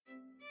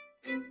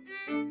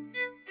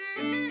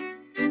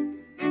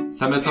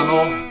Сайн байцгаана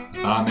уу?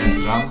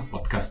 Нэнцран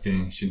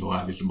подкастын шинэ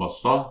дугаар бэлэн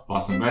боллоо.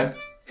 Баасан байна.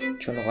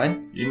 Чунаг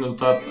байна. Энэ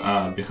удаад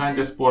Behind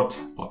the Sport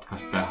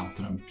подкасттай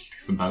хамтран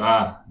бэлтгэсэн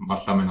байгаа.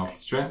 Марлаа минь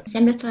оролцож байна.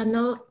 Сайн байцгаана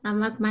уу?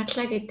 Намайг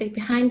Марла гэдэг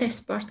Behind the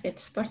Sport гэдэг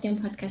спортын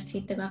подкаст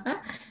хийдэг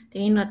байгаа.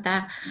 Тэгээ энэ удаа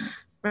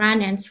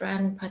Run and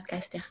Run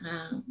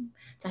подкастынхаа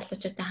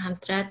залуучуудтай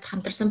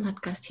хамтарсан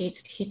подкаст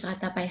хийж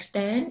байгаадаа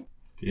баяртай байна.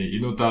 Тэгээ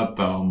энэ удаад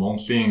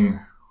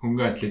Монголын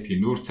хөнгөн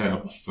атлетикийн нүүр царай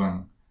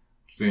болсон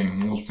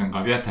Монголын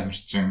гавьяа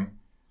тамирчин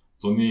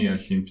зуны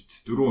олимпиад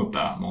 4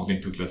 удаа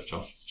Монголын төлөөлж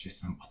оролцож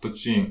байсан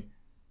Ботжийн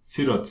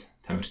Сэрод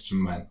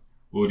тамирчин маань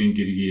өөрийн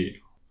гэргий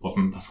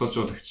болон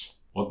дасгалжуулагч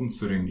Одон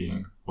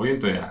Сүрэнгийн уян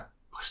туяа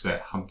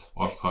багштай хамт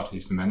оролцохоор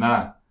хийсэн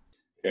байна.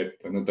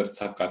 Тэгээд өнөөдөр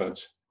цаг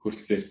гаргаж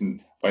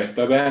хүрэлцээсэнд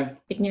баяртай байна.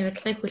 Бидний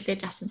урилгыг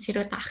хүлээж авсан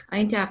Сэрод ах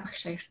уян туяа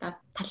багш хоёртаа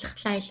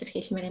талархлаа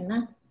илэрхийлмээр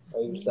байна.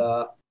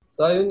 Баярлалаа.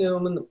 За юуны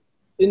өмнө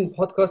энэ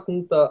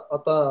подкастэнд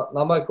одоо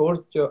намайг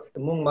урьж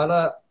мөн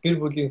манай гэр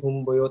бүлийн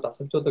хүн буюу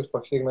дасгалжуулагч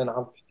багшийг маань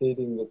хамт битээр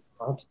ингээд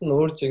хамтд нь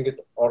урьж ингээд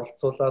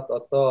оролцуулаад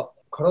одоо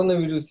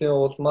коронавирусын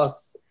улмаас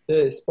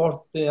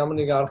спортын ямар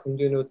нэгэн арга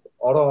хэмжээнүүд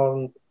орон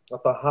оронд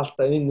одоо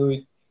хаалтаа энэ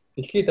үед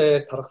дэлхийд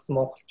даяар тархсан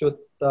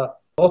монголчуудаа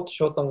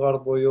шуудангаар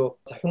буюу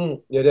захин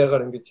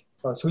яриагаар ингээд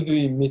сүүлийн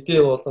үеийн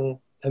мэдээ болон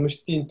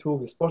тамирчдын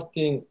түүх,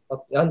 спортын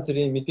янз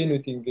бүрийн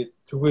мэдээнүүдийг ингээд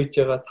түгээж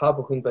байгаа та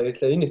бүхэнд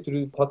баярлалаа. Энэ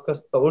нэвтрүүлгийн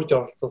подкастт урьж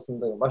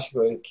оролцуулсанд маш их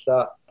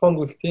баярлалаа.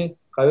 Фонгүлтийн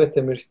гавьяа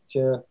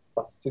тамирчин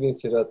Батжирийн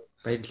Сэрод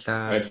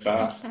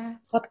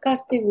Баярлалаа.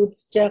 Подкастыг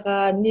үзэж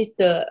байгаа нийт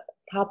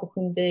та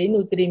бүхэндээ энэ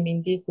өдрийн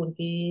мэндийг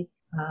хүргэе.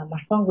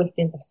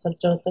 Фонгүлтийн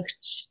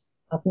дасгалжуулагч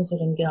Одон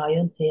Сүрэнгийн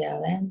оюун туяа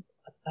байна.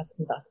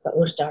 Подкастт бас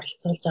урьж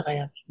оролцуулж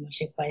байгаа явдалд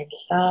маш их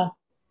баярлалаа.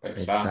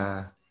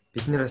 Баярлалаа.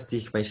 Бид нэр бас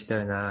их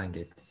баяртай байна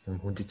ингээд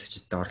хүндэт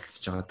зочдод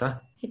оролцож байгаа да.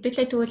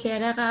 Хэдүүлээ тэгвэл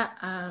яриагаа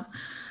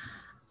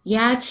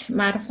яаж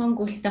марафон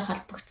гүйлтэй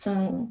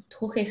холбогдсон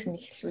түүхээс нь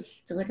эхлүүл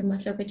зүгээр юм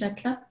болов гэж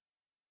бодлоо.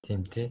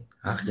 Тийм тий.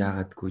 Анх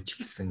яагаад гүйж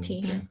эхэлсэн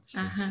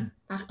юм.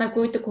 Багтаа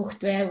гүйдэг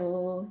хүүхэд байв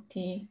уу?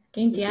 Тийм.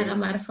 Гинт яагаад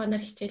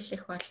марафоноор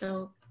хичээллэх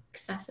болов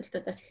гэсэн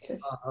асуултуудаас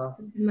эхлүүл.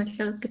 Юм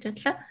болов гэж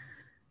бодлоо.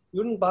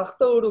 Ер нь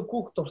багтаа өөрөө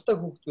хүүхд дуртай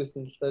хүүхд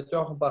байсан л да.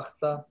 Жохон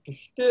багтаа.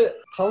 Гэхдээ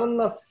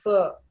 5-наас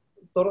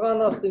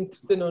 6-наас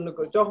интертэй нэг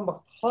жоохон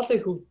багт хоолой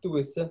хөвддөг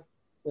байсан.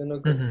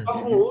 Нэг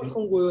жоохон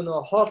өөрхөнгөө нэг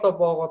хоолой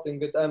боогоод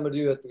ингээд амар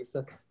юу яадаг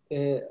гэсэн.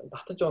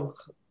 Татаж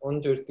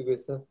унж өрдөг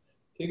байсан.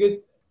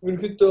 Тэгээд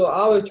ерөнхийдөө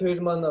аав ээж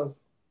хоёр маань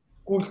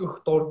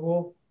гүйлгэх дурггүй.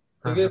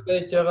 Тэгээд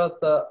байж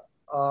байгаад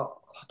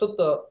хотод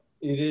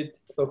ирээд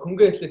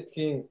хөнгөн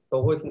атлетикийн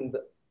дугуйланд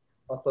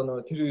одоо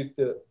нэг тэр үед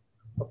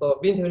одоо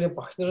биеийн тамирын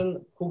багш нар нь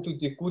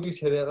хүүхдүүдийг гүйлгэж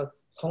харьяагаад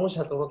сонгон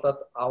шалгуулад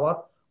аваад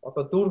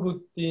одоо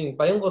дүүргүүдийн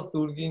Баянгол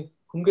дүүргийн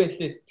хөнгөн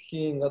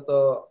атлетикийн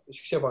одоо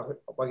ишгшээ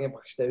багийн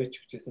багштай авч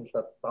өгчээсэн л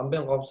да.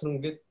 Дамбын Гомсрон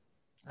гэдэг.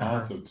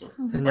 Зүг.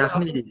 Таны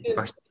анхны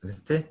багш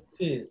байсан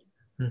тий.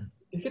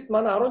 Тэгэхэд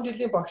манай 10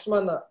 жилийн багш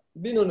маань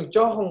би нэг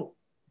жоохон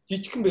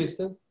жижигхэн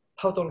байсан.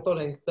 5 6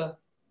 дугаар ангитай.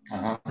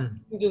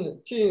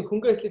 Чи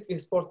хөнгөн атлетикийн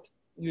спорт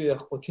юу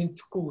яахгүй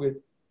тэнцэхгүй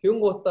гэдэг.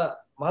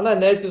 Тэнгуудаа манай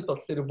найзууд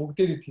болохоор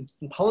бүгдээрээ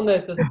тэнцсэн. 5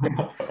 найзаас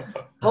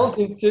 5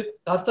 тэнцээд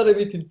ганцаараа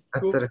би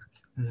тэнцэхгүй.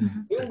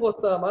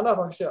 Тэнгуудаа манай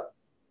багш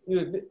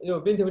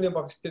биеийн тамирын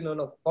багш тэр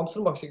нэг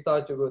Гомсрон багшийг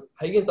зааж өгөөд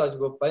хаягийн зааж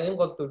өгөө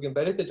Баянгол дүүргийн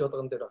бариатай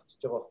жолгон дээр очиж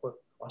байгаа байхгүй.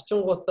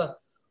 Очингуудаа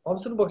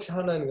Гомсрон багш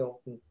хаана нэг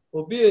юм.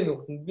 Би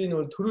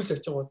нэг төрүүлж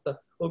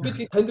очингуудаа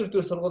би танд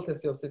дөрөв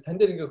сургуулиас явсан. Танд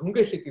дээр ингээ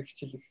хөнгөн атлетик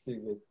хичээлээ гэсэн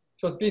юм.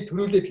 Шууд би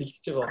төрүүлээд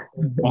хэлчихэж байгаа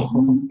байхгүй.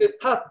 Тэгээд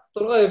та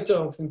 6 явж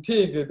байгаа юм гэсэн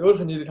тий гэдэг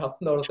өөрийнх нь нэрийг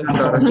хавтан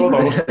оруулаад.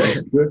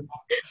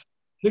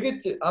 Тэгээд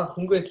анх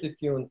хөнгөн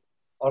атлетикийн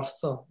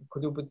орсон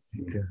клубд.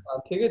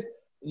 Тэгээд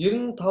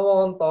 95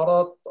 онд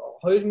ороод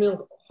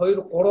 2002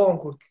 3 он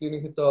хүртэл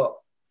ерөнхийдөө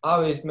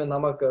аав ээж минь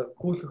намайг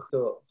гүйлгэх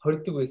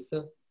хордог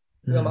байсан.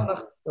 Тэгээ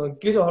манайх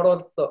гэр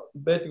хороолт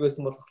байдаг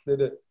байсан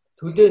болохоор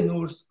төлөө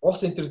нүүрс ус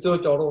энтер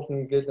зөөж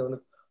оруулна гэдэг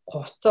нэг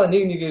хувцаа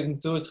нэгээр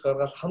нь зөөж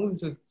гаргаад хамгийн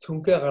сүүлд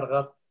цүнхээ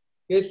гаргаад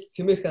тэгэл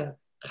цэмэрхэн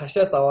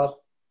хашаад аваад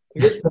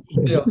тэгэл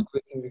төлөө явдаг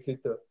байсан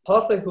ерөнхийдөө.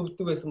 Хоолой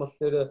хөвдөг байсан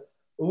болохоор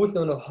өвөл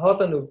нэг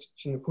хоолой нөвж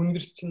чинь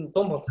хүндэр чинь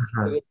 100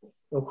 болохоор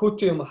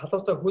хүүтэн юм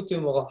халуурцаа хүүтэн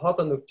юм байгаа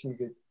хоолой нөвж чинь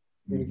гэдэг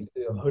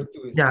ерөнхийдөө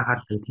хордог байсан.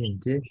 Яагаад тийм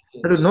тий.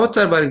 Тэр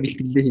нууцаар баг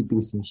бэлтгэлээ хийдэг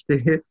байсан шүү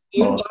дээ.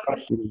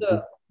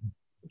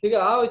 Тэгээ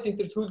аав ээж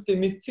энэ сүүлдээ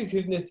мэдсэн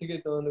хэрнээ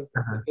тэгээд нэг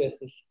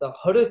байсан л та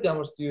 20-д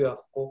ямар ч юу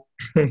яахгүй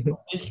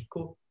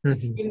хэлэхгүй.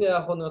 Тэгвэл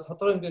яг нэг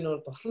тодорхой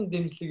хэмжээний туслан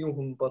дэмжлэгийн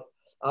хүн бол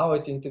аав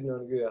ээж энэ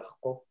нэг юу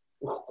яахгүй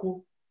өгөхгүй.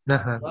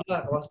 Манай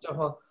бас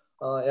жоохон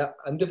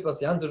амьдрал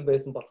бас янз бүр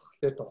байсан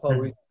болохоор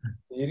тухайн үед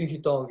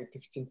 90 он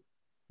гэдэг чинь.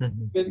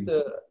 Тэгээд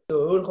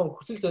өөрийнхөө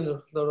хүсэл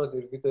сонирхлоороо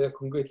ерөөдөө яг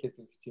хөнгөн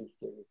атлетик хичээлж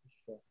яг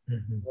хэлсэн.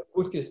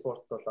 Гүйлти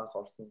спорт бол анх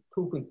орсон.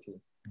 Түүхэн тийм.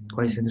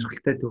 Гоё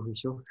сонирхолтой түүхэн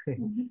шүү.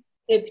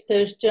 Тэгээд бид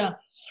хоёр ч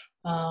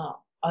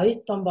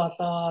оюутан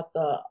болоод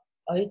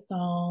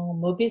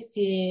оюутан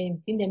Мобисийн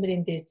биеийн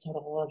тамирын дээд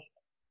сургуульд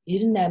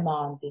 98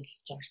 онд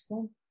элсэж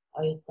орсон.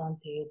 Оюутан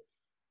тэгээд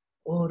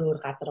өөр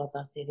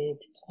газруудаас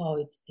ирээд тухайн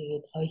үед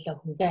тэгээд хоёлаа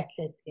хөнгөн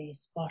атлетикийн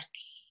спорт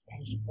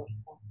танилцуулсан.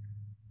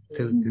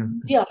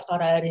 Би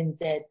болохоор ойрын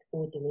зайд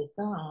үүддэг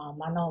байсан.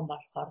 Манай хүн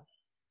болохоор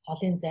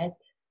холын зайд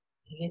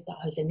тэгээд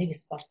хоёлаа нэг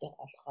спортыг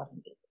болохоор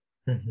ингээд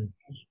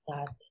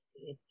танилцаад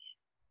тэгээд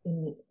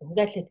энэ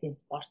хөнгөн атлетикийн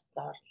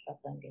спортлоор л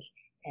одоо ингээд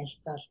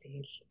танилцаал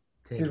тэгэл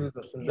тэр үл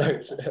болсон даа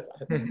гэсэн.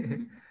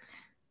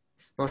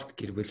 Спорт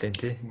гэр бүлэн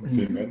тий.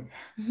 Тийм байна.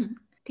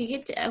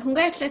 Тэгээд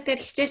хөнгөн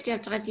атлетикээр хичээлж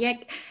явж байгаад яг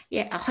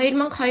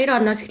 2002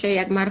 оноос эхлээ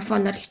яг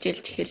марафоноор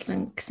хичээлж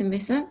эхэлсэн гэсэн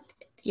байсан.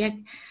 Яг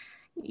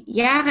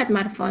яагаад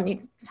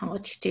марафоныг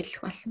сонгож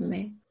хичээлэх болсон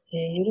бэ?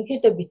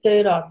 Ерөнхийдөө бид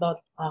хоёр олоод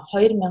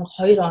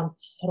 2002 онд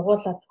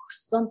сургуулаа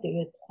төгссөн.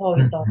 Тэгээд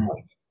тухайн үед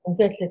бол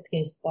хөнгөн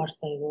атлетикийн спорт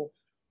аягүй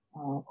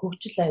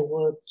хөгжил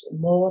аягүй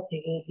муу.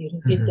 Тэгээд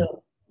ерөнхийдөө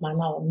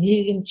манай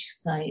нийгэм ч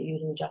гэсэн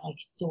ер нь жоохон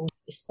хэцүү.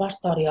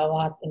 Спортоор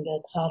яваад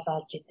ингээд хоол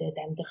олж идээд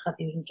амьдрахад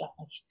ер нь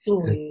жоохон хэцүү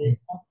үе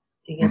байсан.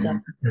 Тэгээд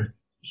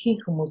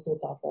ихэнх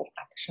хүмүүсүүд бол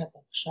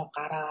гадагшаа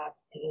гараад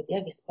тэгээд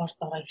яг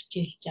спортоор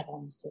хичээлж байгаа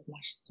хүмүүсүүд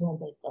маш цөөн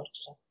байсан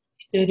учраас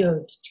битэрийн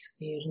үед ч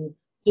гэсэн ер нь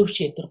зөв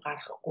шийдвэр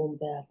гаргахгүй юм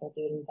байлаа,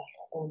 ер нь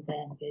болохгүй юм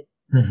байна гэдэг.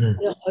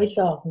 Тэгээд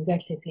хоёлоо хөнгөн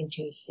атлетикийн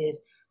чиглэлээр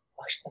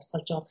багш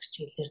тасгалж байгаа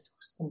чиглэлээр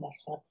төгссөн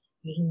болохоор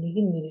ер нь нэг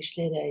нь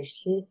мэргэжлэр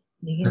ажиллая,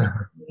 нэг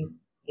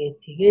нь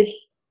тэгэл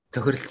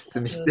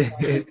тохиролцсон юм шүү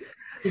дээ.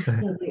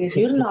 Тэгээд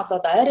ер нь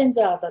болоод ойрын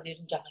зай болоод ер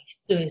нь жоохон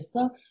хэцүү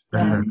байсан.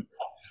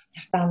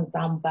 Хартаан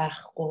зам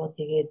байхгүй.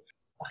 Тэгээд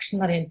багш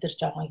нар энэ төр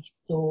жоохон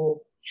хэцүү.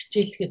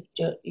 Хичээлэхэд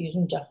ер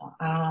нь жоохон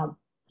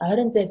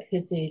ойрын зай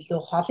гэхээсээ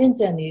илүү холын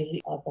зай нэр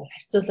бол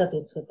харьцуулаад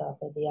үзэхэд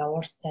болоод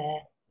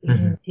явууртай.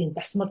 Тийм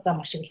засмал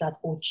зам ашиглаад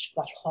гүйж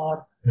болохоор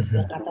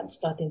гадаад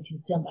дотоодын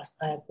тэмцээн бас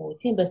гайгүй.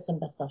 Тийм байсан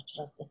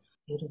учраас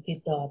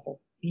ерөнхийдөө бол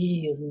би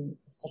ер нь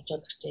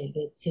суржуулагч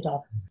ирээд сэр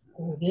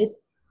өгөөд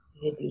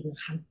тэгээд ер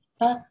нь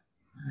хамтдаа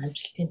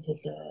амжилтын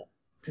төлөө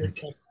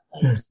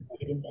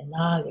зорилготой юм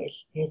байна гэж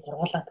тэгээд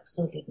сургуулаа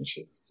төгсөөлийг нь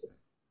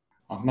шийдчихсэн.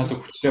 Анхнаасаа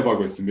хүчтэй баг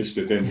байсан биз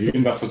дээ. Нэг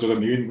нь дасгаж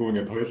байгаа нэг нь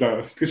гүнгээ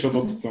хоёлаа сэтгэл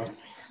шулуудсан.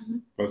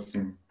 Бас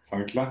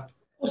санагдлаа.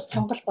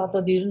 Сонголт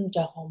болоод ер нь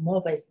жоохон муу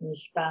байсан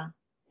л да.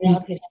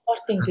 Яг тэр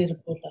спортын гэр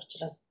бүл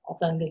учраас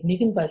одоо ингээд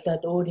нэг нь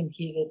болоод өөр юм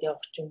хийгээд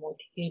явах ч юм уу.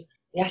 Тэгэхээр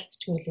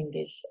яалтчгүй л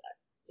ингээд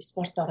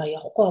спортоор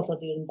явахгүй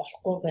болоод ер нь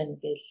болохгүй байна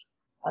гэл.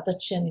 Одоо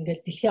жишээ нь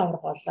ингээд дэлхийн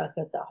аварга боллоо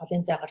гэхэд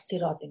холын зайгаар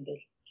сэрод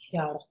ингээд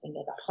дэлхийн аваргад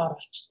ингээд орохоор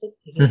болчдөг.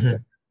 Тэгээд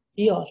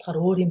би болохоор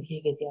өөр юм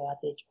хийгээд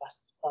яваад ээж бас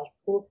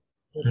болдгоо.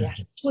 Тэгээд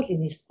яалтчгүй л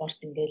энэ спорт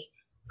ингээд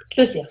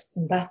хөтлөөл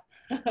явцсан да.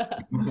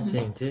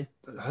 Тийм тий.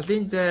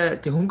 Холын зай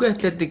тий хөнгөн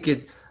атлетик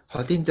гээд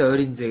холын зай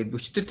ойрын зай гээд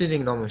өчтөр дээр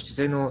нэг ном уншиж.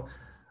 Сайн уу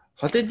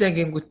холын зай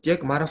гингүүт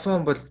яг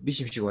марафон бол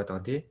биш юм шиг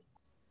байдаг тий.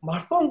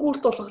 Марафон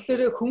гүрт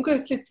болохоор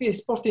хөнгөн атлетикийн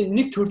спортын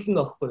нэг төрөл нь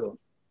байхгүй юу?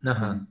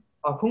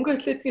 Хөнгөн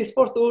атлетикийн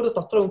спорт өөрөө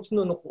дотроо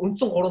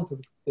үндсэн 3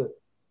 төрөлтэй.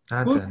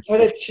 Гүрт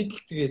хараад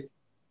шидэлтгээд.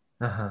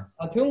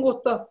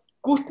 Тэнгуутаа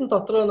гүртэн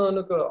дотроо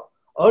нэг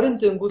ойрын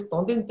зэнгүүл,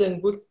 дундын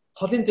зэнгүүл,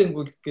 холын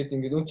зэнгүүл гэдэг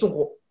ингээд үндсэн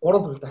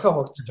 3 төрөл дахиад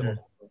хогдчихж байгаа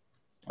юм.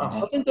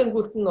 Холын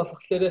зэнгүүлт нь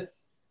болохоор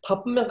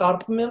 5000,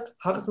 100000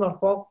 хагас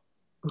марафон,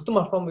 бүтэн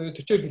марафон буюу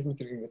 40 км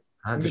гэдэг.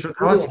 Тийм шүү.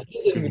 5-аас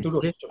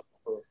дөрөв болж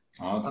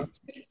байгаа.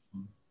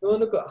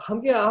 Нэг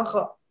хамгийн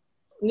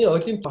анхны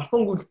олимп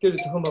марафон гүйлтээр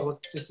зохион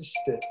байгуулагдсан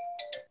шүү дээ.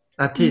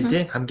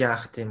 Тийм хамгийн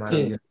анх тийм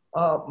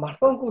аа.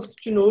 Марафон гүйлт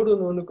чинь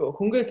өөрөө нэг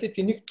хөнгөн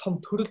атлетикийн нэг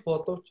том төрөл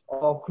боловч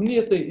хүний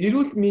одоо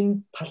эрүүл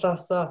мэнд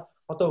талаасаа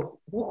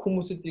одоо бүх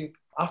хүмүүсүүдийг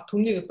арт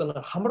түмнийг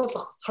одоо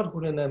хамруулах цар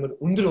хүрээний амар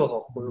өндөр байгаа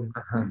байхгүй юу?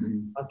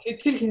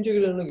 Тэр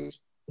хэмжээгээр нэг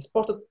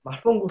спортод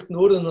марафон гүйлт нь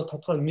өөрөө нэг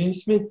тодорхой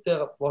менежменттэй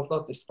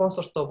болоод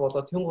спонсортой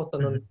болоод тэнгуутаа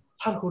нэг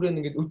цар хүрээ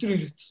ингээд өдөр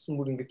иргэдсэн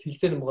бүр ингээд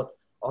хэлсээр юм байгаа.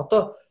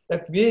 Одоо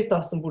яг бие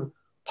даасан бүр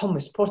том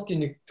спортын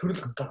нэг төрөл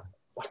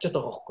болчиход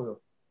байгаа байхгүй юу?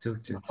 Зөв.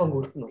 Марафон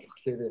гүйлт нь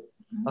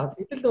болохоор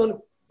тэгэл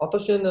одоо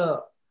шинэ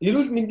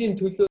эрүүл мэндийн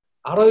төлөө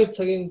 12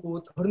 цагийн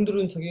гүйт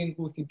 24 цагийн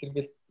гүйт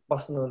гэдэргээл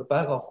бас нэг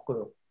байгаа байхгүй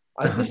юу?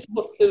 Тэр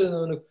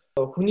спортлоор нэг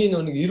хүний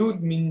нэг эрүүл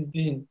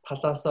мэндийн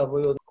талаасаа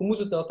буюу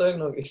хүмүүсүүд одоо яг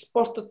нэг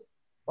спортод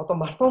одоо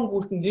марафон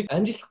гүйлтэнд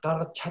амжилт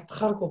гаргаж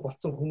чадхааргүй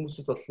болсон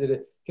хүмүүсүүд болохоор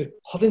тэр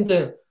холын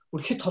зай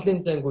бүр хит холын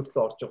зайн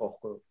гүйлтээр орж байгаа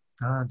байхгүй юу?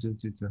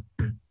 Зөв.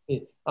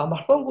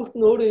 Марафон гүйлт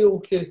нь өөрөө юу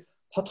гэхээр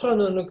тодорхой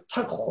нэг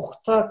цаг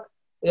хугацааг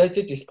яаж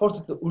иж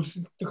спортод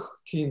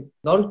өрсөлдөх тийм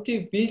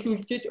нормтыг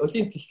биелүүлж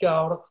олимп дэлхийн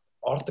аварга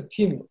ордог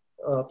тийм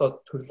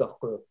одоо төрөл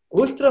байхгүй юу?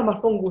 Ультра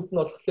марафон гүйлт нь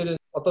болохоор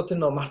одоо тэр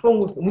марафон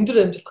гүйлт өндөр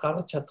амжилт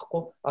гаргаж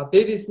чадахгүй.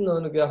 Дээрээс нь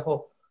нэг яг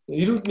хуу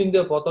эрүүл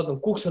мэндэ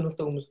бодоод гүүх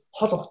сонирхдаг хүмүүс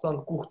хол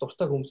хугацаанд гүүх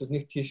дуртай хүмүүсүүд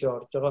нэг тийшээ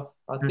орж байгаа.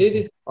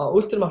 Дээрээс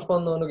ультра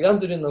марафон нэг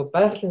янз бүрийн нэг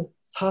байгалийн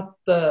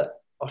сааттай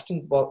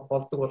орчинд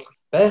болдог болох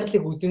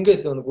байгалыг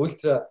үзэнгээд нэг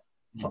ультра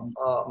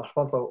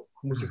марафон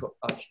хүмүүсийг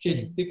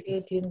хичээлдэг.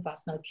 Тэгээд тэр нь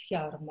бас дэлхийн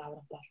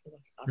аварга болдог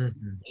болохоор.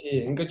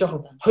 Тийм ингээд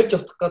жоохон хольж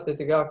утгах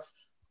гэдэг. Яг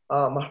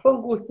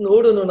марафон гүйлт нь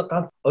өөрөө нэг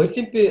ганц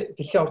олимпийн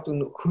дэлхийн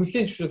аварга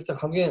хөвлийн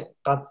зөвшөөрөгдсөн хамгийн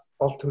ганц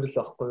гол төрөл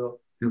байхгүй юу?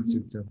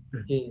 Зөв.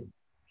 Тийм.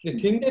 Тэгэхээр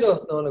тэн дээр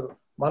бас нэг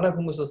манай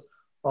хүмүүс бас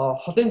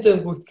холын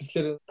зайн гүйд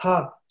гэхлээр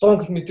та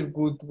 100 км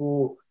гүйдгүү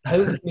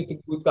 50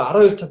 км гүйдгүү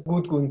 12 цаг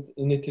гүйдгүү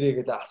инээ тэрэ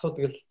гэдэг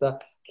асуудаг л та.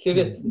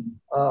 Тэгэхээр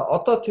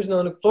одоо тэр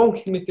нэг 100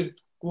 км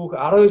гүйх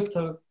 12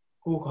 цаг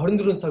гүйх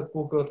 24 цаг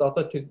гүйх бол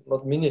одоо тэр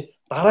бол миний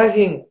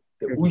дараагийн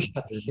үе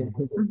шат гэх юм.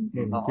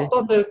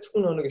 Одоо тэр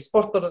зөвхөн нэг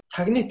спортоор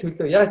цагны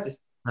төлөө яаж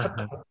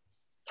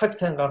цаг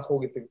сайн гарах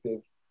уу гэдэг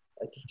дээр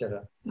ажиллаж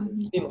байгаа.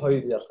 Тийм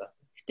хоёр ялгаа.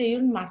 Гэтэ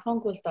ер нь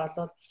марафон гүйлд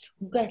бол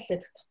хөнгөн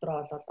атлетик дотор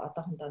бол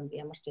одоохондоо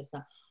ямар ч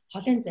байсан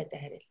холын зайтай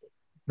харьяалаа.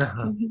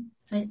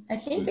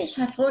 Олимпийн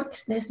шалгуур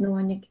гэснээс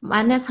нөгөө нэг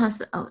манай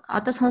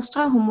одоо сонсож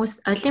байгаа хүмүүс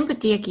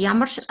олимпиад яг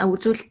ямар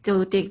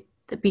үзүүлэлтүүдийг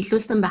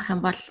биелүүлсэн байх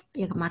юм бол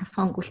яг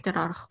марафон гүйлтээр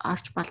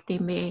орж болд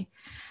юм бэ?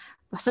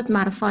 Бусад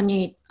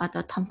марафоны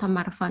одоо том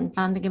марафон,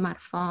 Лондонгийн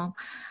марафон,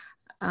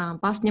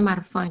 Босны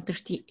марафон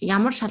гэрт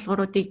ямар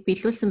шалгууруудыг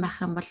биелүүлсэн байх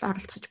юм бол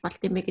оролцож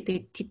болд юм бэ гэдэг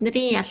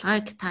тэдний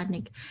ялгааг та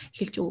нэг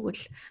хэлж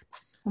өгвөл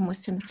бас хүмүүс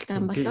сонирхолтой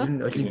юм болов. Тэр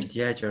нь олимпиад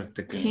яаж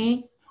ордог?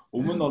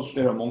 Өмнө нь бол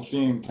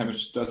Монголын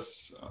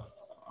тамирчдаас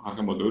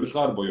харах юм бол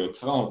урилгаар буюу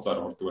цагаан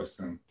хуудасаар ордог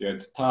байсан.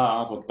 Тэгээд та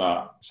анх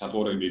удаа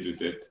шалгуурыг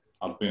биелүүлээд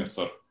албан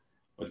ёсоор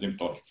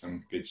олимпиад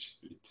оролцсон гэж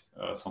бид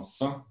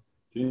сонссон.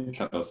 Тийм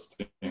талаас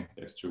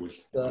ярьж өгвөл.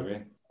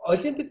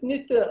 Олимпиад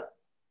нийт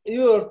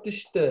юу ордон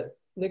штэ.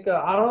 Нэг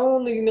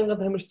 11,000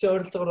 тамирчин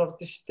оролцоогоор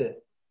ордон штэ.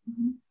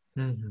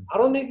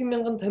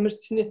 11,000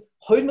 тамирчны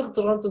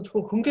 2,600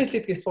 зөвхөн хөнгөн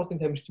атлетик спортын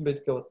тамирчин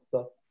байдаг гэж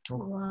бодлоо.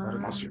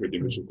 Маш их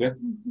юм шүү дээ.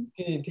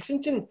 Тийм. Тэгсэн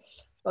чинь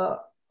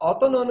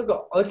одоо нэг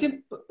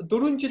олимп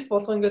 4 жил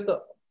болгоо ингээд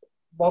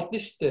болдсон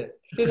штэ.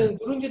 Тэгэхээр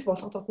 4 жил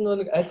болох тутмын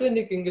нэг аливаа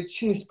нэг ингээд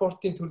шинэ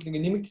спортын төрөл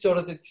ингээд нэмэгдэж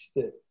ороод байдаг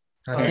штэ.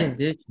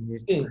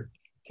 Тийм.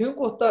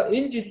 Тэнгуутаа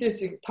энэ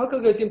жилээс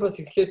Токиогийн олимпиас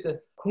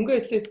эхлээд хөнгөн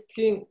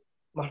атлетикийн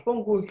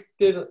марафон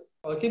гүйлтээр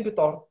олимпиад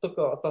ордог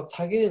одоо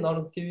цагийн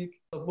норм ТV-г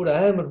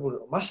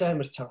бүр маш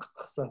амар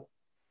чангатгсан.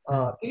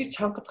 Тэгж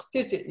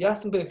чангатгчээж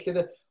яасан бэ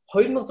гэхээр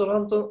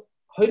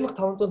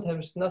 2500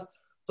 тамирчнаас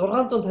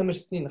 600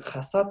 тамирчныг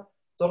хасаад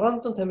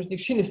 600 тамирчныг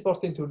шинэ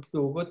спортын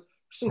төрлөө өгөөд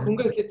гэсэн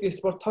хөнгөн атлетикийн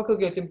спорт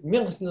Токиогийн олимпиад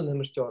 1900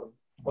 тамирчин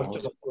орж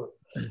байгаа байхгүй.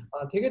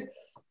 Тэгээд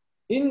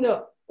энэ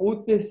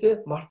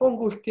үүднээс марафон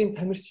гүйлтийн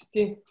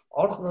тамирчдын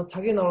орох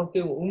цагийн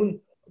нормын өмнө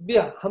би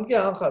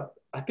хамгийн анх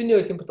Апины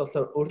олимпиад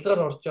болохоор урилгаар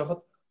орж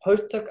байхад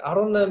 2 цаг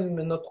 18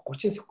 минут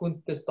 30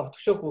 секундээс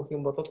дотгошоо гүйх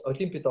юм бол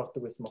олимпиад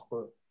ордог байсан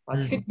байхгүй.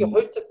 Тэгэхэд би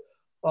 2 цаг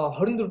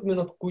 24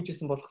 минут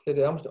гүйжсэн болохоор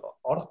ямар ч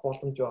орох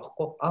боломж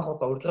байхгүй. Анх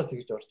удаа урилгаар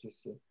тэгж орж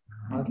ирсэн.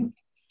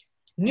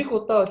 Нэг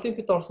удаа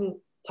олимпиад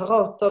орсон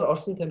цагаан утсаар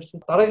орсон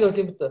тамирчин дараагийн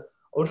олимпиад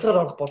урилгаар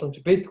орох боломж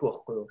байдгүй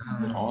байхгүй юу?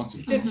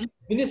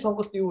 Миний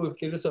сонголт юу вэ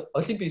гэхээр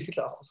олимпиад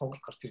ирэхэл авах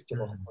сонголт гарч ирж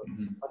байгаа байхгүй.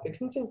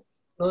 Тэгсэн чинь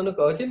нэг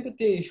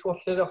олимпиадын ирэх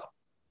болохоор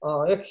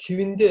яг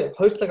хэвэндээ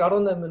 2 цаг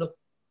 18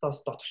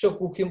 минутаас дотгошоо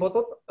гүйх юм бол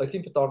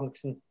олимпиад орно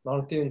гэсэн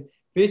нормын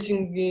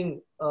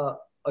Бээжингийн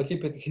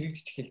олимпиад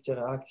хэрэгжиж эхэлж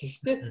байгаа.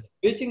 Гэхдээ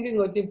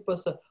Бээжингийн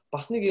олимпиас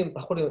бас нэг юм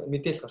давхар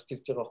мэдээлэл гарч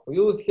ирж байгаа байхгүй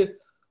юу? Тэгэхээр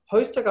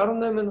 2 цаг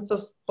 18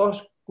 минутаас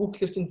доош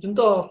гүйхлээр чинь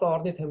зөндөө олон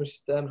орны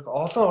тамирчтай амар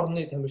олон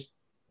орны тамирч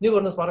нэг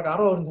орноос бараг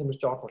 10 орны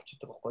тамирч орох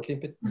болчиход байгаа байхгүй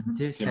олимпиад.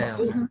 Тийм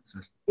сайн.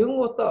 Энэ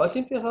удаа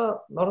олимпийнхаа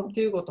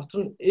нормтыг дотор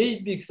нь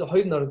AB гэсэн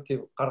хоёр нормтыг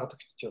гаргадаг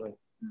гэж байгаа юм.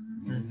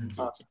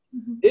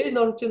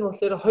 Нормт нь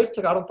болохоор 2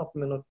 цаг 15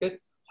 минут гээд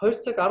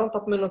 2 цаг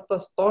 15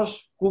 минутаас доош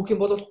гүйх юм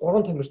бол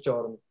 3 тамирч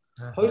орно.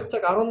 2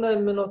 цаг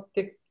 18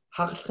 минутыг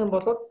хагалах юм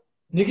бол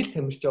нэг л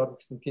тамирч орно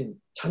гэсэн тийм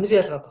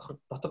чанарын ялгаа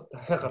дотор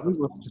дахиад гардаг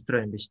дотор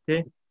юм биш тий.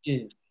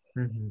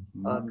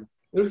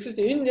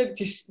 Ерөнхийдөө энэ яг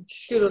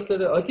жишгээр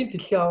болохоор олимп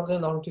дэлхийн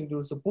аваргын нормтыг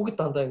дөрөөсө бүгд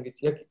дандаа ингэж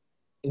яг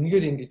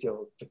энэгээр ингэж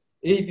явуулдаг.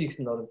 AB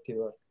гэсэн нормт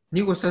юм.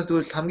 Нэг усаас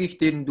тэгвэл хамгийн их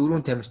дээр нь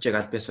 4 тамирчиг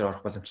аль биесээр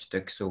орох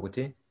боломжтой гэсэн үг үү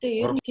тий?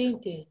 Тэгээ ер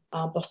нь тийм.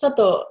 Бусад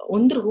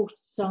өндөр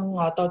хөгжсөн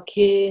одоо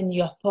Кен,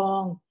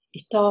 Япон,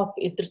 Этиоп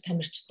эдгээр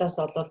тамирчдаас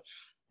бол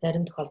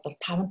зарим тохиолдолд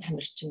 5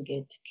 тамирчин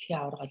гээд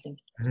дэлхийн аварга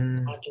олимпиад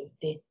зааж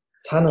өгдөө.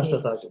 Цаанаасаа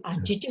зааж.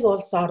 Жижиг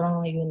улс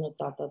орон юунууд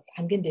бол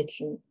хамгийн дээдл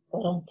нь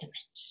 3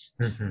 тамирч.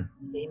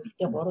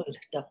 Эмэгтэй 3,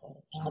 эрэгтэй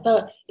 3.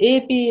 Одоо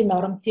AB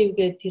норматив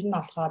гээд тэр нь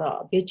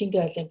болохоор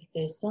Бээжингийн олимпиад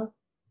байсан.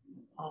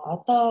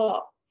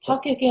 Одоо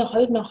Токиогийн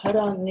 2020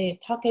 оны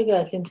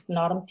Токиогийн олимпиад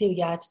норматив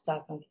яаж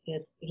заасан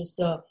гэхээр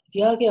ерөөсөө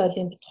Риогийн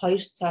олимпиад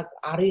 2 цаг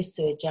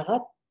 19 байж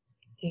байгаад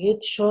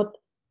тэгээд шууд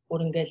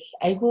бүр ингээл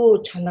айгүй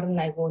чанар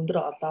нь айгүй өндөр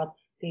олоод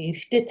тэгээд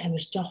эрэгтэй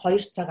тамирчин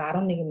 2 цаг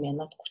 11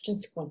 минут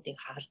 30 секундыг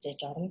хагалж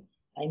яж орно.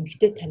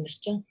 Эмэгтэй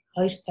тамирчин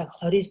 2 цаг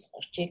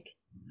 29:30-ыг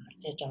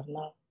хагалж яж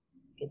орно.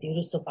 Гэт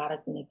ерөөсөө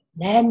бараг нэг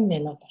 8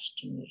 минут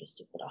орчим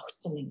ерөөсөө бүр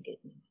огцом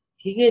ингээд.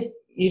 Тэгээд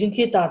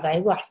ерөнхийдөө бол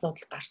айгүй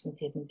асуудал гарсан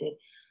тэрэн дээр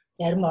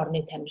зарим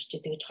орны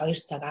тамирчид тэгж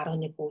 2 цаг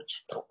 11 гүйж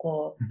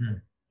чадахгүй.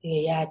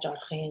 Тэгээ яаж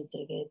орох юм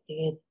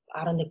тэгээд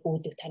 11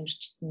 гүйдэг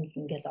тамирчид нь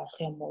ингээл орох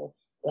юм уу?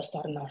 Улс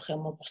орн орох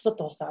юм уу? Бусад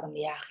улс орн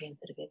яах юм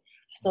тэгээд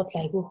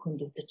асуудал айгүй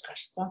хөндөгдөж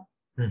гарсан.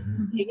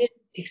 Тэгээд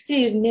тэгсэн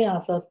ирнээ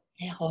болоод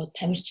яг хоо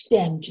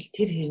тамирчдын амжилт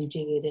тэр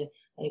хэмжээгээр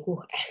айгүй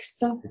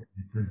агсан.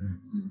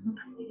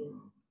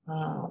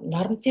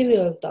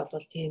 Нормативын хувьд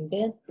бол тийм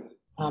байна.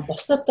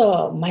 Бусад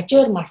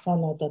мажор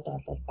марафонуудад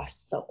бол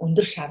бас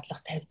өндөр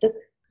шаардлага тавьдаг.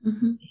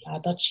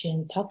 Одоо жишээ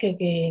нь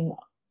Токиогийн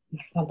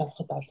марафонд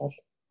ороход бол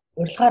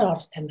урилгаар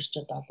орох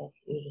тамирчид бол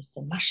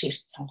ерөөсөө маш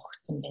эрт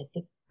сонгогдсон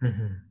байдаг.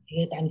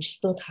 Тэгээд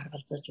амжилтууд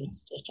харгалзаж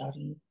үзэж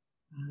орно.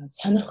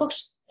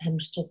 Сонирхогч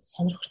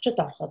тамирчид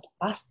ороход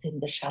бас тэн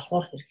дээр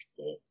шалгуур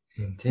хэрэгтэй.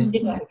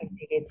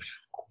 Тэгээд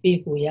би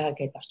буяа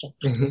гэдээ очиж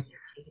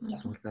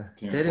суулаа.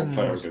 Зарим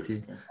хүмүүс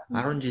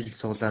 10 жил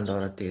суулаанд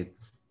ороод тэгээд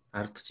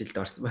 10 жилд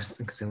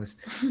орсон гэсэн хүмүүс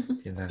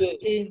тийм байна.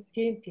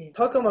 Тийм.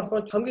 Токио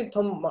марафон хамгийн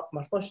том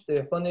марафон шүү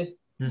дээ. Японы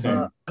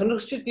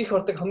сонирхогчид их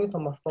ордог хамгийн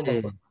том марафон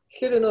байна.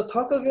 Тэгэхээр нөө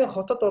Токиогийн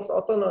хотод бол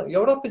одоо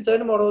Европын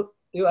зарим орууд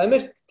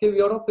Америк төв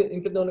Европ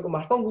ингээд нэг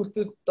марафон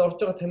гүйлтүүд орж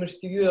байгаа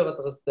тамирчид юу яагаад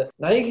байгаа зү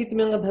 80 хэдэн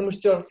мянган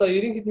тамирчин орлоо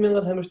 90 хэдэн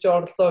мянган тамирчин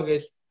орлоо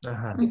гэж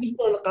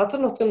газар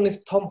нутгийн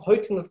нэг том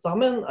хоёр дахь нь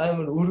замын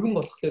амар өргөн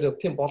болохоор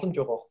тийм боломж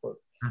байгаа байхгүй.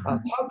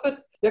 Токиод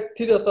яг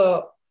тэр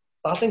одоо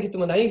 70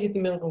 хэдэн 80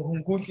 хэдэн мянган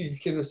хүн гүйлхийг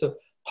ирэхлээрээс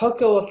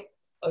Токио бол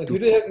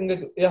тэрээ яг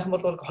ингээд яах юм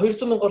бол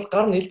 200 мянга бол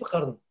гарна элбэг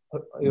гарна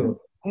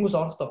хүмүүс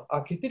орохдоо.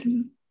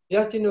 Гэтэл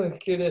яаж ийм вэ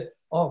гэхээр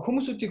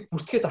хүмүүсүүдийг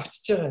бүртгээд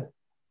авчиж байгаа юм.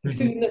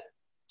 Тэгэхээр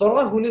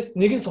 6 хүнээс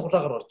нэг нь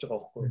суглаагаар орж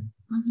байгаа байхгүй.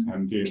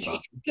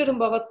 Тэр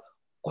нь багаад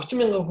 30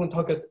 мянган хүн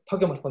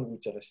Токио марафонд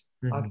гүйж байгаа шүү.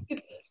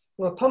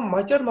 Гэтэл том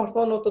мажор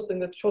марафонуудад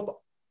ингээд шууд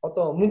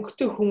одоо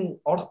мөнгөтэй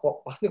хүн орох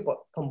бас нэг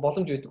том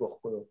боломж өгдөг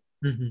байхгүй юу?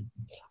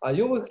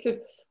 Юу гэхээр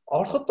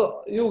ороход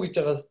юу гэж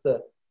байгаа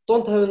хэвээр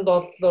 $150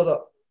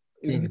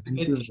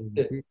 гэдэг шүү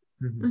дээ.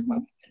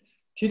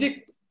 Тэрийг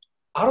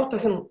 10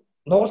 дахин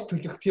нугалт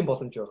төлөх тийм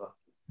боломж байгаа.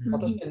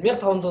 Одоо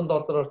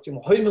 $1,500 ч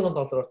юм уу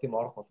 $2,000 тийм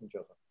орох боломж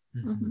байгаа.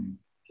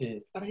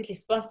 Тийм. Бараг л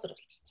спонсор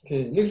болчих.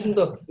 Тийм.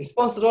 Нэгсэндээ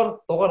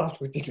спонсороор дугаар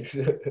авч үзэл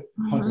гэсэн.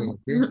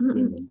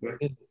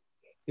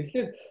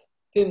 Тэгэхээр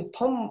тийм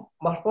том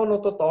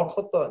марафонуудад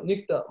ороход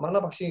нэгд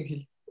манай багшийн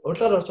хэл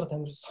урилгаар орж байгаа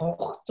тамирчид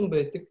сонгогдсон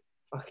байдаг.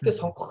 Гэхдээ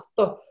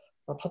сонгохдоо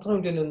тодорхой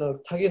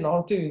хэмжээний цагийн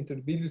нормтын юм төр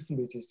биелүүлсэн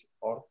байж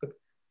ордог.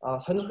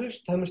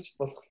 Сонирхогч тамирчид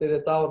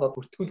болохоор заавал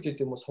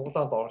бүртгүүлж юм уу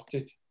суглаанд орж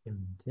иж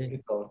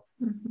тэгээд ор.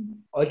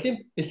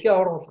 Олимп дэлхийн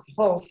аварга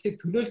тухайн улсыг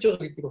төлөөлж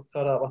байгаа гэдэг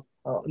утгаараа бас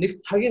нэг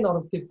цагийн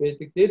нормтын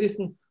байдаг. Дээрээс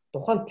нь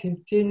тухайн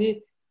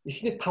тэмцээний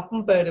эхний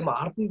 5 байр юм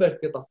 10 байр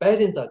гэдээ бас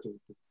байрын зааж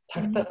өгдөг.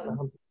 Цагтаа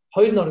хамт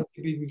 2 нормыг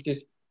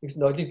биелүүлж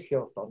нэгсэн олимп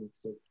дэлхийн аваргад орно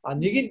гэсэн.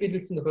 Нэгийг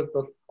биелүүлсэн тохиолдолд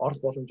бол орох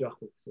боломж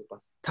байхгүй гэсэн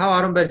бас.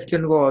 5-10 байр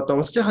гэхэл нөгөө одоо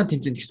улсынхаа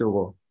тэмцээнд гэсэн үг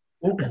үү?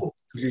 Үгүй.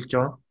 Төлөөлж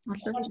байгаа.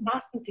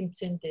 Наасан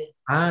тэмцээндээ.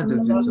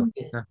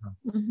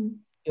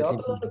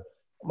 Одоо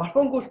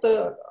марафон гүйлт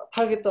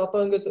та гэдэг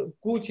одоо ингээд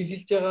гүйж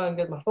эхэлж байгаа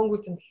ингээд марафон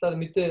гүйлтийн талаар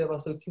мэдээ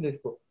бас үзсэн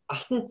байлгүй.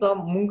 Алтан зам,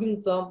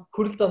 мөнгөн зам,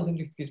 хүрэл зам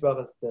тэмдэгт гэж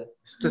байгаа зү.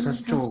 Өстө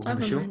сонсож байгаа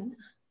юм шүү.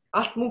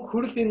 Алт мөнгө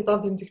хүрлийн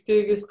зам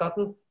тэмдэгтэйгээс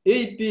гадна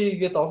AB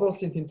гэдэг олон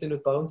улсын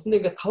тэмцээнүүд байгаа. Үндсэндээ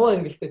ингээд 5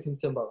 ангилалтай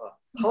тэмцээн байгаа.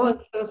 5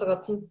 ангилалтаас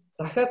гадна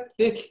дахиад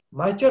дээд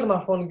мажор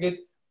марафон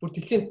гэдэг бүр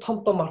дэлхийн том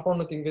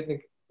марафонууд ингээд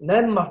нэг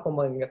 8 марафон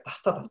маань ингээд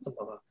тастаад авсан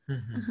байгаа.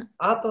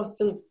 Азиас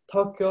чинь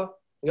Токио,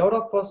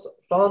 Европоос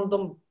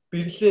Лондон,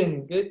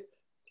 Берлин гэдэг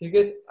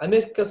тэгээд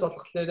Америкаас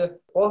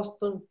болохоор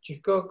Бостон,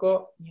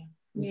 Чикаго,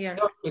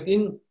 Нью-Йорк гэдэг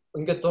энэ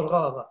ингээд 6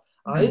 байгаа.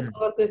 Энэ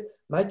дугаар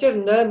мажор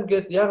 8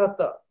 гэдэг ягаад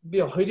би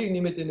хоёрыг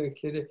нэмээд байна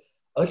гэхээр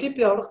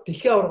Олимпийн аварга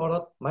дэлхийн аварга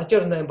ороод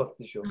мажор 8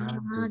 болсон шүү.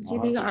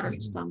 Тэрийг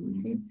оруулж байгаа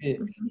юм тийм.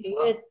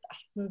 Тэгээд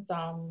алтан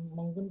зам,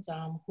 мөнгөн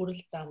зам,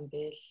 хүрэл зам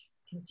гээл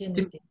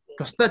тэмцээнүүд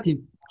тусдаа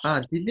тийм.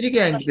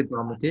 Тэднийгээ ангилаад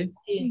байгаа юм уу тийм?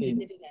 Тийм,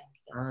 тэднийг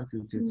ангилаа.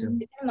 Зүг.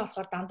 Бид нар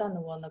болохоор дандаа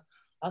нөгөө нэг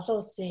олон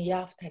улсын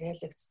яв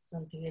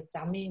тариалагдсан тэгээд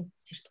замын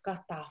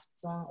сертификат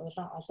авцсан,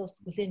 олон улс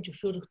бүлээн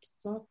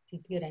зөвшөөрөгдсөн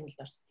тэдгээр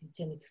ангилд орсон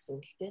тэмцээнүүд гэсэн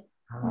үг л дээ.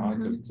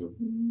 Зүг.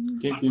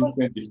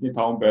 Тэгээд ихний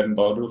 5 байранд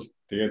орвол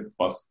тэгээд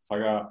бас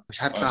цагаа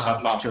шатлаа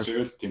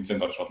авчихвал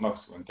тэмцээнд орж болно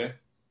гэсэн үг тийм.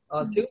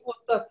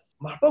 Тэгвэл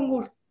марафон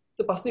гүйлт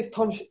бас нэг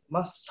том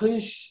маш сонин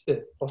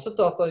штэ. Бусад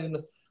одоо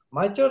юунаас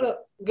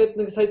мажор гэдэг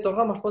нэг сая 6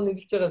 марафон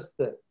нэглэж байгаа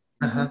зү.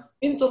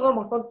 Энэ 6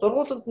 марафон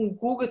зургуулалт нь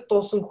гүгээд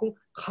дуусан хүн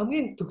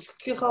хамгийн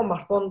төгсгөлийнхаа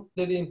марафон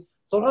дээр ийм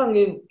 6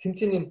 ийм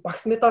тэмцээний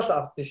багц медаль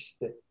авдсан шүү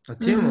дээ.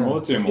 Тийм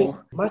үү?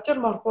 Мажор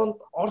марафонд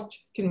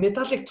орж тэр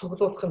медалийг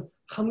цуглуулах нь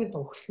хамгийн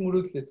том хүсэл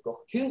мөрөөдөл байдаг.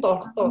 Тэрэнд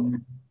орохдоо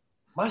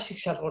маш их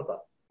шалгуур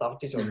давж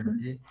иж байна.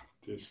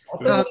 Тийм шүү.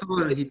 Одоо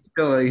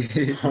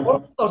хэдтэй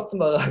орсон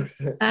байгаа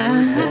гэсэн.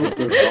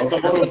 Одоо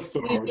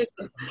орсон байгаа.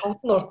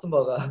 Тавтан орсон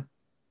байгаа.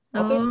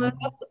 Одоо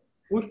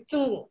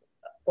үлдсэн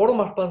 3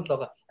 марафон л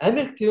байгаа.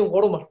 Америк тийм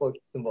 3 марафон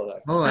үлдсэн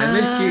байгаа.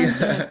 Америкийг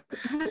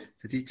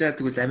тийчээ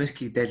тэгвэл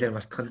Америкийг дайлаар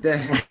мартах нь дээ.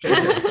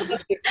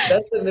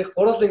 Дайлаар нэг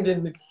гурван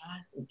нэг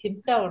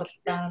тэмцээн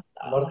уралдаанд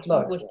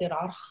гол дээр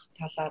орох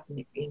талаар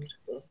нэг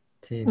иймэрхүү.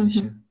 Тийм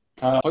шүү.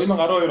 Та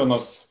 2012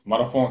 оноос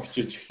марафон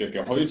хичээж эхлэв.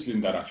 Тэгээ 2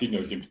 жилийн дараа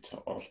Афины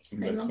Олимпиад оролцсон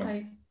байсан.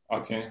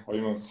 Тийм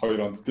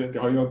 2002 онд тийм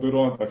 2004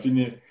 онд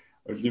Афины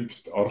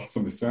Олимпиад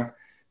оролцсон байсан.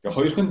 Тэгээ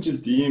хоёрхан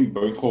жилд ийм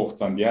боёнхоо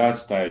хугацаанд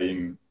яаж та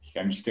ийм их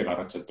амжилтыг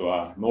гаргаж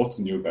чадваа? Нууц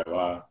нь юу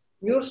байваа?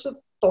 Ерөөсө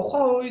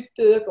тухайн үед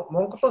яг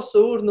Монголоос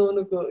өөр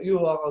нэг юу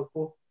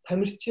байгаагүй.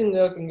 тамирчин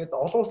яг ингээд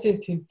олон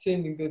улсын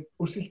тэмцээнд ингээд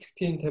өрсөлдөх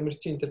тийм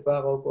тамирчин энэ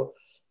байгаагүй.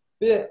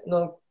 Би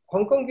нэг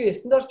Хонконгийн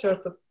стандарт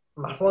чартад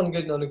марафон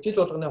гэдэг нэг жил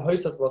болгоны 2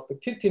 сар болдог.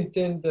 Тэр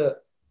тэмцээнд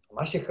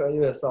маш их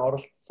юу яасан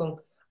оролцсон.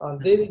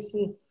 Дээрээс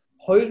нь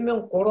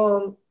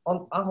 2003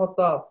 онд анх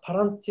удаа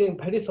Францын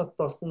Парис хотод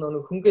болсон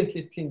нэг хөнгөн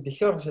атлетикийн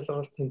дэлхийн арга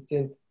шалгалт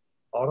тэмцээнд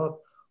ороод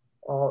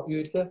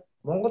юу лээ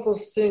Монгол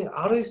улсын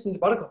 19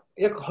 бараг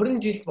яг 20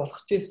 жил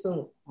болох гэсэн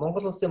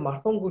Монгол улсын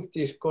марафон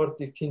гүйлтийн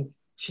рекордыг тэнд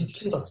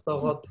шинжилэн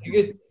тогтоогоод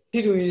тэгээд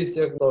тэр үеэс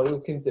яг юу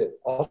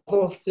гэмдэ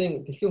олон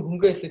улсын дэлхийн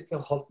хөнгөн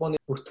атлетикийн холбооны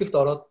бүртгэлд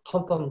ороод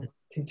том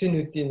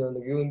тэмцээнүүдийн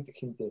нэг юунд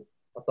гэмдэ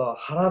одоо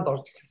хараанд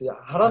орж ирсэн.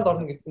 Хараанд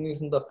орно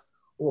гэдгнээсэндээ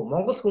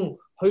Монгол хүн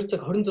 2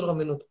 цаг 26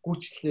 минут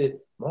гүйчлээ.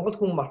 Монгол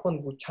хүн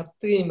марафон гүйж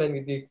чаддаг юм байна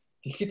гэдгийг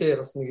дэлхийд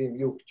даяар бас нэг юм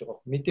юу гэж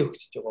байгаа юм мэдээ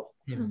өгч байгаа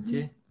юм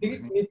тий.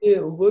 Тэгж мэдээ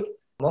өгөөл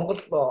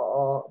Монгол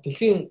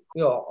дэлхийн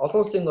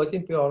олон улсын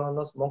олимпийн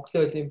орооноос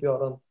Монголын олимпийн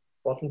ороонд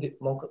болон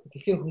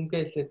дэлхийн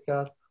хөнгөн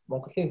атлетикаас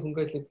Монголын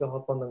хөнгөн атлетикийн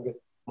холбоонд ингээд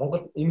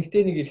Монгол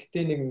эмэгтэйнийг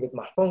эрэгтэйнийг ингээд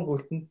марафон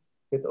гүйлтэнд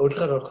ингээд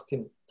урилгаар орох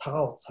тийм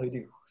цагаан утас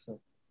хоёрыг өгсөн.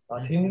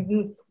 Тэнд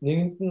нь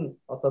нэгэнд нь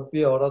одоо би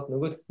ороод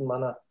нөгөөдөгт нь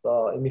манай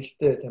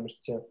эмэгтэй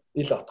тамирчин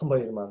Ил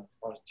Отгонбаяр маань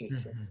орж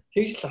ирсэн.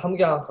 Тэгж л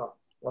хамгийн анх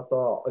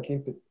одоо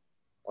олимпиад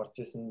орж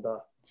ирсэн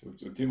да.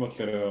 Тийм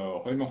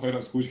болохоор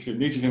 2002-оос хүйж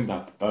эхлээд 1 жилийн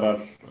дараа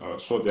л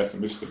шууд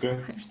яасан байж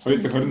тээ.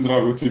 226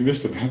 үзсэн юм байна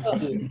шүү дээ.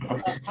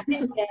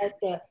 Хатын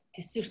зайд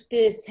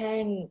төсвөртэй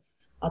сайн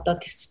одоо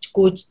тэсч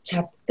гүйж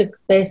чаддаг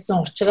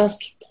байсан учраас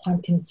л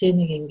тухайн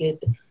тэмцээнийг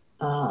ингээд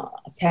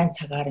сайн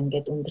цагаар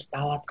ингээд өндөрт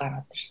аваад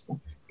гараад ирсэн.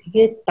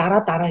 Тэгээд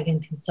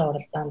дараагийн тэмцээн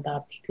уралдаанд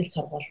бэлтгэл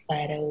сургалтаа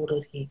арай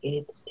өөрөөр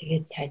хийгээд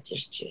тэгээд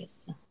сайжирч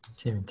байсан.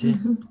 Тийм тий.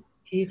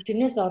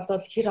 Тэрнээс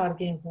олвол хэр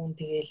аргийн хүн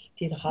тэгэл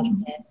тэр хол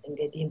зайд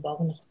ингээд ийм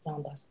богино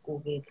хугацаанд бас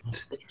гүгээд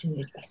чинь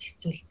гэж бас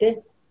хэцүүлтэй.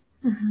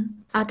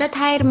 Одоо та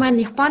хоёр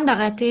маань Японд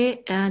байгаа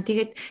тий.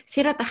 Тэгээд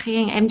Сэрат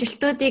ахын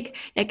амжилтуудыг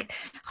яг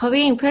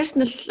хувийн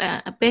personal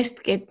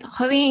best гэдэг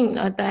хувийн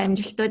одоо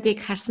амжилтуудыг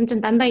харсан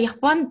чинь дандаа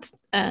Японд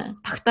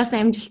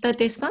тогтоосон амжилтууд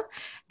байсан.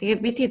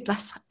 Тэгээд би тэгэд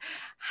бас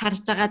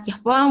харж агаад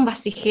Япон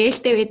бас их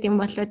ээлтэй байд юм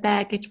болоо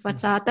да гэж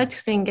бодсоо. Одоо ч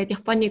гэсэн ингээд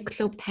Японы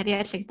клубт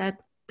харьяалагдаад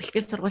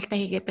бэлтгэл сургалтаа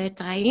хийгээ байж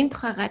байгаа. Ийм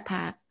тухайга та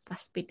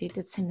бас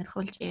бидэд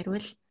сонирхуулж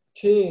ярил.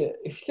 Тий,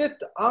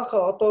 эхлээд анх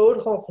одоо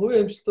өөрийнхөө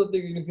хувийн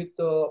амжилтуудыг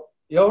ерөнхийдөө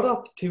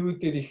Европ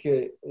твүүдээр их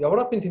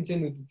Европын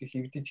тэмцээнүүдэд их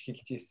эвдэж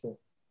хэлж ирсэн.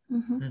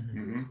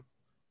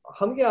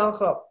 Хамгийн анх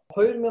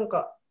 2010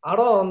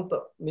 онд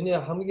миний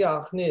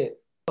хамгийн анхны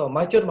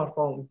мажор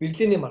марафон,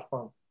 Берлиний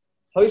марафон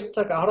 2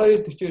 цаг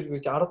 12:42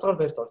 гэж 10 дугаар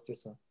байрт орж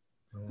ирсэн.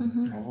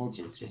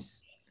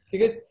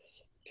 Тэгээд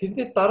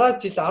тэрний дараа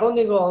жил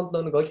 11 онд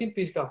нэг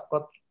олимпик авах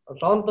гээд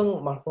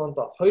Лондон марафонд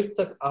 2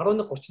 цаг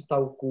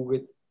 11:35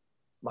 гүйгээд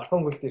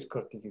марафон гүйлтийн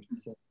рекордыг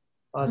эвдсэн.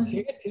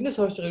 Тэгээд тэрнээс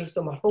хойш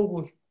ерөөсөө марафон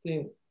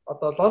гүйлтийн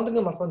одоо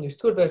Лондонгийн марафон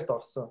 9-р байрт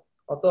орсон.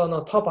 Одоо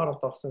нэг топ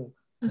 10-т орсон.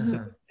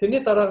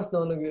 Тэрний дараагаас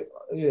нэг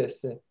юу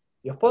яасан?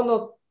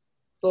 Японы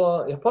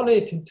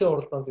тэмцээн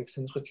уралдаанд их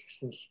сонирхож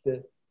эхэлсэн л дээ.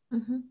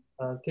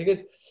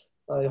 Тэгээд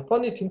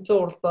Японы тэмцээн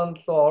уралдаанд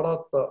руу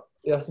ороод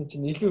яасан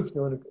чинь илүү их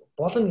нэг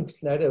болон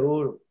нөхцөл нь арай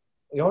өөр.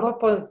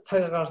 Европын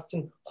цагаар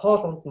чинь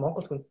хоол унд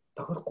Монгол хүн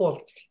тохирохгүй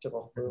болж эхэлж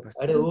байгаа байхгүй юу?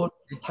 Арай өөр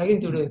цагийн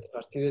төрөнд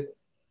гарч ирээд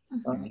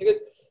тэгээд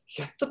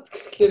хятад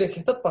гэхлээр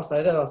хятад бас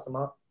арай бас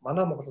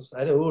манай Монгол бас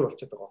арай өөр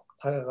болчиход байгаа байхгүй.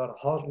 Цагаагаар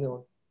хоолны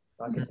үн.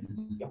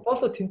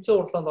 Японд тэмцээн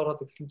уралдаанд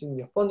ороод ирсэн чинь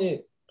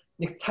Японы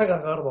нэг цаг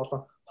агаар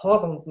болон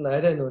хоол унд нь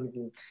арай нэг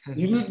юм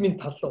эрүүл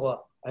мэнд тал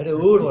руугаа арай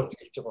өөр болж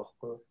эхэлж байгаа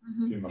байхгүй юу?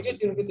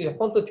 Тэгээд ерөнхийдөө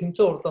Японд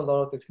тэмцээн уралдаанд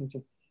ороод ирсэн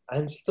чинь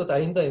амжилтууд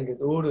аяндаа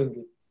ингээд өөрөө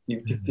ингээд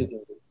эвдэгдээд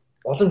ингээд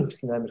олон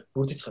нөхцөл амар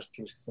бүрдэж гарч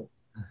ирсэн.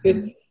 Тэгээд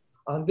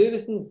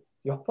дээрэс нь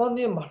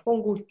Японы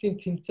марафон гүйлтийн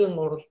тэмцээн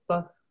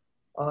уралдаан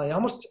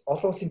ямар ч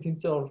олон улсын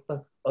тэмцээн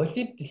уралдаан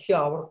олимп дэлхийн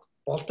аварга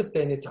болдог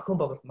дайны зохион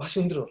байгуулалт маш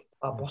өндөр бол.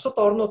 Бусад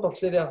орнууд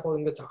болохоор яг хөө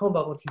ингээд зохион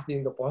байгуулалт хийдэг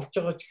ингээд болж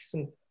байгаа ч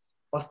гэсэн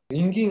бас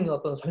энгийн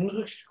одоо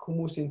сонирхогч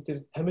хүмүүс энэ төр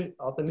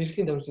одоо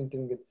мэрэгжлийн тамирчин энэ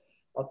ингээд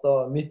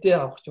одоо мэдээ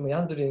авах ч юм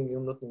янз бүрийн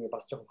юмнууд ингээд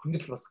бас жоохон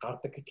хүндрэл бас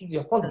гардаг. Гэтэл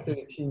Японд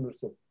болохоор тийм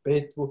ерөөсөө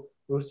байдгүй.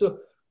 Ерөөсөө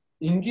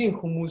энгийн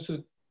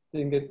хүмүүсүүд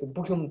ингээд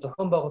бүх юм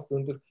зохион байгуулалт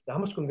өндөр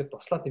ямар ч хүн ингээд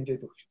туслаад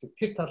хэмжээд өгчдөг.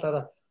 Тэр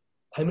талаараа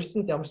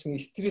тамирчинд ямар ч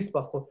стресс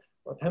байхгүй.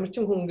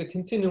 Тамирчин хүн ингээд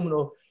тэмцээний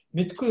өмнө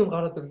мэдгүй юм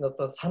гараад ирэл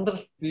одоо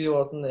сандрал бий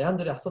болно. Янз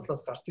бүрийн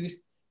асуудлаас гарч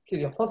ирж.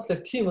 Тэгэхээр Японд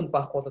л тийм юм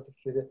байхгүй болоод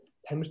тэгэхээр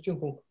тамирчин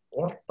хүн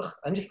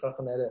уралдах, амжилт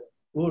гаргах нь арай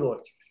өөр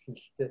болж ирсэн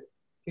л дээ.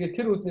 Тэгээд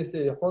тэр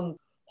үднээсээ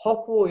Японд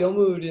Хопу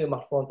Ямури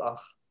марафонд анх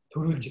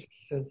төрүүлж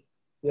эхэлсэн.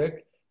 Яг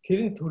тэр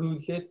нь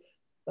төрүүлээд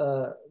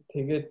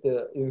тэгээд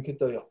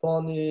ерөнхийдөө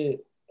Японы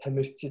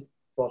тамирчид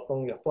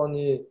болон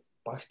Японы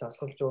багш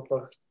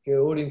дасгалжуулагч гээ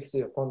өөрийн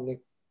гэсэн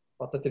Японыг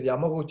одоо тэр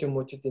Ямагучи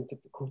мужид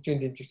энэ хөгжийн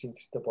дэмжигч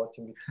энтертэй болж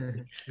ингэж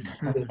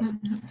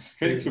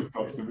фэйсбુક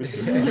болсон биш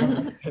үү?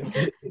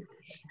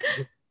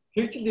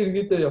 Тэгжил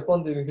ерөнхийдөө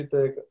Японд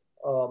ерөнхийдөө яг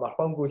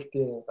марафон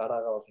гүйлтийн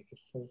гараагаа бол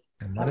эхэлсэн.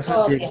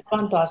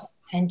 Японд бас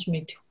таньж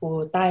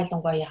мэдэхгүй, даа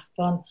ялангуяа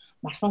Японд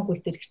марафон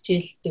гүйлтээр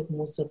хичээлдэг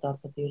хүмүүсүүд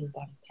бол ер нь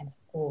баг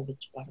танихгүй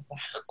гэж баг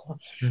байхгүй.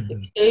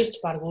 Бидээрч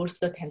баг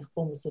өөрсдөө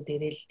танихгүй хүмүүсүүд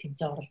ирээл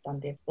тэмцээн оролдоон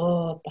дээр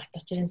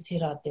Батбаатарын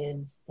Сирод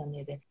энэ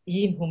нэрээ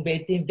ийм хүн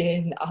байдсан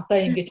бэ. Одоо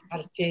ингэж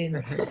харж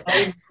ийн.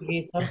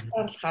 Тэгээд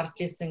зургатаар л харж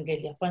исэн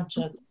гэл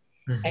Япончууд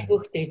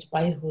айгүйх тэгж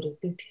баяр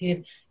хүргэдэг. Тэгэхээр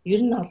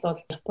ер нь бол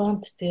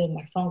Японд тэ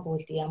марафон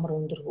гүйлт ямар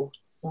өндөр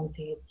хөгжсөн.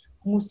 Тэгээд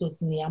хүмүүсүүд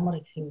нь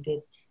ямар их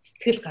ингээд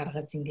сэтгэл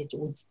гаргаж ингэж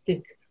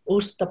үздэг,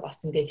 өөрсдөө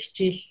бас ингээд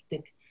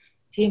хичээлдэг.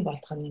 Тийм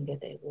болох нь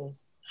ингээд айгүй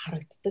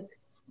харагддаг.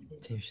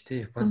 Тийм шүү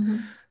дээ. Японд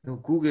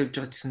нөгөө гүүг явж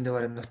байгаа гэсэндээ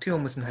барай нутгийн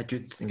хүмүүс нь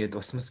хажууд ингээд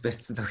усмас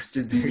байцсан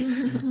зогсож байдаг.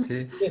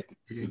 Тий.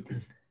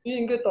 Би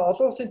ингээд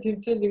олон улсын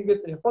тэмцээнд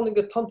ингээд Японд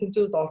ингээд том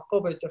тэмцээнд орохгүй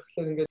байж байгаа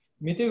хэрэг ингээд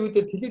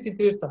мэдээгүүдээр телевизэн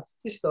дээр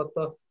цацдсан шүү дээ.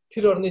 Одоо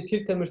тэр орны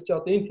тэр тамирчин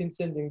одоо энэ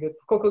тэмцээнд ингээд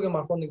Токиогийн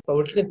марафоныг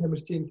урилгын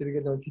тамирчин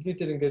тэргээд нөгөө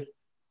телевизээр ингээд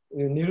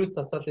нэрүүд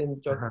цацаал энэ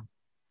жоо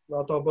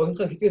одоо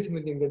богинохон хэдэн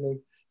секунд ингээд нэг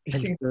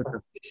бичлэг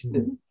шүү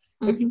дээ.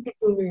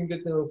 Тэгээд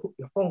ингээд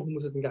Япон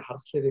хүмүүсүүд ингээд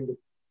харахлаар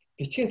ингээд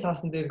бичгийн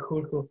цаасан дээр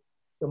хөөхөө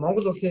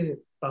Монгол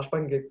улсын далбаа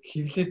ингээд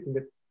хевлээд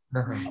ингээд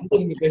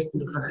амбар ингээд байрцсан.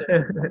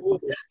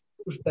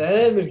 Өөрт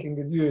амар их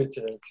ингээд юу яаж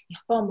байгаа юм.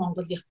 Япон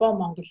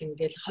Монгол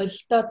ингээд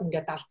холилдоод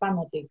ингээд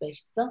далбаануудыг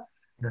байрцсан.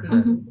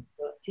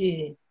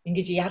 Тий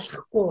ингэж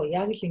ялахгүй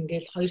яг л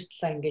ингээд хоёр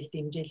талаа ингээд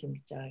дэмжээл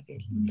ингэж байгаа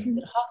гээл.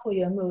 Тэр хафу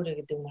Ямиурэ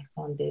гэдэг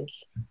марафон дээр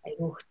л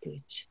айгүйх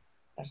тэгж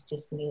гарч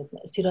ирсэн.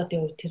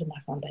 Сиродын үед тэр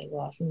марафонд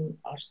айгүй олон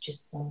орж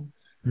ирсэн.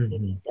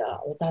 Тэгээд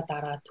удаа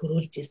дараа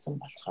төрүүлж ирсэн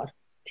болохоор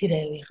тэр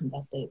авийнхан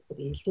болоо бүр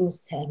илүү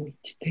сайн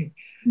мэддэг.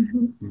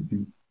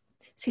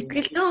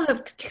 Сэтгэл зүйн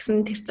хувьд ч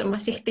гэсэн тэр чинь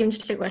бас их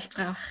дэмжлэг болж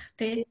байгаа бах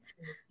тий.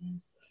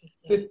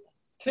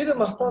 Тэр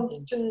марафонд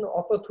чинь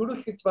одоо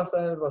төрүүлэх гэж бас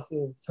амар бас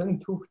юм сонин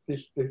түүхтэй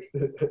л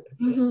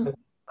гэсэн.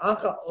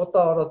 Анх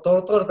одоо ороод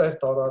 6 дугаар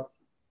байрт ороод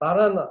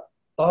дараа нь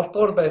 7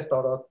 дугаар байрт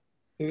ороод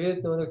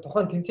тэгээд нэг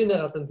тухайн тэмцээний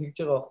газар тэгж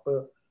байгаа байхгүй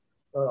юу.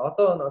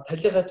 Одоо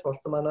талигаач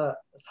болсон манай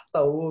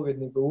Сата өвөө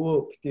гэдэг нэг өвөө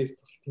битээр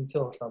тус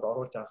тэмцээн хурлаанд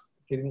оруулж авах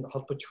тэр нь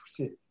холбож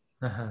өгсөн.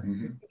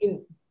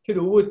 Тэр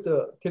өвөөд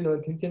тэр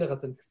нэг тэмцээний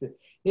газар гэсэн.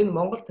 Энэ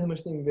Монгол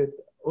тамирчны ингээд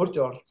урьж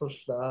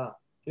оролцууллаа.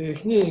 Тэгээ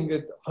эхний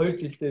ингээд 2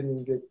 жил дээр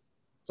ингээд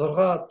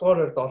 6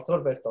 дугаар 7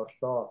 дугаар байрт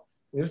орлоо.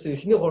 Ерөөсөө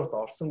эхний 3-т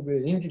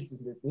орсонгүй. Энэ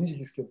жил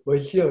хэсгээ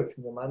болио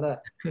гэсэн манай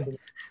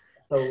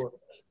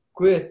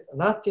үгүй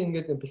наа чи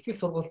ингээд бэлтгэл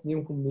сургалт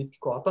нэм хүм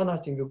мэдхгүй. Одоо наа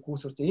чи ингээд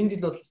гүйс урч. Энэ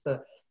жил бол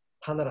хэвээр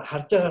та нар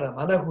харж байгаараа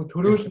манай хүү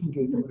төрөөлнө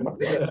гэдэг.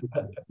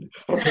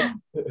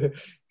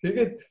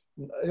 Тэгээд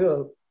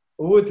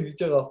өвөө тэгж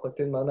байгаа байхгүй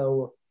тэр манай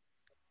өвөө.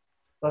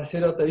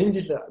 Басэр одоо энэ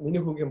жил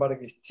миний хүүгийн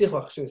бараг эцсийнх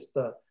байх шүү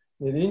өстой.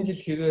 Энэ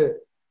жил хэрвээ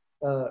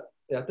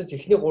ядаж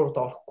эхний 3-т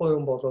орохгүй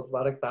юм бол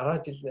бараг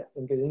дараа жил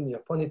ингээд энэ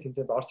Японы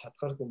тэмцээнд орж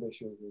чадхааргүй юм байна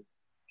шүү гэж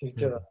тэгж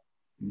байгаа.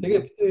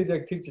 Тэгээ бид нэр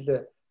яг тэр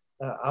жилээ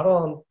 10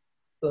 онд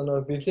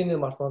нөгөө Берлиний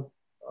марафонд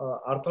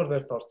 10 дугаар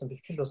байрт орсон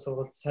бэлтгэл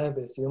сургалт сайн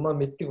байсан. Юмаа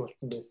мэддэг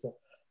болсон байсан.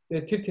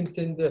 Тэгээ тэр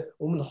тэмцээнд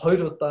өмнө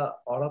 2 удаа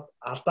ороод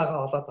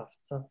алдаагаа олоод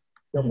авцсан.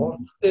 Тэгээ 3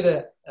 дахь дээр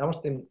ямар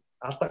ч юм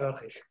алдаа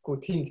гарах ирэхгүй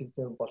тийм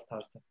тэмцээн бол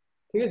таарсан.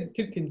 Тэгээд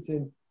тэр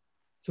тэмцээнд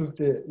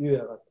сүүлдээ юу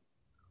яагаад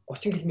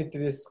 30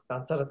 км-ээс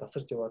ганцаараа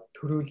тасарч яваад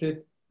төрүүлээд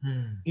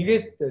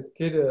тэгээд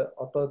тэр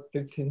одоо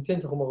тэр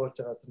тэмцээн зохион байгуулж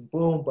байгаа зэрэг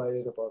бөөм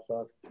баяр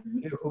болоод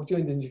тэр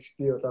хөгжөөний дэмжигч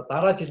бий болоод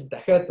дараа жил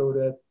дахиад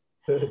өөрөөд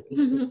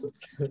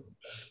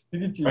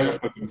тэгэж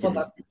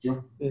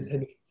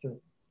танигдсан.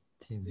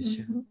 Тийм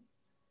биш үү.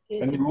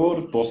 Таны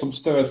өөр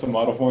тусламжтай байсан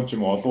марафон ч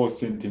юм олон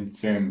улсын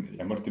тэмцээн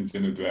ямар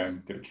тэмцээнүүд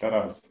байна? Тэр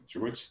талаараа бас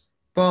зүгөөч.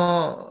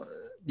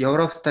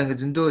 Европт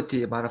ингээ зөндөө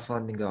тий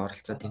марафонд ингээ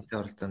оролцоо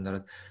тэмцээн оролцоонд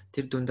ороод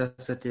тэр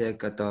дундаасаа тий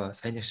яг одоо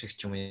сайн шиг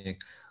ч юм уу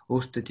яг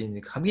өөртөө тийм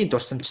нэг хамгийн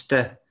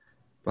дурсамжтай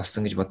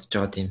болсон гэж бодож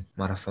байгаа тийм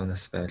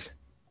марафоноос байвал.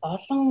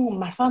 Олон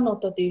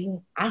марафонуудад ер нь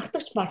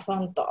анхдагч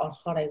марафонд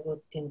орохоор айгүй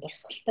тийм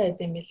дурсгалтай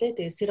байд юм билээ.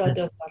 Тэгээ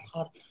Сиродод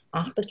болохоор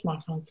анхдагч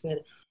марафон гэхээр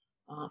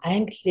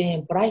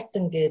Английн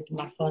Брайтон гэдэг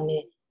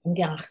марафоны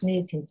хамгийн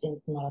анхны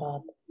тэмцээнд нь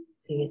ороод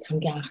тэгээд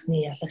хамгийн анхны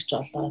ялагч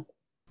болоод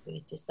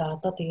тэгжсэн.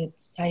 Одоо тэгээд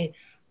сая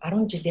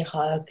 10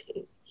 жилийнхаа ойг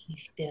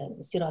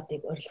хийхдээ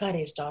Сиродыг урилгаар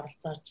ирж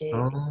оролцооч.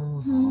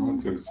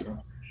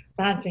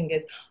 Таанч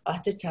ингээд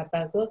очиж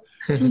чадаагүй.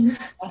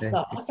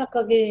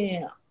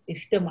 Осакагийн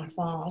эрэгтэй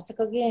марафон,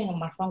 Осакагийн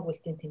марафон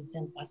гүйлтийн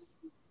тэмцээнд бас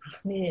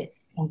анхны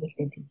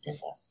гүйлтийн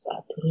тэмцээнд бас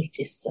төрүүлж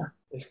ирсэн.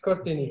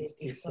 Рекордын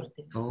хийсэн.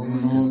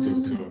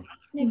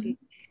 Анхны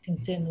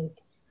тэмцээнүүд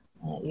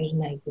ер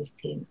нь айгүй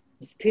тийм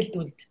сэтгэлд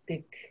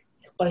үлддэг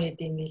их гоё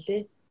юм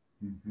билээ.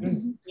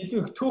 Илүү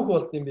их түүх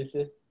болд юм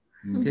билээ.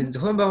 Тийм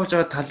зохион байгуулж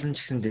байгаа тал нь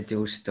ч гэсэндээ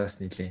тийм өөрсдөө бас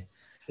нэлээ.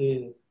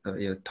 Тийм.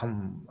 Том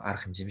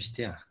арга хэмжээ биш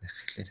тийм анхных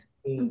гэхлээр.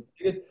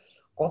 Тэгээд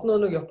гол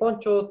нэг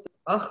Япончууд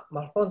анх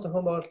марафон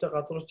зохион байгуулж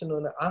байгаа газрууд чинь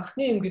нэг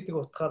анхны юм гэдэг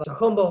утгаараа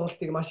зохион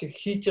байгуулалтыг маш их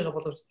хийж байгаа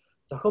боловч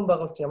зохион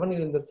байгуулалт ямар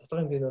нэгэн дээр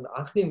тодорхой хэмжээний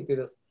анхны юм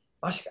дээрээс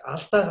маш их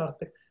алдаа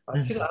гардаг.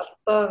 Тэр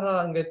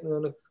алдаагаа ингээд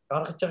нэг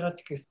гаргаж байгаа ч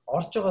гэсэн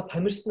орж байгаа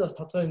тамирчнаас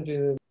тодорхой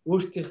хэмжээний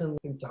өөрсдийнх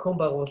нь зохион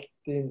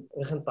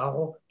байгуулалтын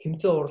дагуу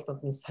тэмцээн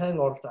уралдаанд нь сайн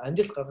оролцоо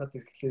амжилт гаргаад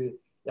ирэхлээр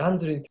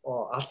янз бүрийн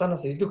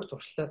алдаанаас илүү их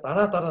туршилтаа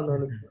дараа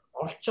нэг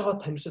оролцож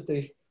байгаа тамирчдаа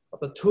их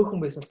одоо цөөхөн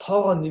байсан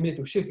тоогоо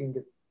нэмээд өшөөх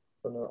ингээд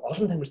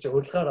олон тамирчид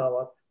урилгаар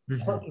аваад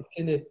тухайн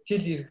тэмцээний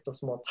жил ирэх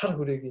тусмаа цар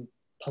хүрээгийн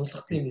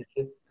томсгох юм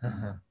хэлээ.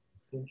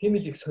 Тийм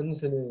их сонин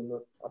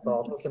юм одоо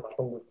олон улсын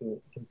балангуудын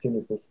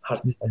тэмцээнүүдээс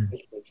харж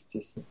ажиллаж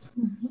ирсэн.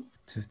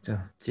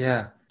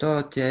 За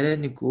одоо арай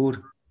нэг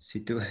өөр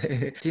сэдв.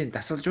 Тийм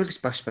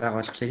дасгалжуулагч багш байгаа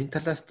болохоор энэ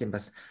талаас тийм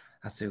бас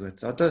асууя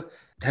гэж. Одоо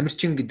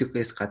тамирчин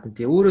гэдэгээс гадна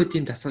тийм өөрөө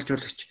тийм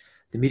дасгалжуулагч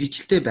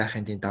мэрэгчлээ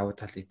байхын тийм давуу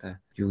талыг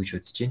та юу гэж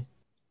бодож байна?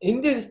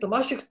 Энэ дээрээс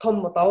маш их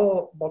том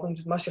давуу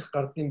боломжууд маш их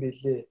гардыг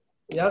байлээ.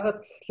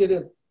 Яагаад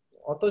гэхээр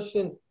одоо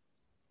жишээ нь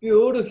би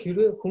өөрөө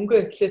хэрвээ хөнгө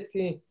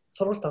атлетийн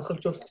сургалт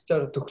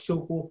дасгалжуулагчаар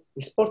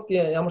төгсөөгүй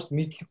спортын ямар ч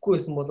мэдлэггүй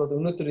байсан бол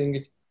өнөөдөр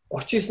ингэж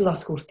 39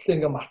 нас хүртэл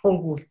ингээ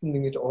марафон гүйлтэнд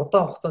ингэж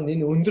удаан хугацаанд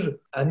энэ өндөр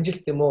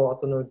амжилт юм уу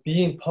одоо нэг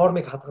биеийн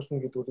формыг хадгална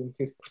гэдэг үг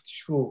үнэхээр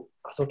бүтшгүй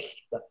асуудал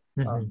л та.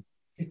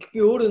 Гэтэл би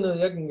өөрөө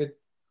яг ингээд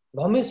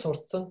номын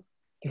сурцсан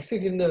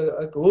тэгсэг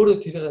хэрнээ өөрөө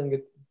тэрийг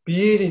ингээд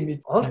биеэрээ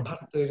мэд он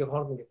парктерийн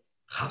хооронд ингээд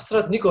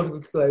хавсраад нэг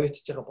оргиглөө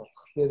авчиж байгаа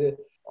болохоор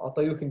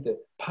одоо юу хэмдэ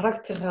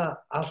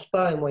практикийнхаа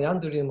алдаа юм уу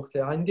янз бүрийн юм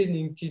хлээ ан дээр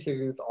нэмжийлээ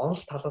гэдэг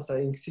онол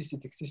талаасаа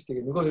ингэсэн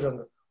тэгсэн нөгөө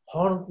хоёр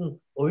хооронд нь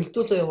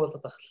уйлдуулаа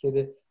явуулаад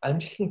ахлахээр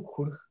амжилтанд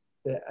хүрэх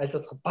аль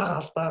болох бага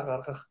алдаа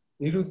гаргах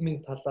эрүүл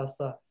мэндийн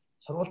талаасаа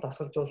сургалт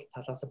дасгалжуулалт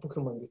талаасаа бүх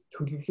юм ингэ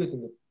төлөвлөөд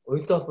ингэ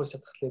уйлдаа холбож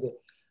чадхлахээр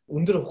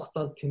өндөр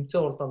хугацаанд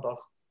тэмцээн уралдаанд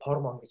орох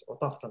форм гэж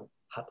удаан хугацаанд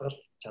хадгалж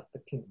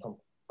чаддаг тийм том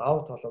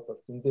давуу талууд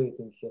бол зөндөө байдаг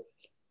юм лээ.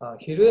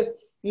 Хэрвээ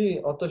би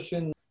одоо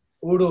шинэ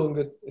өөрөө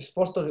ингээд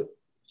спортоор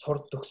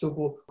сурд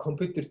төгсөөгүй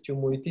компьютер ч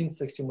юм уу эдийн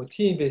засаг ч юм уу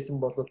тийм байсан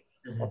бол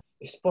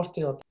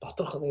спортын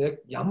доторх яг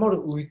ямар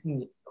үед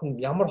нь хүн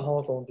ямар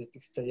хоол унд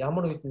идэх хэвээр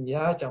ямар үед нь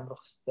яаж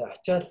амрах хэвээр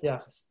ачаал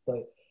яах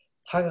хэвээр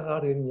цаг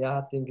агаар ер нь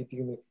яад ин гэдэг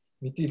нэг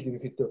мэдээлэл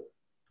ерөнхийдөө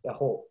яг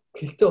хуу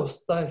хилтэй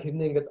устдаа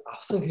хэрнээ ингээд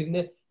авсан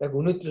хэрнээ яг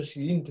өнөөдөр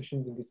шиг энэ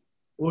төвшөнд ингээд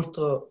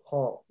өөртөө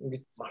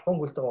ингээд марафон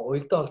гүйлтэйгээ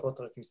уялдаа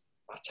холбоотойгоо гэж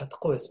авч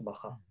чадахгүй байсан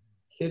баха.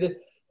 Тэгэхээр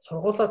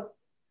сургуулаад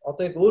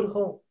одоо яг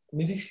өөрийнхөө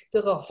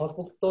мэрэгчлэлтэйгээ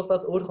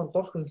холбогдуулаад өөрийнхөө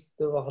дур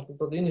хүнстэйгээ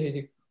холбогдуулаад энэ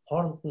хоёрыг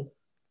хооронд нь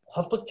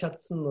холбож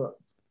чадсан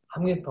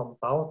хамгийн том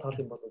давуу тал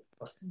юм бол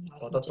бас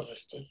бодоод байгаа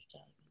шүү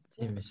дээ.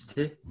 Тийм биш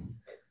тий.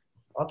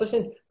 Одоо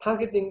шинэ та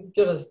хэд ингэж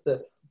байгаа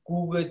хэвээр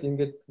гүүгээд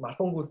ингээд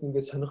марафон гүйлт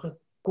ингээд сонирхох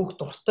бүх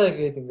дуртай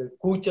гэдэг ингээд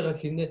гүйж байгаа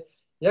хэрнээ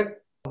яг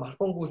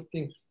марафон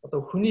гүйлтийн одоо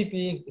хүний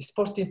биеийн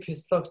спортын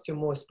физиологи ч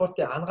юм уу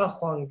спортын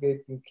ангаах ухаан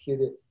гэдэг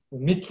ингээр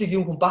мэдлэг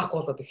юм хүн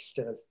баахгүй болоод эхэлж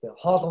байгаа зү.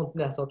 Хоол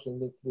ундны асуудал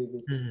ингээд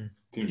тэгээд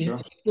тийм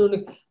шүү.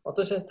 Нэг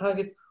одоо шинэ та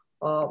хэд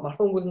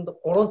марафон гүйлтэнд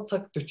 3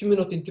 цаг 40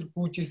 минут энэ төр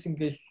гүйж ийсэн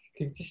гэж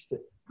тэгж штэ.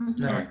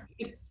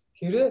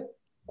 Хэрвээ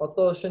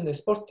одоо шинэ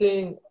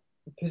спортын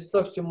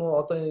физиологи юм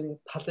уу одоо энэ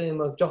талын юм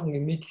жоохон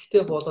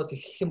мэдлэгтэй болоод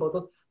эхлэх юм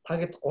бол та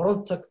хэд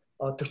 3 цаг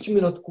 40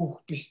 минут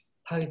гүйх биш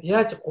та хэд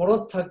яаж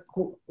 3 цаг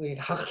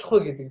хагалах вэ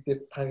гэдэг дээр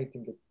та хэд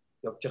ингэж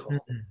явж байгаа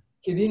юм.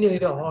 Тэгэхээр энэ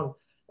хоёрын хооронд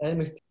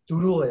амар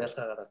зөрүүгөө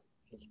ялгаа гараад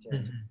хэлж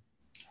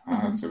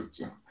байгаа.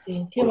 Зөв.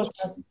 Тийм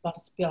учраас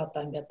бас би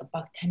одоо ингээд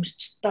баг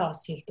тамирчтай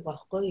бас хэлдэг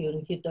байхгүй.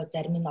 Ерөнхийдөө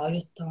зарим нь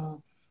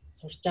оюутан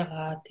сурж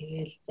байгаа.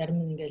 Тэгэл зарим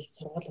нь ингээд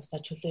сургуулиасаа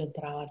чөлөө энэ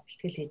төр аваад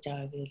бэлтгэл хийж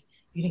байгаа гэвэл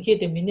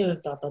ерөнхийдөө миний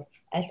хувьд бол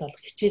аль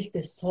болох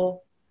хичээлдээ суу,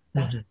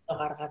 завцаа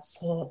гаргаад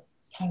суу,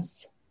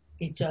 сонс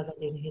гэж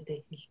бол ерөнхийдөө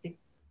хэлдэг.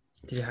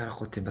 Тэр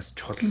харахгүй тийм бас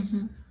чухал.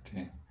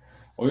 Тийм.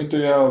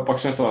 Оюутан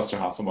багшаасаа бас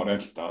жоохон асуумаар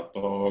л да.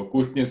 Одоо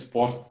гүйлтний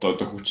спорт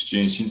одоо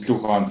хүчжийн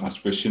шинжлэх ухаанд гарч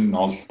буй шинэ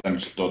онолт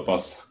амжилтууд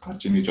бас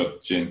гарч ийн гэж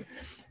бодож байна.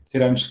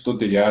 Тэр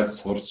амжилтуудыг яаж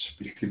сурч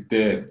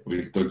бэлтгэлдээ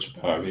уялдуулж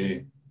байгаа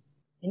вэ?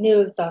 Миний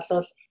хувьд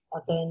бол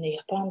одоо энэ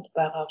Японд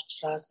байгаа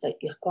учраас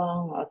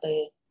Япон одоо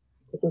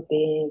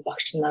клубын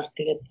багш нар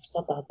тэгээд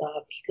бусад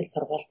одоо бэлтгэл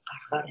сургалт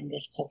гарахаар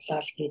ингээд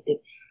цуглаал хийдэг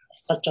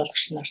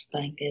дасгалжуулагч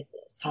нартай ингээд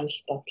санал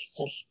бодол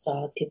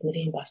солилцоо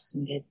тэдний бас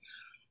ингээд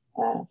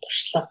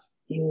туршлага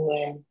юу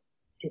вэ?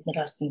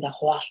 Тэднээс ингээ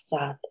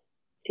хуваалцаад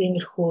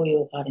тиймэрхүү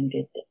юугаар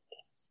ингээд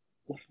бас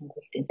марафон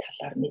гүйлтийн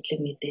талаар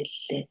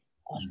мэдээлэл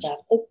олж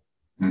авдаг.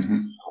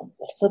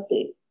 Бусад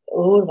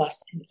өөр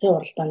бас тэмцээн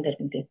уралдаан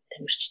дээр ингээд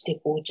тамирчдыг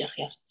гүйж явах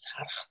явц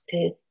харах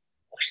те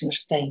багш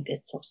нартай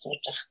ингээд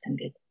сууж явахт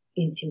ингээд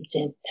энэ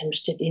тэмцээн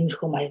тамирчид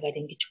иймэрхүү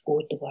маягаар ингэж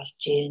гүйдэг болж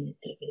байна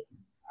гэдэг.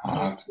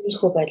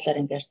 Тиймэрхүү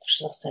байдлаар ингээд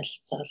туршлага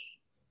солилцоол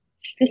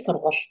бэлтгэл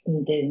сургалтын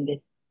дээр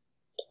ингээд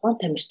тухайн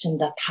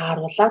тамирчиндаа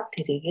тааруулаад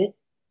тэрийгээ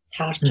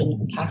таарч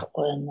юм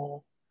таарахгүй юм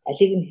уу?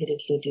 Алиг нь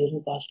хэрэглүүд ер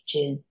нь болж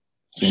байна.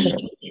 Туршиж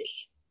үзэл.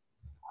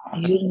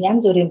 Ер нь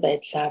янз бүрийн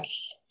байдлаар л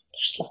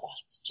туршлага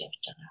болцож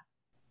явж байгаа.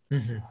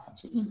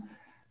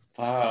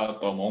 Та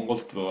одоо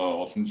Монголд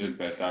олон жил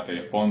байлаа.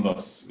 Тэгээ Японд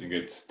бас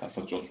ингээд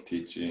дасгалжуулалт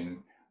хийж байна.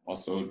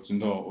 Бас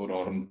зөндөө өөр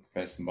оронд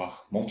байсан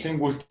бах.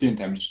 Монголын гүйлтийн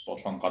тамирчид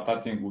болон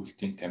гадаадын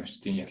гүйлтийн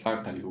тамирчдын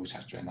ялгааг та юу гэж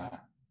харж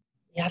байна?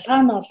 Ялгаа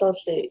нь бол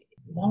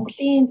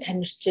Монголын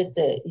тамирчид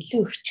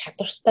илүү их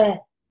чадвартай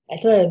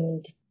аливаа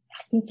юмд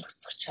насан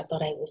зохицох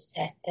чадвар аягүй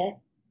сайтай.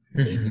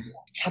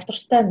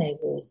 Чадвартай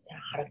аягүй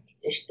сайн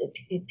харагддаг шүү дээ.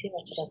 Тэгэхээр тийм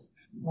учраас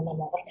манай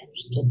Монгол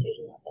тамирчид ер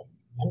нь бол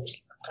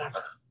амжилт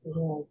гарах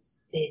өрөө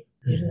үндэстэй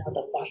ер нь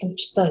одоо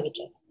боломжтой гэж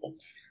боддог.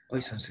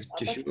 Ой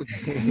сонсогдож шүү.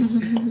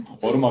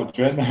 Урам авч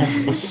байна.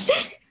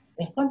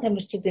 Япон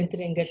тамирчид энэ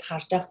төр ингээл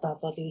харж байхдаа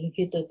бол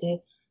ерөнхийдөө тий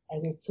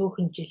аягүй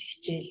цөөхөн жил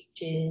хичээлж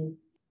гин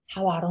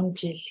 5-10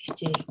 жил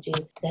хичээлж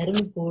гин зарим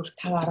бүр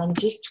 5-10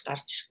 жилч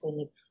гарч ирэхгүй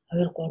нэг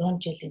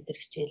 2-3 жил энэ төр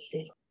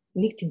хичээллээ.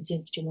 Нэг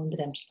тэмцээнд ч юм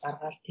өндөр амжилт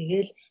гаргаал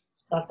тэгээл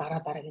зал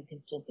дараагийн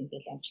тэмцээнд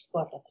ингээл амжилтгүй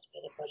болоод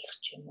ирэхээр болох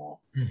ч юм уу.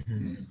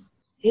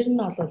 Тэр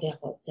нь бол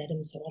яг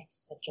зарим сургалт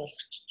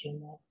тасалжуулагч ч юм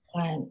уу.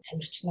 Тухайн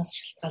тамирчнаас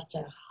шалтгаалж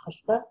байгаа хахал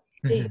та.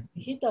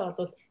 Тэгээд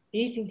бол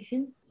дийлэнх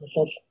нь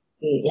бол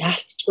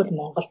яалтчгүй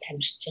Монгол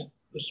тамирчин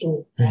илүү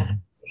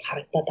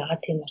харагдаад байгаа.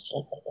 Тийм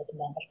учраас бол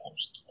Монгол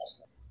тамирчид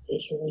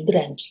илүү өндөр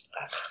амжилт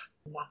гарах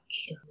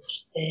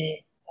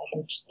магадлалтай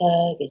боломжтой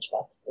гэж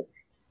боддог.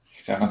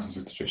 Сайхан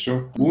сонсогдож байна шүү.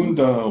 Үүнд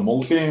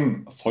Монголын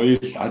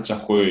соёл аж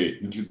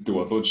ахуй нөлөөлдөг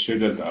болоо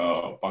жишээлбэл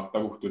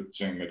багтаа хүмүүс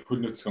чинь ингээд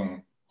хөл нөөцгөн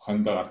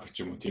хондоо гардаг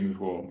ч юм уу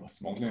тиймэрхүү бас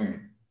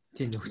Монголын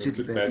тийм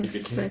нөхцөл байдал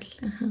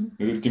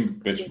нөлөөлдөм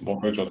байж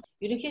болгож байна.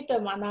 Ерөнхийдөө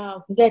манай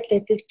хөнгө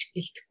атлетикч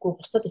гэлтэхгүй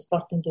бусад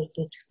спортын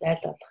төрлөөч гэсэн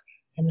айл болох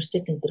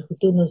тамирчид энэ төр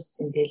хөдөөнөөс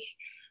ингээл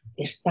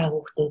бэртаа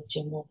хүүхдүүд ч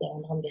юм уу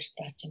унган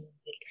бэртаа ч юм уу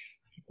ингээл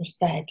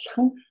тэднэртэй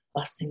адилхан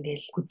бас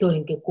ингээл хөдөө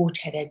ингээ гүйж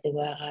хараадаг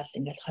байгаа л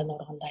ингээл хонь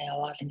ургандаа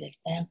яваал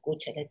ингээл байн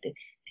гүйж хараадаг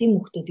тийм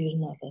хүүхдүүд ер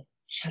нь бол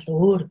шал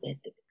өөр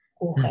байдаг.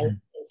 Хүүх аюул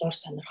дор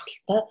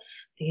сонирхолтой.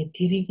 Тэгээд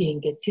тэрийг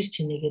ингээ тэр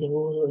чинээгээр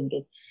өөрөө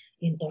ингээ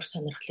энэ дор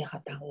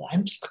сонирхлынхаа дагуу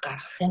амжилт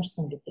гаргах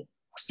юмсан гэдэг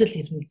хүсэл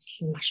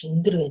эрмэлзэл нь маш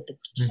өндөр байдаг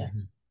учраас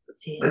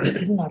тийм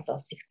тэр нь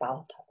бас их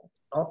давуу тал.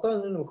 Одоо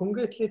энэ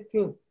хөнгө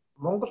атлетикийн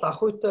Монгол ах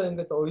үйтэй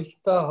ингээд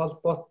уялдаа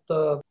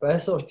холбоотой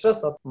байсан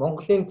учраас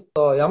Монголын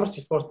одоо ямар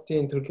ч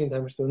спортын төрлийн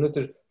тамирчид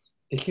өнөөдөр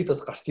дэлхийд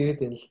бас гарч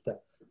ирээд байна л та.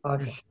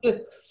 Гэхдээ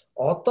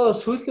одоо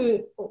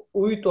сүүлийн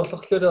үед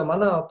болохоор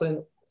манай одоо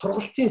энэ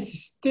сургалтын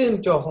систем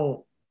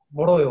жоохон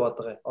буруу яваад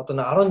байгаа юм. Одоо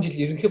 10 жил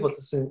ерөнхий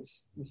болсон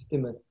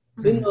систем байна.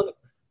 Энэ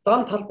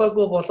зам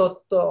талбайгүй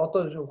болоод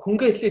одоо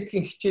хөнгө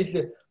атлетикийн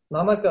хичээл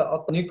намайг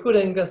одоо 1-р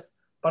ангиас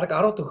бараг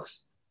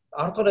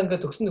 10-р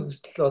ангиад төгсөн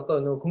төсөл одоо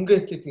нөгөө хөнгө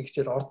атлетикийн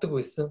хичээл ордог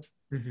байсан.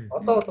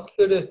 Одоо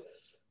болохоор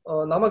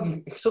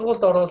намайг их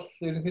сургуульд ороод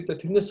ерөнхийдөө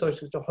тэрнээс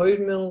хойш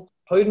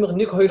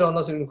 2001-2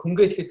 оноос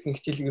хөнгө атлетикийн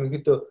хичээлийг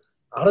ерөнхийдөө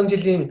 10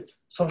 жилийн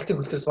сургалтын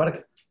хөлтөөс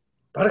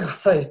бараг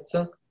хасаа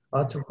хийцэн.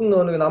 Зөвхөн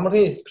нэг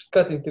намрын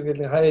спирткад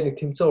интергээл хаяа нэг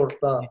тэмцээн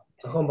урлаа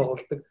зохион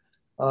байгуулдаг.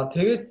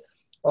 Тэгээд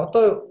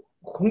одоо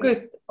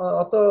хөнгө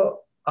одоо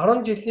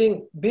 10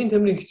 жилийн биеийн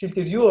тамирын хичээл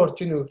дээр юу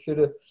орж ийнэ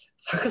гэхээр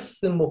сахис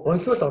юм уу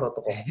волейбол ороод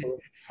байгаа байхгүй юу?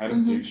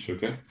 Харин тийм шүү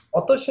тий.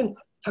 Одоо шинэ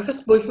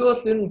сахис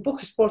волейбол ер нь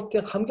бүх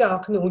спортын хамгийн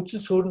анхны үндсэн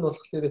суурь нь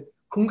болохоор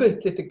хөнгө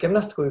атлетик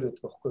гимнастик хоёр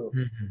байдаг байхгүй юу?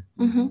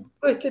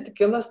 Хөнгө атлетик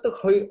гимнастик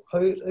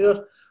хоёроор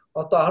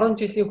одоо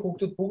 10 жилийн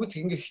хүүхдүүд бүгд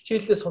ингэ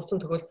хичээлээ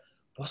сурсан тохиол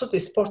бусад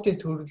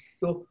спортын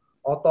төрлөө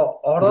одоо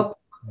ороод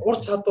ур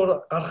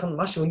чадвар гарах нь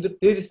маш өндөр.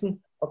 Дээрээс нь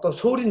одоо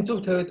суурийн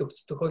зөв тавиад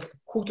өгч тохиол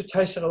хүүхдүүд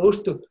цаашаа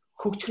өөртөө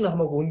хөгжих нь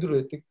хамаагүй өндөр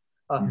байдаг.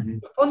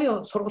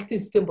 Японы сургалтын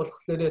систем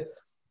болохоор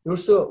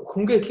ерөөсөө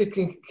хөнгө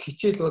атлетикийн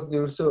хичээл бол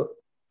ерөөсөө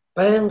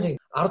байнгын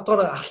 10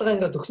 дугаар ахлагаа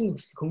ингээд төгсөн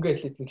хөнгө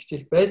атлетикийн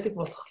хичээл байдаг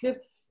болохоор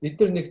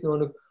эдгээр нэг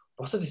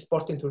бусад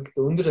спортын төрлөд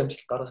өндөр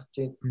амжилт гаргаж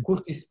байна.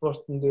 Гүрт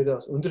спортын дээр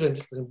бас өндөр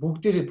амжилт гаргаж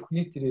бүгдээрээ бүх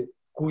нийтээрээ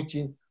гүйж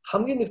байна.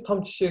 Хамгийн нэг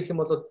том жишээ гэх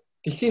юм бол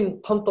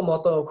дэлхийн том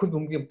одоо хөл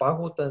бөмбөгийн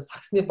багууд байна,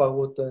 саксны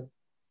багууд байна.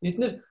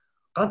 Эдгээр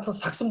ганцхан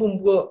саксан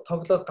бөмбөгөө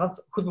тоглоод ганц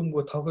хөл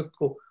бөмбөгөө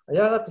тоглолтгүй.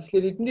 Яагаад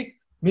гэвэл эднийг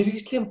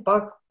мэрэгжлийн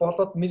баг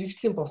болоод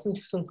мэрэгжлийн болсон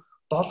ч гэсэн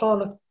 7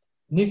 хоног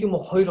нэг юм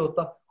уу 2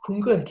 удаа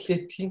хөнгө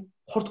атлетикийн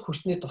хурд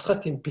хүчний тусгай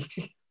тийм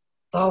бэлтгэл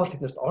заавал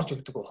тэднэрт орж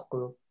өгдөг байхгүй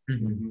юу?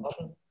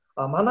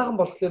 Манайхан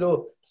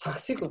болохоор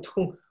саксыг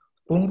зөвхөн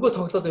бөмбөгөө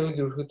тоглоод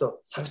байвал ерөөхдөө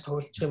сакс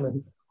тоглож юм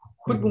байна.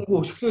 Хөл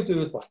бөмбөгөө өшгөлөөд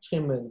байвал болчих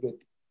юм байна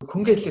гэдэг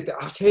хөнгө атлетик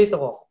авч хаяад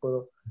байгаа байхгүй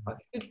юу?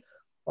 Гэтэл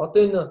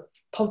одоо энэ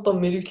том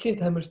мэрэгжлийн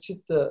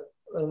тамирчид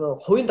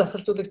хувийн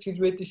дасгалжуулагч гэж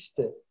байдаг шүү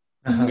дээ.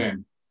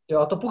 Тэгээ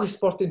одоо бүх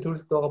спортын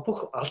төрөлд байгаа бүх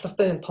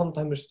алдартай том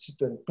тамирчид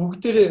байна.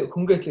 Бүгдээрээ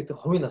хөнгө атлетик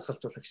хувийн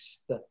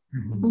дасгалжуулагчтай.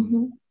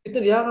 Бид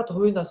нар яагаад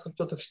хувийн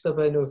дасгалжуулагчтай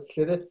байна вэ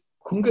гэхээр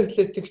хөнгө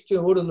атлетик чи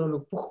өөрөө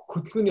нэг бүх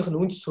хөдөлгөөнийх нь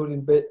үнд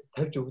суурийг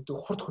тавьж өгдөг,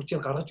 хурд хүчийг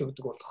гаргаж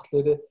өгдөг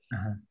болохоор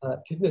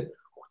тэд нэ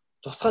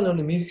тусгай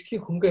мэрэгжлийн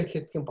хөнгө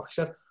атлетикийн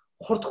багшаар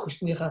хурд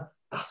хүчнийхээ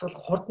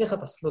хурдныхаа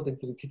дасгалуудыг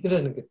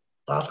тэднэрээр ингээд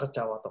заалгаж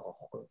аваад байгаа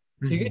байхгүй юу.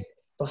 Тэгээд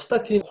тусдаа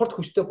тийм хурд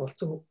хүчтэй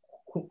болсон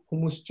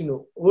хүмүүс чинь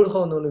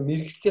өөрийнхөө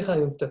мэрэгжлийнхаа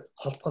юмтай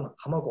холбох нь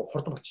хамаагүй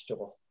хурдан болчихж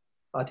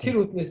байгаа.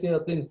 Тэр үднээс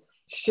одоо энэ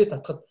жишээ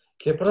татхад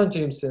Леброн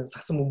Джеймс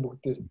сагсан бөмбөг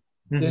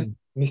дээр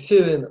Месси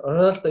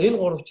Роналдо энэ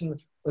гурав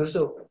чинь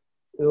ерөөсөө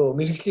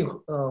мэрэгжлийн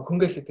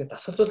хөнгө атлетикийн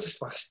дасгалжуулагч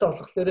багштай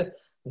болохоор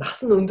нас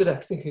нь өндөр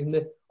агсан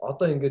хэрнээ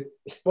одоо ингээд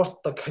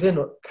спорттой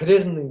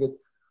карьер нь ингээд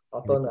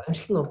одоо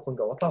амжилт нь урах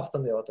ингээд удаан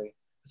хугацаанд яваад байгаа.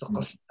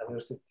 Гол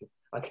университет.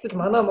 Гэтэл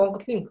манай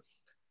Монголын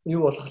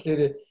юу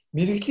болохоор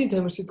мэрэгжлийн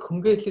тамирчид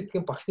хөнгө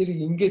атлетикийн багш нарыг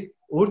ингээд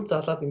өөр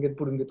залаад ингээд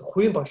бүр ингээд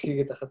хувийн багш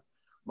хийгээд байхад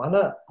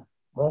манай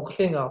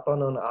Монголын одоо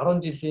нэг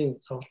 10 жилийн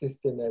сургалтын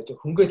систем байж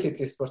хөнгө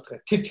атлетикийн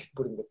спортыг тэр чигт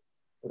бүр ингээд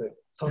бүр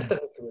сургалтын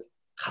хэлбэрээр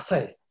хасаа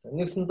хийсэн.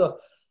 Нэгсэндээ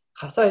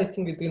хасаа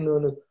хийсэн гэдэг нь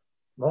нөгөө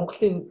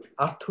Монголын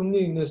ард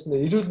түмний өнөөс нь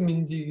эрүүл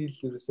мэндийг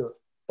л ерөөсөө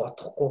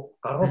бодохгүй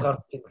гаргууд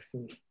гаргаж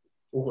гэсэн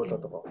үг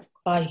болоод байгаа.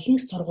 Ба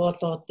ихэнх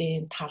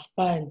сургуулиудын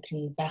талбай энэ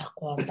нь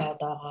байхгүй болоод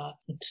байгаа.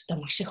 Эдгээртэй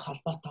маш их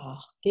холбоотой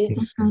байгаа тий.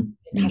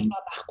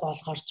 Талбай байхгүй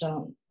болохоор ч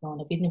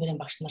нөгөө бидний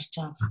мөрийн багш нар ч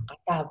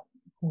гадаа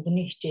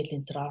хөнгөний хичээл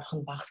энэ төр орох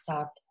нь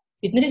багасаад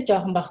бид нарыг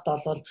жоохон байхдаа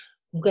бол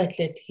хөнгө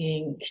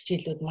атлетикийн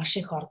хичээлүүд маш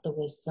их ордог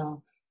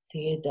байсан.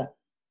 Тэгээд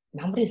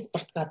намрын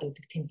спорткад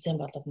гэдэг тэмцээн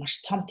болоод маш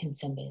том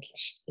тэмцээн байлаа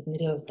шүү дээ.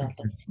 Бидний хувьд бол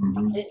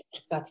намрын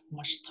спорткадд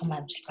маш том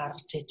амжилт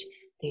гаргаж иж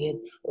тэгээд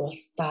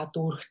улсдаа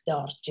дүүрэгтээ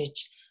орж иж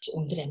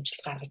өндөр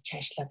амжилт гаргаж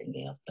цаашлаад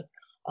ингэ явдаг.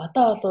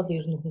 Одоо бол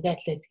ер нь хөнгө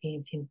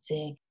атлетикийн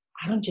тэмцээн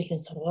 10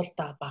 жилийн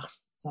сургуультай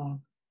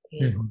багассан.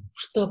 Тэгээд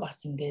өртөө бас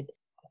ингээд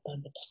одоо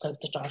ингээд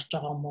тусгагдаж орж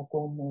байгаа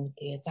юм уу?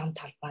 Тэгээд зам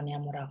талбай нь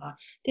ямар байгаа.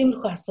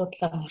 Тиймэрхүү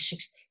асуудлаа маш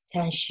их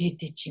сайн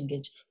шийдэж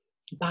ингэж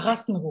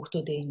багаас нь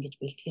хүүхдүүдээ ингэж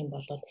бэлтгэх юм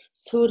бол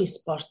суур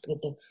спорт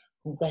гэдэг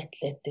хөнгө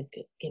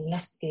атлетик,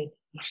 гимнастикийг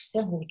маш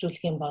сайн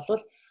хөгжүүлэх юм бол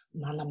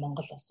манай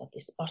Монгол улсад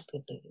спорт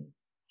гэдэг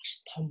маш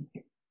том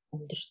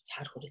өндөр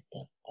цаар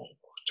хүрээтэй гоё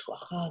хөгжих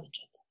баха гэж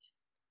боддог.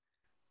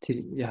 Тэр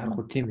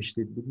яарахгүй тийм шүү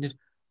дээ. Бид нэр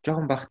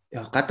жоохон баг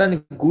гадаа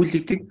нэг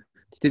гүйлэгдэг.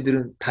 Тэгтээ дэр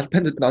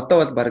талбайнууд нь одоо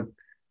бол баг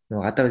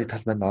нөгөө гадаа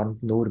талбайнд оронд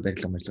нь өөр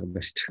барилга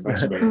барьчихсан.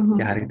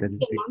 Харагдаад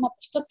байна. Манай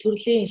бусад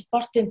төрлийн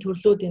спортын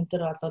төрлүүд энэ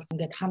төр бол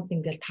ингээд хамт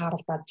ингээд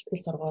тааралдаад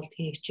бэлтгэл сургалт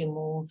хийх ч юм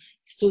уу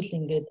эсвэл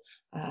ингээд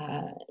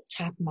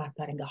чат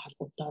матаар ингээд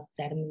холбогдоод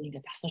зарим нь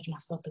ингээд асууж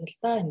масуудаг л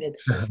да. Ингээд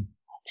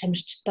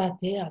тамирчтай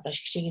тий одоо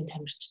шгшээгийн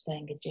тамирчтай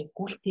ингээд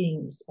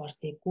гүйлтийн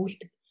спортыг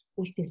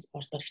гүйлтийн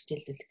спортоор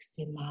хичээлүүлэх гэсэн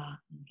юм аа.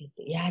 Ингээд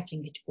яаж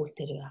ингэж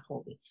гүйлтээр яах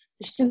вэ?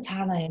 Тэр чинь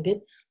цаанаа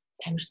ингээд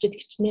тамирчид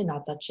хичнээн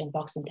одоо жишээ нь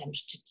боксинг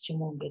тамирчид ч юм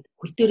уу ингээд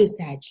хөл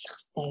дээрээсээ ажиллах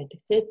хэрэгтэй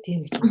байдаг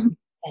тийм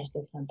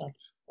ажиллуулганд бол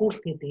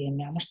гүйлт гэдэг юм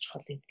ямар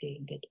чухал гэдгийг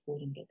ингээд бүр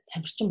ингээд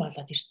тамирчин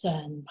болоод ирсэн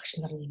байна багш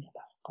нар нь ингээд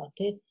авахгүй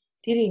тий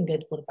тэр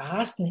ингээд бүр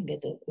багаас нь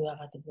ингээд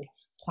уяагаад игэл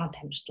тухайн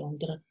тамирч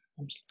өндөр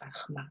амжилт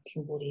гаргах магадлал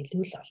нь бүр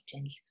илүү л олж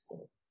яана л гэсэн.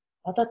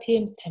 Одоо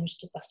тийм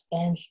тамирчид бас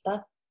байна л да.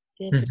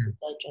 Тийм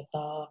бисдэж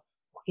одоо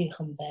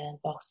хөхийнхэн байна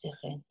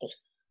боксийнхэн энэ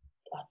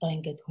одоо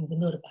ингээд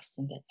хөнгөнөөр бас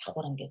ингээд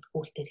давхар ингээд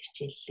гүйлтээр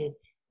хичээллээд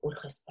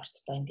өөрийнхөө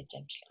спорттой ингэж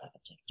амжилт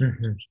гаргаж явж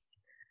байна.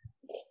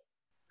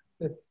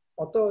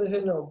 Одоо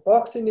энэ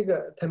боксing нэг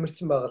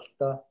тамирчин байгаа л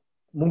да.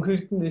 Мөнх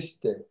Эрдэнэ шүү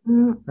дээ.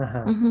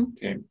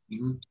 Тийм.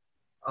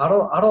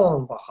 10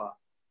 он баха.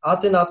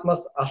 Азийн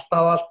наадмаас алт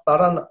аваад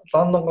дараа нь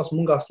Лондонгоос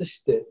мөнгө авсан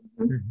шүү дээ.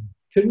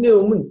 Тэрний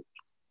өмнө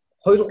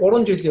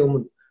 2-3 жилийн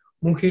өмнө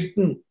Мөнх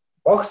Эрдэнэ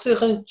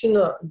боксийн чинь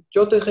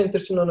жодохийн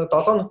тэр чинь нэг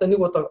 7 нотаа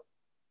нэг удаа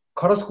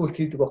кросс гүйлт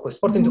хийдэг байхгүй.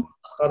 Спортын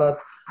төвөөс гараад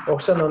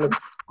угшаа нэг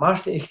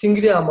марш их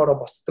тэнгэрийн амаараа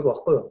боцдог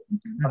байхгүй юу.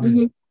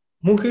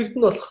 Мөнх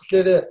Эрдэнэ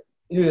болохоор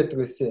юу яадаг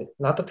байсан.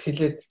 Надад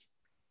хэлээд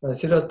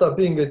Сэрото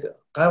би ингээд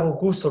гайгүй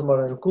гүйс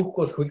сурмаар байна.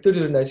 Гүйхгүй бол хөл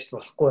дээр юу н ажил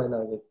болохгүй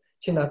байна гэд.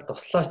 Чи надад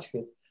туслаач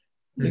гэд.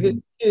 Тэгээд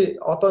би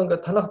одоо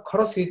ингээд танах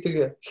кросс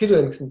хийдэг хэр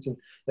байна гэсэн чинь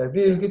би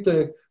ерөнхийдөө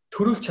яг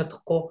төрүүлж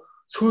чадахгүй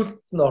сүүлд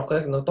нь орох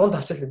яг дунд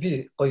авчаал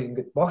би гоё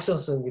ингээд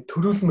боксоос ингээд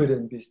төрүүлмээр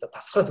байна. Би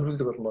тасраа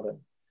төрүүлдэг болмоор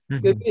байна.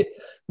 Тэгээд би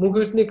Мөнх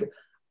Эрдэнэийг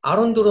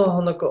 14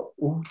 хоног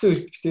өглөө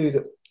эртээр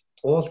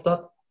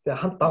уулзаад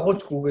тэгээ хамт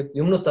дагуулж гүгээд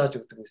юмнууд зааж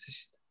өгдөг байсан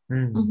шүү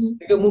дээ.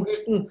 Тэгээ Мөнх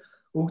Эрдэнэ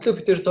өглөө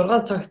бид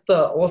 6 цагт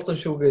уулзсан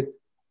шүүгээд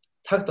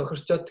цаг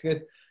тохирчоод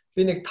тэгээд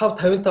би нэг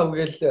 5:55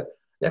 гээл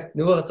яг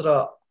нөгөө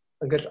газараа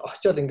ингээл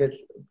очиод ингээл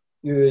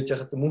юу яаж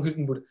яхад Мөнх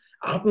Эрдэнэ бүр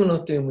 10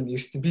 минутын өмнө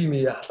ирсэн би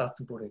мээ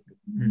халаацсан бүр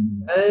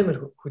амар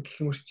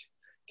хөдөлмөрч.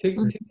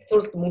 Тэгээд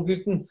туралд Мөнх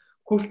Эрдэнэ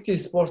гүйлтийн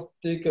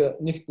спортыг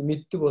нэгт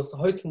мэддэг болсон.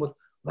 Хоёрт нь бол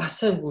маш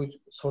сайн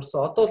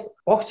сурсан. Одоо л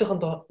боксийн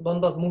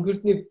дундаа Мөнх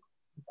Эрдэнэийг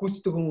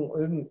гүйцэтгэх хүн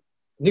ер нь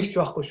нэгч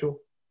байхгүй шүү.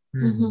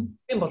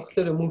 Тийм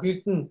болохоор Мөнх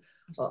Эрдэнэ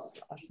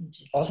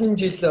олон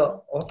жил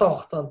удаан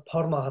хугацаанд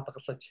форма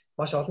хадгалж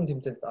маш олон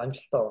тэмцээнд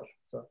амжилттай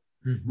оролцсон.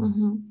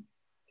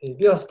 Тэгээ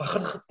би бас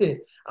бахархтай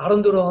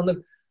 14 хоног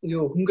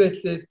юу хөнгө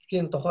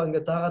атлетикийн тухай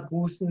ингээд заагаад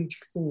гүйсэн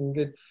ч гэсэн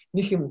ингээд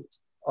нэг юм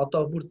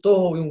одоо бүр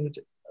дуу юм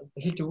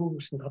хэлж өгөөгүй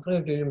гэсэн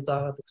тодорхой юм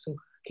заагаад өгсөн.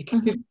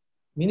 Гэтэл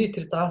миний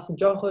тэр заасан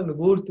жоохон юм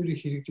өөр төрийг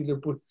хэрэгжүүлээ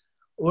бүр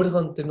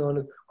өөрийнхөө тэр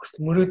нэг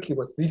хүсэл мөрөөдлийг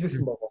бас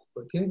биелүүлсэн байгаа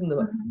байхгүй. Тэнд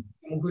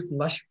Мөнх Эрдэнэ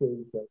маш их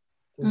байв.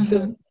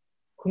 Тэгэхээр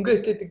хөнгө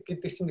атлетик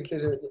гэдэг чинь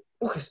тэгэхээр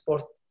бүх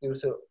спорт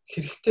ерөөсөө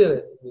хэрэгтэй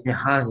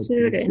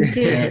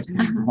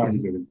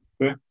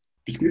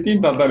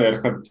бэлтгэлийн талаар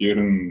ярихад ер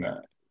нь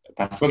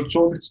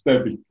дасгалжуулагчтай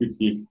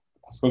бэлтгэл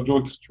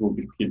дасгалжуулагч уу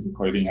бэлтгэл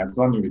хоёрын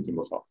ялгаа нь юу гэдэг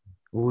болов?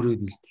 Өөрөө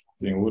бэлтгэх.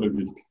 Тийм өөрөө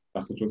бэлтгэх.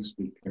 Дасгалжуулагч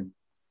бэлтгэх.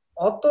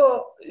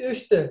 Одоо юу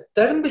штэ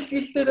зарим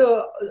бэлтгэлээр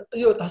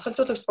юу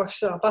дасгалжуулагч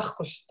багш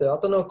байхгүй штэ.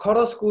 Одоо нөгөө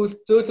кросс гүйл,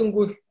 зөөлөн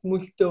гүйл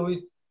мөлтэй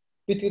үед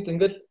бид ингээд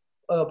ингээл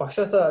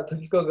багшаасаа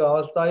төлөвлөгөөг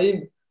аваад за ийм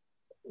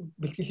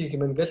бэлтгэл хийх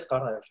юм ингээл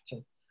гараа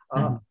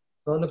явчихна.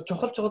 Нэг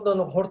чухал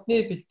нэг хурдны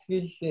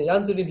бэлтгэл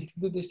янз бүрийн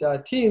бэлтгэлүүд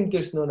шүү. Тим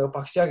дээрс нэг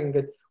багш яг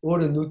ингээд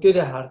өөрөө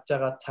нүдэрээ харж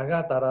байгаа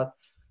цагаа дараад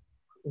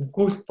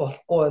гүйлт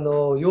болохгүй байна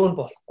уу? Юу нь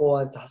болохгүй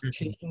байна? Засч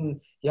хэлнэ.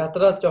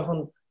 Ядраад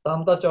жоохон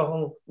замдаа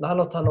жоохон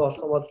наануу цаануу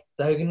болох юм бол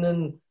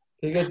загнана.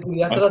 Тэгээд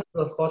ядраад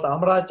болохгүй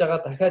амрааж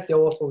байгаа дахиад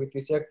явуулах уу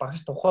гэдгээс яг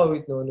багш тухайн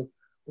үед нэг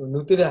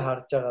нүдэрээ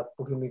харж байгаа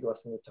бүх юмыг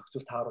бас ингэ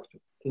зохицуул тааруулж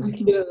байна.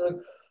 Тэгэхээр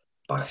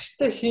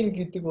багштай хийн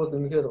гэдэг бол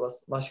үнэхээр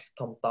бас маш их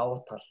том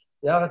давуу тал.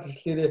 Яагаад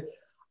гэвэл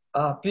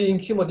би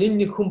ингэх юм бол энэ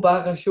нэг хүн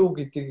байгаа шүү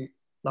гэдэг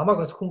намайг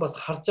бас хүн бас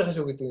харж байгаа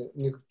шүү гэдэг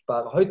нэг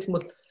байгаа. Хоёр юм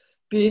бол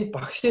би энэ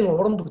багшийн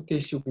уран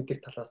бүтээл шүү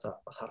гэдэг талаас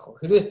бас харах.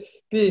 Хэрвээ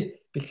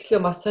би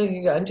бэлтгэлээ маш сайн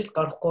ингэ амжилт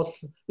гаргахгүй бол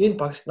энэ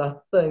багш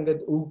надтай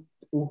ингээд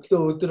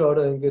өглөө өдөр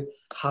орой ингээд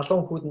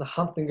халуун хүүд нь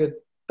хамт ингээд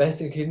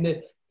байсан хэрнээ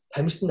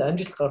тамирчид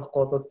амжилт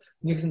гаргахгүй бол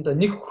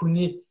нэг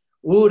хүний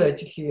өөр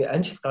ажил хийгээ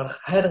амжилт гарах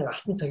хайран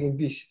алтан цагийн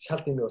биш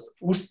шал дэмий бас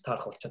үрс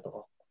таарах болчиход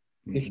байгаа.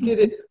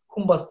 Тэгэхээр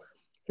хүн бас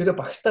хэрэг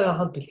багштайгаа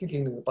хамт бэлтгэл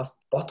хийх бас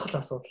ботгол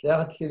асуудал.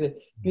 Ягаад тэгэхээр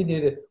би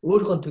нэрээ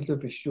өөрийнхөө төлөө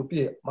биш шүү. Би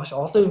маш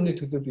олон юмны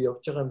төлөө би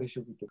явж байгаа юм биш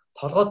үү гэдэг.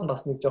 Толгойд нь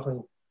бас нэг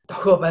жоохон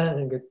дохио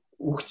байнга ингээд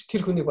өгч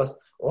тэр хүнийг бас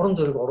уран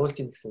зориг оруулж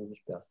ийн гэсэн үг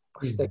л дээ.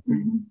 Багштай.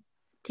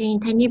 Тийм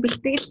таны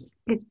бэлтгэл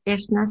гэж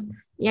ярьснаас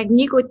яг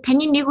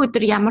таны нэг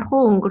өдөр ямар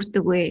хуу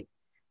өнгөрдөг вэ?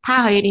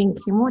 Та хоёрын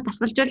гэх юм уу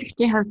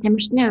дасгалжуулагчийн хувьд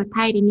тамирчны хувьд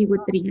та хоёрын нэг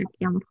өдөр яг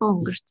ямар хуу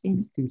өнгөрч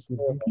байна?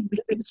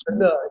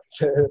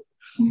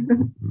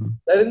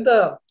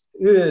 Заримдаа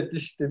юу яд нь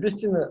шүү дээ. Би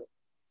чинь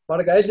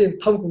баг айлын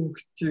 5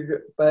 хөнгөчийг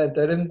байна.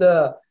 Заримдаа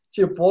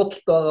чи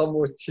буудалд байгаа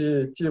мó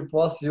чи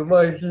босс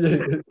юмаа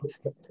хий.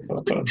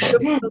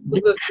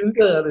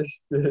 Зингээ гарна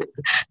шүү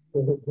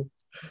дээ.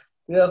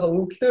 Яг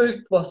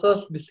өглөөрт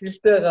босоод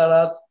бэлгэлдээ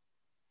гараад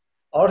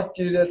орж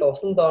ирэл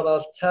усанд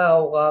ороод цай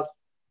уугаад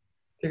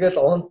тэгэл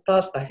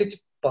унтаал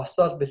дахиж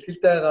босоод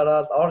бэлгэлдээ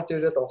гараад орж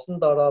ирэл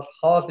усанд ороод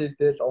хоол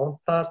идэл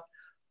унтаал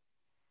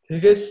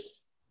тэгэл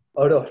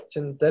орой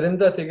орчин.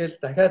 Заримдаа тэгэл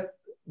дахиад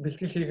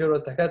бэлтгэл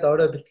хийхээр дахиад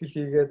орой бэлтгэл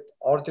хийгээд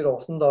орж ирэл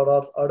усанд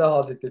ороод орой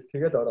хоол идэл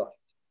тэгээд орой орчин.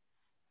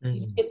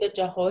 Ихэд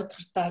жоох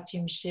уйтгартай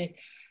юм шиг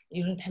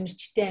ер нь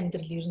тамирчтай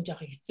амьдрал ер нь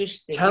жоох хэцүү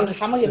шүү дээ.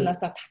 Хамаг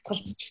юмнасаа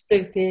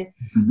татгалзчдаг тий.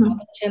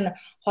 Жишээ нь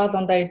хоол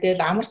ундаа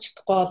идэл амарч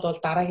чадахгүй бол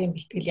дараагийн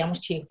бэлтгэл ямар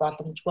ч хийх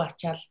боломжгүй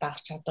ачаал даах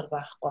чадвар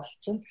байхгүй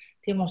болчихно.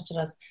 Тийм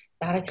учраас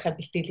дараагийнхаа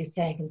бэлтгэлийг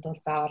сайн хийх тул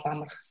заавал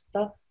амрах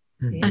хэрэгтэй.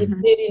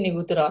 Тэрийн нэг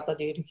өдөр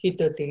болоод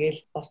ерөнхийдөө тэгэл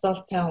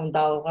босоол цай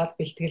ундаа уугаал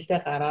бэлтгэлдээ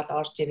гараад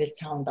орж ирэл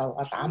цай ундаа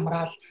уугаал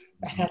амраал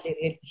дахиад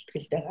эргээл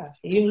бэлтгэлдээ гарах.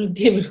 Ийм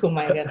тиймэрхүү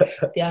маягаар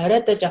би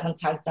оройдоо жоохон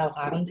цаг зав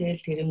гарна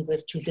тэгэл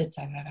тэрнгээр чөлөө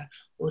цагаараа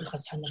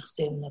өөрийнхөө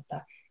сонирхсан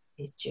юмнуудаа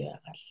хийж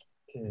байгаал.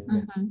 Тийм.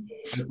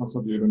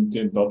 Сонсоод ер нь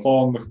тийм 7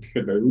 хоног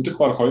тэгэхээр өдөрт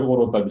баг 2-3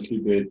 удаа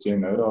бэлтгэл байж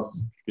гэн орой бас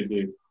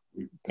бэлтгэлээ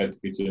пад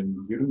гэж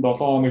юм. Ер нь 7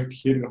 хоног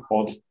тэгэхээр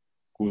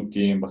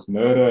хоолгуудын бас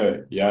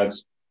нойроо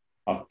яаж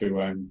авдаг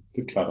байна.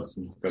 Тэр талаас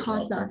нь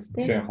хоолоос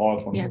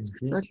тийм яаж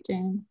зохицуулж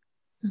байна.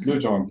 Лөө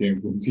жоон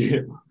тийм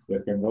үнсээ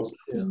яг юм бол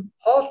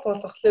хоол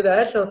болохлээр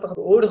айл болох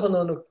өөрийнх нь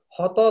нэг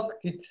ходоод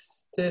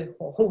гэдтэй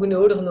хүн хүний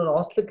өөрийнх нь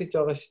онцлог гэж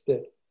байгаа шүү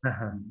дээ.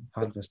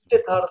 Хоол биш.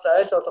 Тэгээд таарал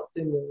айл болох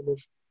тийм нэг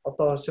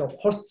одоо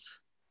хурц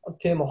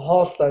тийм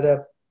хоол арай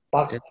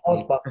баг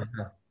хоол баг.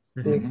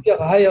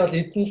 Тэгээд хаяа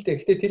идэн л дээ.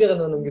 Гэтэ тэрийг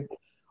нэг ингээд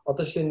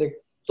одоо жишээ нэг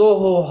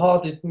 100%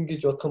 хоол идэн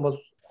гэж бодох юм бол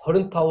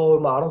 25%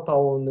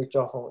 15% нэг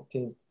жоохон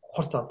тийм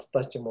хурц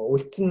амттай ч юм уу.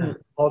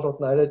 Үлдсэн хоолууд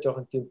нь арай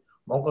жоохон тийм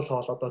Монгол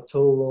хоол одоо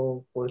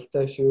цөөвөн,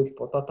 гурилтай шүүл,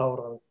 будаа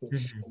тавар гэдэг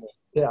юм.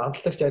 Тэгээ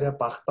амтлагч арай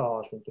багтаа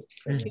хоол юм гэж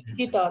хэлээ.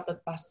 Ихэд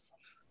болоод бас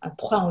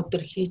тухайн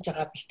өдөр хийж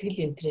байгаа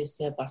бэлтгэл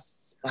энтрээсээ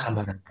бас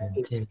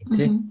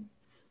тийм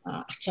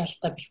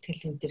ачаалтаа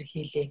бэлтгэл энтер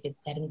хийлээ гэд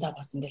заримдаа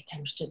бас ингээл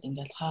тамирчид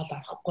ингээл хоол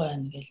арахгүй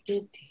байна гээл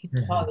тэгэхэд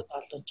тухайн үед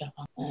бол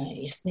жоохон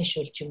ясны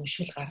шүүл ч юм уу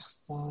шүүл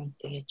гаргасан.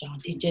 Тэгээ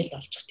жоохон тижэл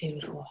олчих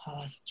тиймэрхүү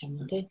хоол ч юм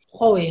уу тий.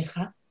 Тухайн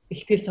үеийнхаа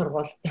бэлтгэл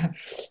сургуульд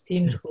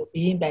тиймэрхүү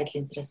биеийн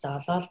байдлын интерээс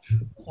олоод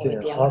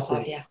хувьд ямар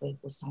хоол яах вэ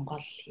гэж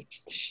сонгол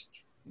хийждэг шүү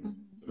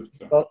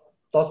дээ.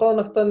 7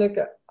 хоногт нэг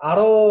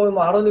 10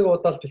 11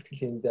 удаа л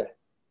бэлтгэл хийндээ.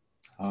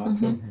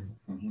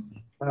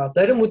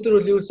 Зарим өдөр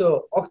бол ерөөсөө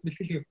огт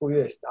бэлтгэл хийхгүй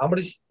яа шүү дээ.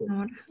 Амарна шүү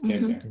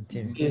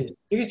дээ.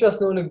 Тэгэж бас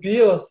нэг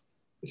бие бас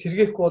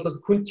сэргээхгүй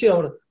болоод хүн чинь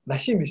ямар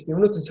машин биш дээ.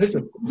 Өнөөдөр сольж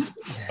байна.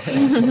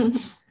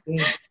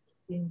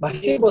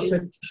 Машин бол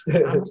сольж шүү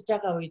дээ. Амарч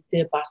байгаа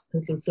үедээ бас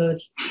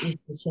төлөвлөл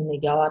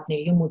нэг яваад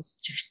нэг юм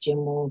үзчих ч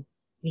юм уу.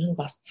 Ер нь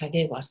бас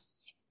цагийг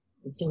бас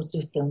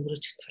зүйтэй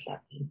өнгөрөөж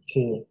талаад юм.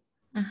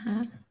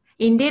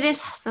 Энэ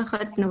дээрээс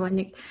асуухад нөгөө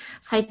нэг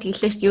сая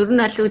тэглэж ер нь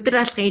бол өдөр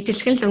алган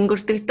ижилхэн л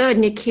өнгөрдөг дөө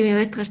нэг хэм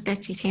уйтгартай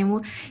ч гэх юм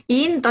уу.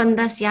 Энэ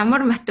дундаас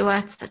ямар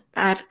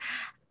мотивацаар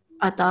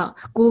одоо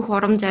гүүх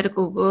урам зориг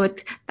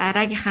өгөөд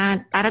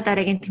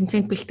дараагийн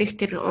тэмцээнд бэлтгэх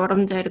тэр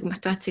урам зориг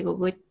мотивацийг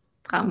өгөөд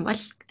байгаа юм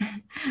бол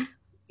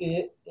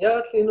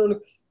яг л энэ нэг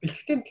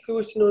бэлтгэлийн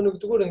төлөвч нэг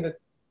зүгээр ингээд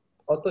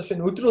одоо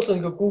шинэ өдөр болго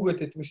ингээд гүүгээд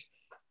байдаг биш.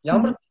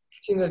 Ямар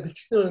чи ингээд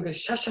бэлтгэсэн ингээд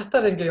шат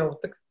шатаар ингээд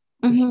явдаг.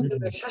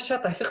 Шат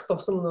шат ахих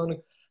тусам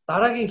нэг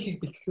дараагийн ихийг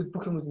бэлтгэхэд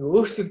бүх юм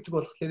өөрчлөгддөг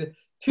болохоор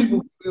тэр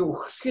бүгдийг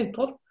өгсөхийн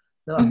тулд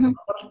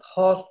амралт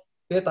хоол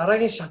тэгээ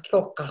дараагийн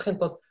шатлал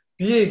гарахын тулд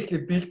бие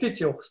ихлэ бэлдэж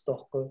явах хэрэгтэй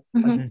байхгүй юу?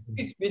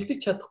 Гэж бэлдэж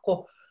чадахгүй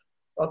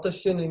одоо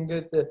жишээ нь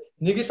ингээд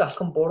нэг л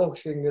алхам буруу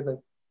гэх шиг ингээд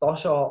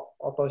доошоо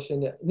одоо жишээ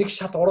нь нэг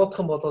шат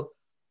уруудах юм бол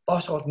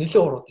доошоо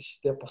нэлээд урууд нь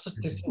шүү дээ. Бусад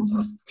тэр чинь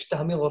зөвхөн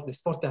хамгийн гол нь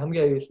спортын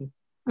хамгийн аюул нь.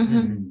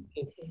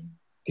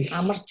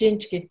 Амарч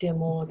ийнч гэдэг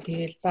юм уу?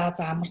 Тэгэл за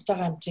амарч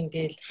байгаа юм чинь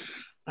гээл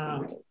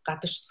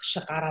гадагш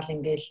шиг гараал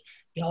ингээл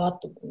яваад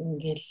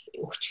ингээл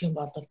өгчих юм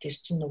бол тэр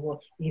чинь нөгөө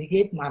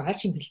эргээд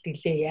маргааш юм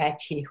бэлтгэлээ яаж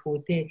хийх үү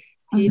те.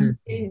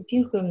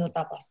 Тийм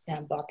хүмүүсудаа бас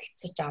сайн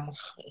бодолцож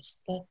амрах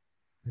ёстой.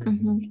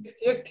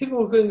 Яг тэр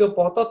бүхэн ингээ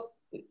бодоод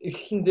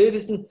эхлэн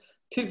дээрэс нь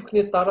тэр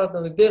бүхний дараа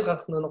нэг дээр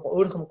гарах нэг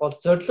өөрийнх нь гол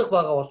зорилго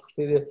байгаа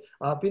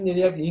болохоор би нэр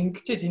яг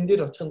ингэчээд энэ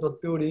дээр очихын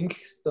тулд би өөр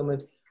ингэх хэрэгтэй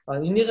байна.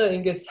 Энийгээ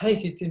ингээд сайн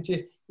хийцэн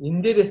чи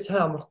энэ дээрээ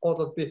сайн амрахгүй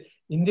бол би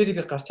энэ дээрээ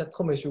би гарч чадах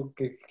юм байх шүү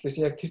гэхлээс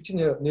яг тэр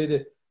чинь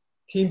нэрээ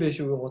тийм байх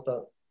шүү гоо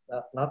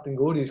над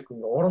ингээ өөр ирэхгүй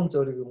ингээ урам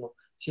зориг юм уу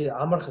чи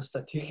амрах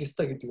ёстой тэгэх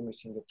ёстой гэдэг юм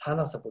чи ингээ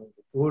цаанаасаа бүр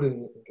ингээ өөр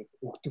ингээ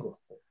өгдөг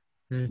байхгүй.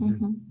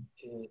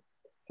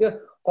 Тэгээ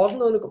гол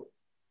нэг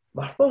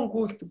марафон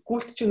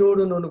гүйлт чинь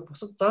өөрөө нэг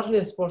бусад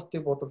заалны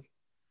спортыг бодвол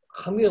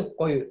хамгийн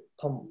гоё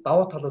том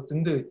давуу талууд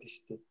зөндөө байдаг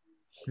шүү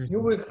дээ.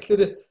 Юу вэ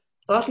гэхээр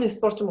заалны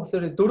спорт ч юм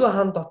болохоор 4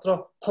 хаан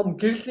дотроо том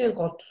гэрлийн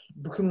гол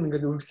бүх юм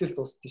ингээд үргэлжлэл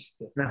дуусдаг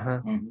шүү дээ.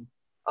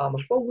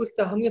 Марафон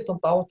гүйлтээ хамгийн том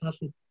давуу тал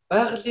нь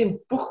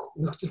байгалийн бүх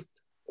нөхцөлд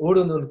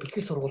өөрөө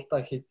бэлтгэл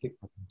сургалтаа хийдэг.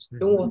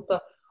 Тэгвэл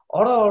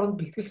оронд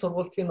бэлтгэл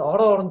сургалтын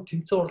оронд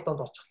тэмцээн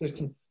уралдаанд очихлоор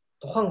чинь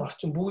тухайн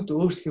орчин бүгд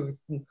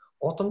өөрчлөгдөн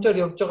годомжоор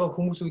явж байгаа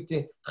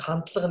хүмүүсүүдийн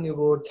хандлага нэг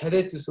өөр,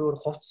 царайт ус өөр,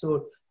 хувцс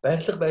өөр,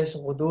 барилга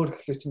байшингууд өөр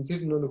гэхлээр чинь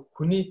тэр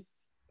хүний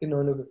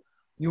тэр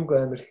юуг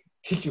амир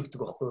хилж өгдөг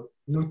байхгүй юу?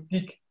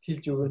 Нүдийг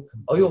хилж өгнө,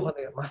 оюухаа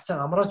масан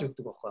амрааж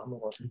өгдөг байхгүй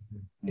хамгийн гол.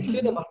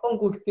 Тэгэхээр марафон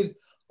гүйлтээр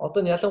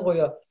одоо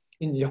ялангуяа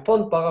энэ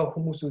Японд байгаа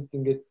хүмүүсүүд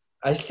ингээд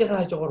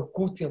ажлынхаа хажуугаар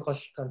гүйтгэхийн гол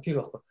шалтгаан тэр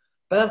байхгүй.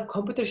 Баян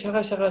компьютер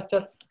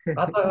шагаачаал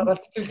гадаа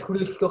гараад тэтгэл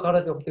хүрээлэлөө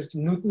гараад явах тэр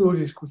чинь нүд нь өөр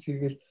ирэхгүй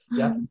сэргээл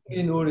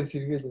ядгийн өөрөө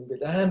сэргээл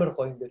ингээд амар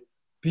гоё ингээд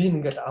би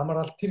ингээл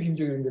амраал тэр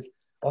хэмжээгээр ингээл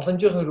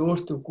боломжоор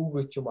өөртөө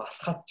гүүгээ ч юм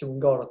алхаад ч юм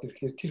ингээ ороод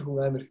ирэхлээр тэр хүн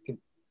амар их тийм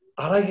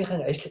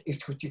дараагийнхаа ажил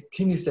ирч хүчийг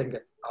тинээсээ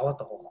ингээ аваад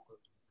байгаа байхгүй.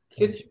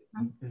 Тэгэхээр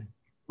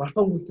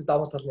марафон гүйлтэд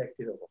даваа тал нь яг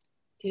тэр байгаа.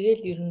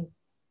 Тэгэл ер нь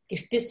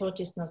гэртээ сууж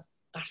ирснаас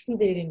гарсан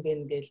дээр юм бэ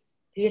гээл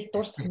тэгэл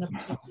дур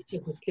сонирхолтой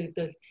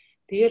хөтлөгдөөл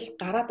тэгэл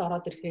гараад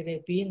ороод ирэхээрээ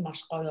би нь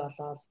маш гоё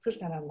болоо сэтгэл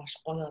санаа маш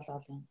гоё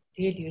болоо.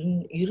 Тэгэл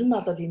ер нь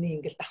бол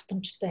энийг ингээл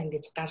давтамжтай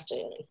ингэж гарч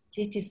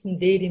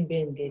хийжсэн дээр юм бэ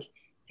гээл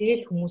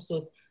тэгэл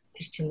хүмүүсүүд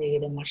тэр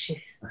чинээгээр маш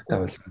их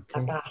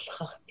гадаа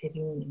алхах тэр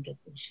юм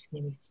ингээд маш их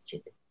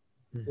нэмэгдчихэд.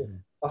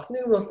 Бас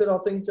нэг нь бол тэр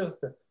одоо ингэж байгаа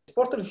хэвээр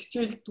спортоор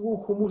хичээлдэггүй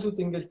хүмүүсүүд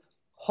ингээд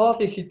хоол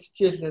их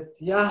идчихэл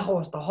яах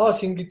вэ хоол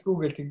шингэдэггүй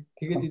гэл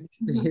тэгээд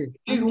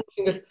тэр хүмүүс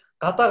ингээд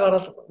гадаа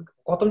гараад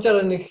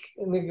годомжоор нэг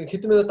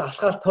хэдэн минут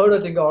алхаал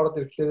тойрол ингээд ороод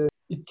ирэхлээр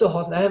эцээ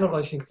хоол амар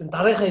гоё шингэсэн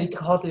дараагийн идэх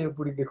хоолын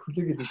бүр ингээд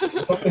хүлээгээд идэв.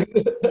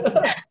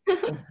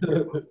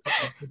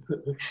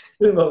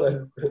 Тийм байгаа.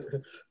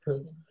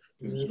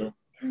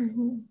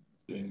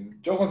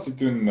 Жохон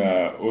сэдвэн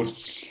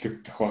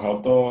өөрчлөгдөх бах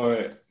одоо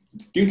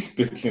гэрэл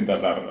бэлтгэлийн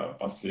талаар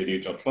бас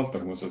эргэж бодлоо л да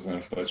хүмүүсээс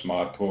сонирхолтой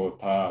магадгүй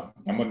та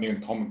ямар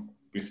нэгэн том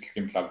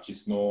бэлтгэлийн талаар авч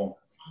ирсэн үү?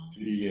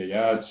 Тэрийг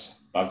яаж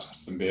давж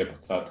гарсан бэ?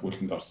 Буцаад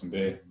хөлөнд орсон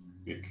бэ?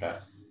 Гэтлээ.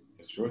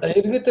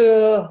 Эргээд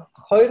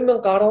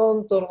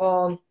 2016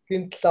 онд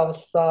гинтл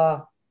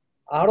авлаа.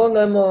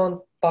 18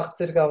 онд баг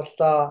зэрэг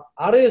авлаа.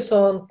 19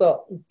 онд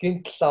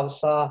гинтл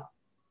авлаа.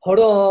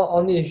 20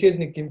 оны эхээр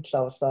нэг гинтл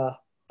авлаа.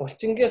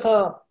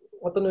 Булчингийнхаа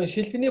одоо нэг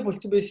шилбэний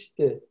булчин байж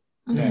штэ.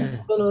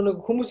 Одоо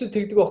нэг хүмүүсүүд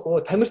тэгдэг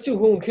байхгүй. Тамирчин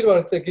хүн хэр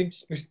барагтай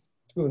гимч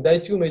бишдгүй,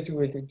 дайжгүй мэйжгүй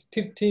байл.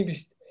 Тэр тийм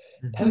биш.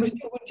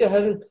 Тамирчин хүн чи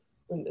харин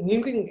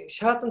нэгэн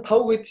шаазан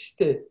 5 гэдэг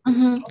штэ.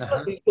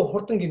 Хатаас илүү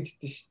хурдан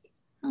гимтдэж штэ.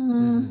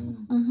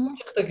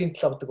 Хурдтай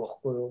гимтэл авдаг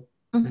байхгүй юу?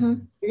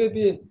 Тэгээд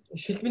би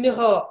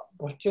шилбэнийхаа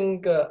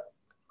булчинг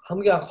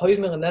хамгийн анх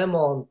 2008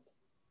 онд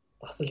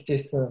тасалж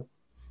ийсэн.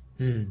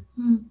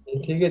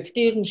 Тэгээд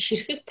тэр нь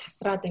ширхэг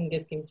тасраад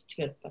ингээд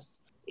гимтчихээр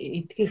бас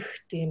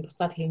идгэх тийм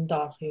буцаад хэндэ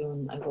орох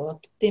юм айгу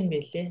уддсан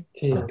байлээ.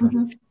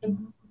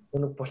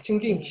 Нэг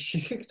булчингийн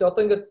ширхэг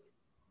одоо ингээд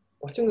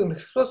булчин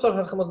экспрессор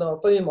харах юм бол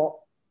одоо ийм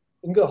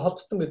ингээд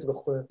холбогдсон байдаг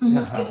байхгүй юу?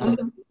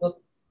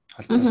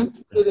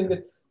 Тэгэхээр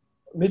ингээд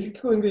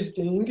мэдгэдэггүй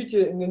ингэж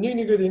нэг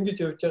нэгээр ингэж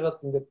явж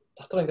байгаад ингээд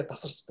дотор ингээд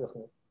тасарчдаг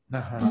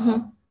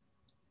байна.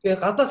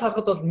 Тэгээ гадаас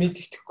харахад бол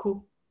мэдгэдэхгүй.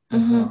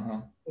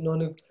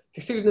 Нэг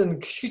тэгсэр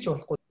нэг гიშгэж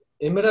болохгүй.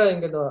 Эмра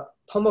ингээд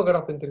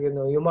томограф энэ төр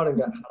гэнэ юмар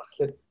ингээд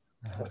харахлаар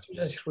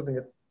очимжаа ширхүүд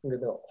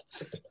ингээд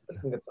утасдаг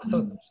ингээд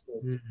тасарч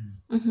байна.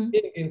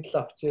 Энэ гинтл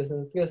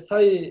авчихсан. Тэгээ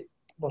сая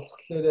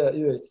болохоор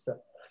юу яжсан.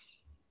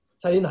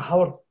 Сая энэ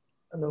хавар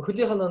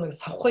хөлийнх нь нэг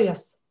савхай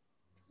яс.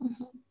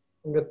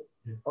 Ингээд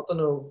одоо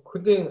нэг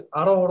хөлийн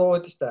 13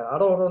 байдаг шүү дээ.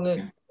 13-ны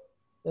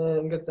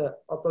ингээд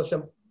одоо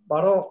шим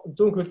баруун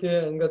зүүн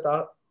хөлийн ингээд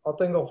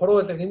одоо ингээ хуруу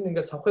байлаа хин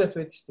ингээ савхаас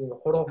байдаг шүү дээ.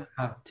 Ингээ хуруу.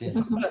 Тийм.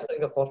 Савхаас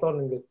ингээ голоор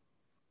ингээ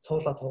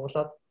цуулаад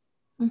тоглоод.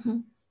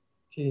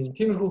 Тийм.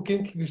 Тиймэрхүү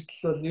гэмтэл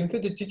бэртэл бол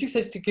ерөнхийдөө жижиг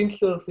сажиг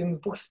гэмтэл бол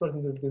энэ бүх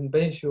спортын дээр ер нь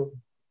байна шүү.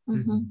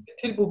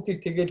 Тэр бүгдийг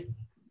тэгэл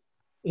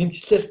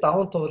эмчлэл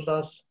даван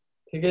туулаад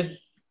тэгэл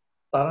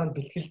дараа нь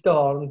бэлтгэлдээ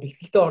орно.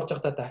 Бэлтгэлдээ орж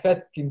байхдаа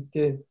дахиад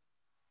гэмтээ.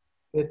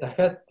 Тэгээ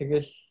дахиад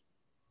тэгэл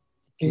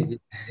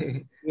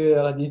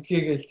яагаад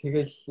идгээгээл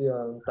тэгэл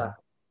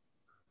да.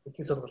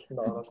 Бэлтгэл сургалтанд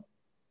ороод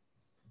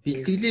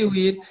бэлтгэлийн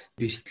үеэр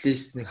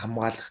бэлтгэлээс нэг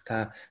хамгаалах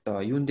та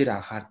одоо юун дээр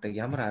анхаардаг,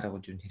 ямар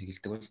аргууд юу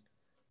хэрэгэлдэг вэ?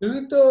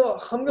 Ерөнхийдөө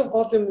хамгийн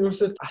гол юм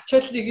ерөөсөө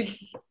ачааллыг л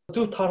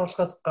зөв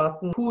тааруулахаас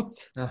гадна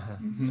пүүз.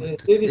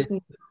 Дээрээс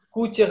нь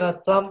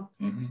гүүжига зам.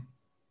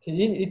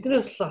 Тэгээ энэ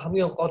эднээс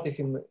хамгийн гол их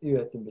юм юу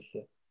яд юм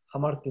бэлээ.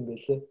 Хамаард юм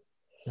бэлээ.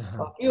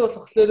 Би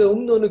болохоор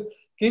өмнө нэг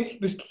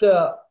гэмтэл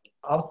бэртэл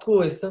авдаггүй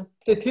байсан.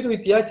 Тэгээ тэр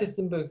үед яаж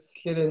хийсэн бэ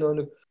гэхээр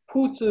нэг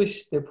пүүз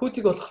шүү дээ.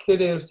 Пүүзийг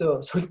болохоор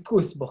ерөөсөө солидгүй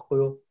байсан байхгүй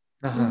юу?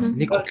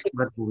 Нэг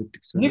хөдөлмөр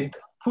бүгддэг гэсэн. Нэг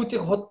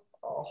пүүзийг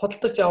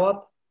хөдөлж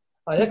аваад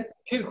яг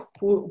тэр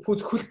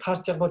пүүз хөлт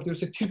таарж байгаа бол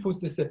ерөөсөө тэр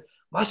пүүзнээс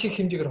маш их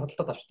хэмжээгээр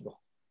хөдөлтөд авчдаг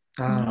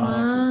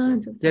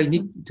байна. Яг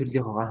нэг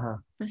төрлийн байгаа.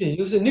 Тийм,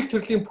 ерөөсөө нэг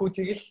төрлийн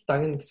пүүзийг л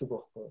дагна гэсэн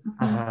үг байхгүй юу?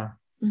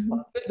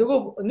 Тэгэхээр нөгөө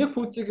нэг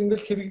пүүзийг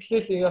ингээл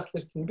хэрэглээл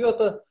яахлаар чинь би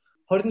одоо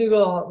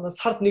 21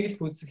 сард нэг л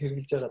пүүзийг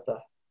хэрэглэж байгаа да.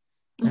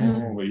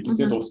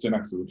 Илэгдээ дуусч яана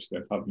гэсэн үг шүү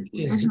дээ. Сард нэг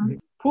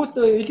пүүз. Пүүз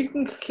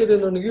илэгдэн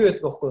гэхлээр нэг юу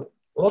яадаг байхгүй юу?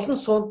 Улан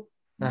суун.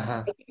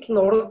 Тэгэл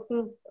нь урагдна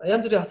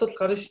янз бүрийн асуудал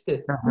гарна шүү дээ.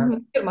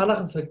 Тэгэхээр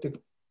манайхан сольдог.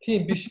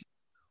 Тийм биш.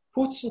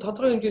 Пүүз чинь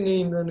тодорхой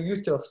хэмжээний юм нэг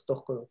юутэй байх хэрэгтэй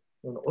байхгүй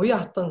юу?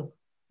 Уян хатан.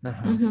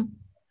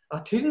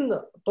 Тэр нь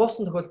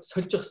дуусан тохиолдолд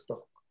сольж явах хэрэгтэй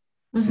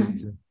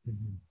байхгүй юу?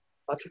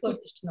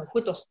 Тэгэхээр чинь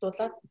хөл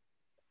устдуулаад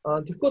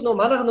тэгэхгүй нөө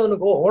манайх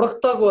нэг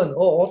урагтаагүй байна.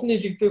 Олон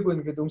нийлэгдээгүй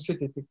байна гэдээ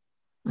өмсөд байдаг.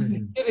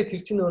 Тэгэхээр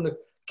тэр чинь нэг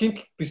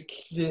гинтл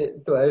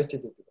бэртлээ дөө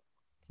аваачаад байдаг.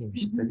 Тийм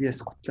шүү. За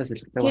биэс готлаа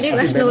солилцоо. Тэрийг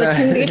бас нөгөө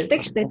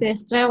тэмдэглэдэг шүү дээ.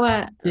 Strava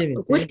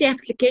Google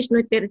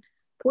аппликейшнүүд дээр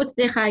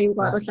пүүзнийхаа аюуг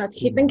оруулаад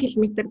хэдэн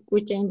километр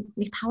гүйж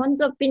нэг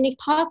 500 би нэг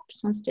топ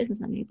сонсч байсан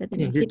санагдаад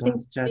байна.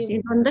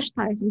 Хэдэн дундаж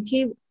таарсан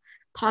тийм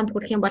тоонд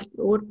хүрэх юм бол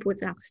өөр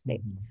пүүз авах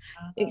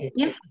хэрэгтэй.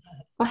 Яг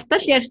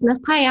готл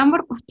ярьснаас та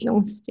ямар готл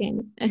өмсөж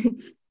байна?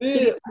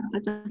 Би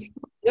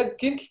яг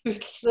гинтл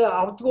бэртэл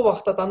авдаггүй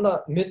багтаа дандаа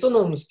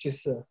медуна өмсөж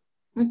ирсэн.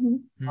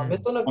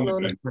 Медунаг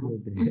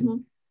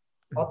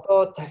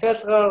одоо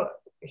захиалгаар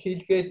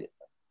хийлгээд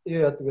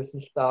юу яадаг байсан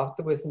л та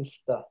авдаг байсан л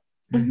та.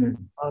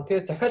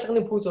 Тэгээ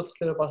захиалганы пүүз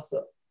болохоор бас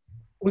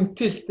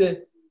үнэтэй л дээ.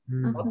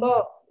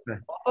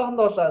 Одоохонд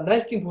бол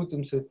Nike-ийн пүүз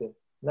өмсөд байна.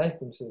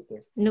 Nike өмсөд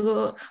байна. Нөгөө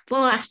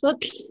бөө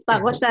асуудал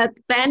дагуулад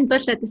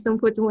байндуулаад исэн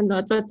пүүз мөн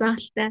нөгөө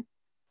заалтай.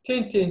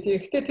 Тийм.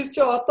 Гэхдээ тэр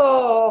чинь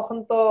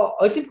одоохондоо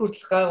олимп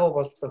хүртэл гайгүй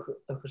бол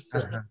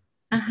тохирсон.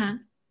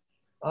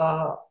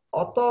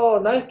 Одоо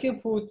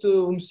Nike-ийн пүүз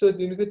өмсөд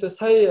ерөнхийдөө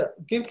сая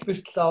гэмтэл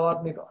бэртэл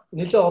аваад нэг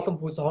нэлээд олон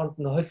пүүз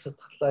хооронд нь хол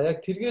сатглаа.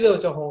 Яг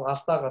тэргээрээ жоохон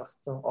алдаа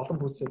гаргацсан олон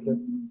пүүзээ.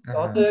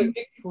 Одоо яг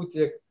нэг пүүз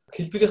яг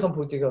хэлбэрийнхэн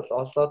пүүзийг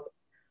бол олоод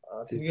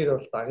тэргээр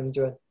бол дагнаж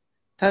байна.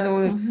 Та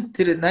нөгөө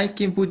тэр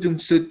Nike-ийн пүүз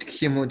өмсөд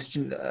гэх юм уу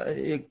чинь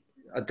яг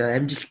одоо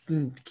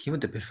амжилтанд гэх юм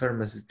уу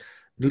перформанс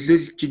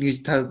нөлөөлж ийн гэж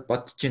та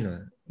бодож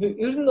байна уу?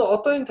 Ер нь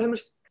одоо энэ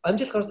тамирч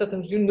амжилт гаргаж байгаа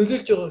тамирч ер нь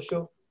нөлөөлж байгаа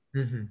шүү.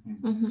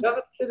 Яг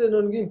тэгэхээр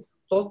нэг юм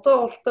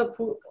дуудаа уралтай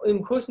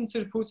юм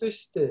хөөсөнцөр пүүз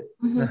шүү дээ.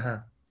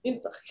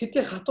 Энд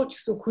хэдий хатууч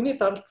гэсэн хүний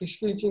даралт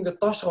гიშгэн чинь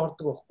ингээд доош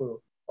ордог байхгүй юу?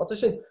 Одоо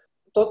шинэ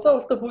дуудаа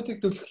уралтай пүүзийг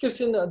төлөхлөөр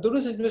чинь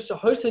 4 см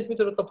 2 см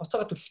одоо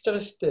буцаага төлөх гэж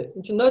байгаа шүү дээ.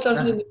 Энд чинь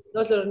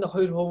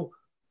 0.0.2%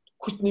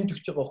 хүч нэмж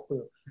өгч байгаа байхгүй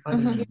юу?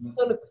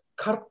 Тэгэхээр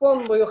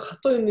карбон буюу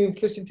хатуу юм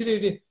нэмэхлээр чинь тэр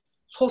хоёрын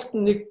суулт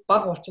нь нэг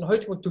бага болчихно,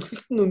 хоёр дахин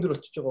төлхөлт нь өндөр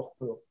болчихж байгаа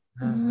байхгүй юу?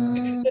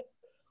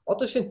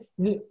 Одоо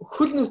шинэ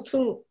хөл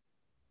нүцгэн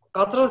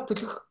газраас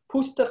төлөх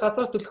пүүзтэй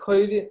газраас төлөх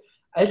хоёрын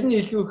аль нь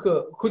илүү их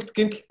хөлд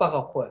гэмтэл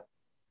бага авах вэ?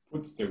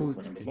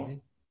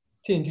 Пүүзтэй.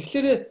 Тийм.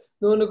 Тэгэхээр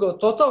нөгөө нэг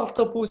зузаан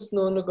голтой пүүз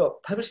нөгөө нэг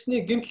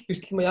тамирчны гэмтэл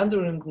бэртэл мэ янз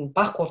бүрийн юмд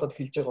баг болоод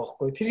эхэлж байгаа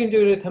байхгүй юу? Тэр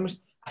хэмжээгээр тамирч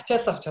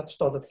ачааллах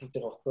чадвартай болоод эхэлж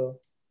байгаа байхгүй юу?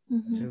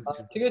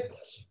 Тэгээд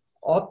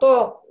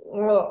одоо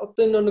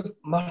энэ нэг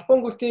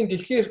марафон гүлтийн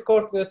дэлхийн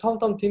рекорд гэх том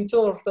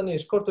тэмцээн уралдааны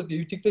рекордууд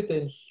эвдэгдээд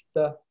байна л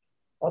да.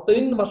 Одоо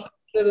энэ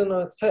болохоор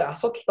сая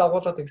асуудал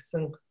дагуулад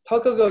гэсэн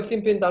Токиогийн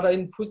олимпийн дараа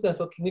энэ пүүзний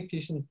асуудал нэг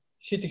тийш нь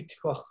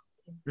шийдэгдэх байх.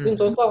 Энэ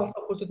дулаан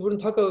голтой пүүзүүд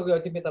бүрэн Токиогийн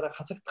олимпийн дараа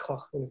хасагдах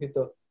байх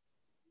ерөнхийдөө.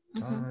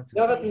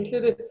 Ягаад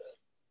гэвэл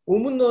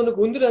өмнө нэг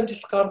өндөр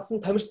амжилт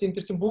гаргасан тамирч энэ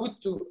төр чинь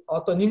бүгд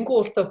одоо нингүү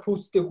ултай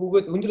пүүзтэй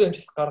гүгээд өндөр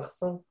амжилт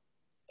гаргасан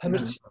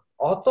тамирч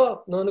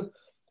одоо нэг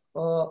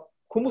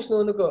хүмүүс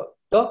нэг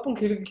допинг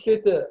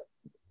хэрэглээд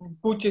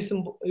гүйжсэн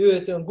юу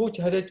яаж гүйж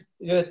хараад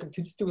яадаг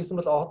тэмцдэг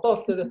гэсэн бол одоо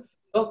болохоор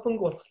допинг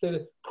болохоор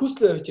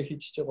пүүслөө явж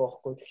хийж байгаа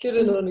байхгүй. Тэгэхээр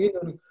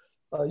нэг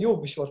юу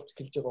биш болж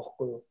гэлж байгаа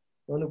байхгүй юу.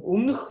 Нэг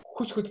өмнөх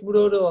хүч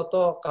хөдөлмөрөөрөө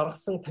одоо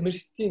гаргасан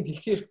тамирчдын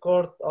дэлхийн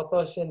рекорд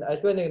одоо шинэ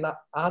альва нэг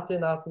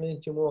Азийн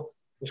наадмын ч юм уу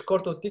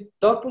рекордуудыг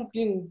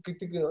допингийн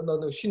гэдэг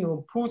нэг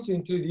шинэ пүүз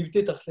энэ төр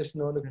эвдээд ахлааш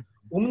нэг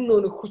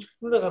өмнө нэг хүч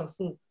хөдөлмөрөөр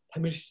гаргасан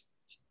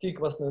тамирчдыг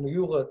бас нэг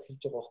юугаар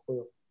хэлж байгаа байхгүй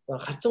юу?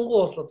 Харцангуй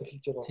болоод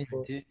хэлж байгаа байхгүй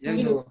юу? Яг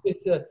нэг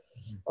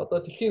одоо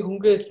дэлхийн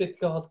хөнгө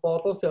атлетикийн холбоо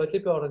олон улсын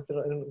олимпийн орон дээр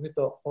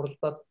ерөнхийдөө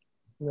хуралдаад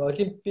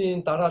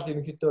олимпийн дараа л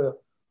ерөнхийдөө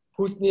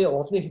пүүсний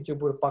олонний хэмжээ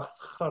бүр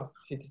багасгахаар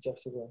шийдэж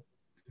байгаа шиг байна.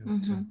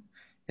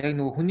 Яг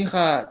нөгөө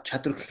хүнийхээ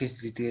чадвар гэхээс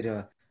зүгээр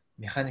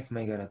механик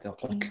маягаар одоо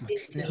гутал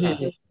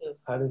мөтлөний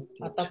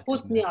одоо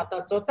пүүсний одоо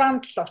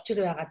зузаанд л очир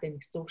байгаад байна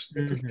гэсэн үг шүү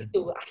дээ. Түлхэлт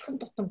алхам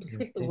тутам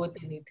түлхэлт өгөөд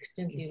байна гэдэг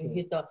чинь л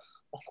ерөнхийдөө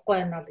болохгүй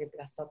байна л гэдэг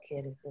асуудал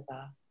яригддаг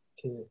аа.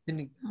 Тэр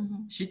нэг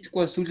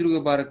шийдэхгүй сүүл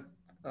рүүгээ баг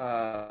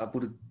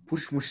бүр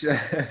пүш мүш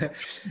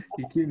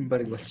тийм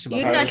баг болчих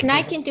байна. Ер нь бол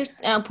Nike-ийн тэр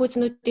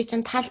пүүзнүүдийн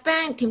чинь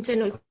талбайн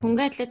тэмцээнүүд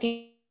хөнгө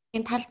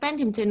атлетикийн талбайн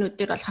тэмцээнүүд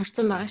дээр бол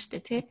хорцсон байгаа шүү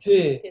дээ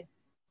тий.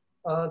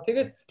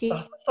 Тэгээд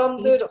засал зам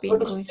дээр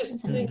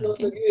хоригдсон юу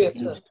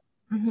яасан.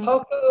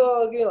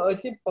 Токиогийн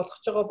олимп болох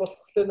ч байгаа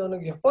болохоор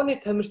нэг Японы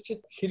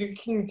тамирчид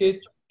хэрэглэн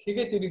гэж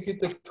тэгээд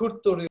ерөнхийдөө төр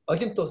зур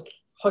олимп дуустал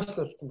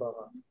хойшлуулсан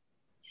байгаа.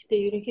 Гэхдээ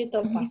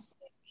ерөнхийдөө бас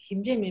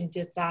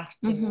хэмжээ заах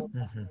ч юм уу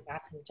бас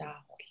арга хэмжээ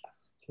авахлаа.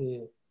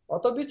 Тий.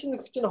 Одоо би чинь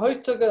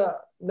 2 цаг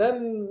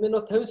 8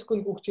 минут 50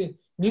 секунд гүөх чинь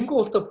нэнгэн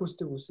ултаа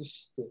пүүстийг үүсэн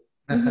шүү дээ.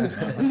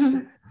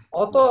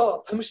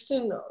 Одоо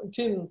тамирчин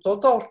тийм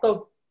зузаан ултаа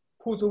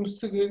пүүз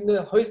өмсөх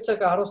хэрнээ 2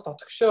 цаг 10-аас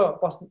дотогшоо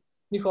бас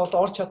нэг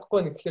олон орч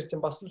чадахгүй нэг гэхэлэр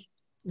чинь бас л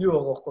юу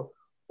байгаа байхгүй.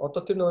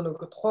 Одоо тэр нэг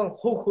тухайн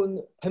хувь хүн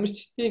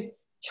тамирчдын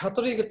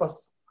чадрыг л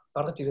бас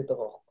гаргаж ирээд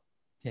байгаа байхгүй.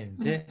 Тийм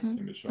тий.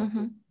 Тийм биш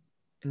үү.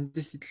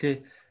 Эндээс идлээ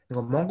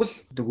нөгөө Монгол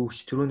өгөөч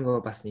түрүү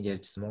нөгөө бас нэг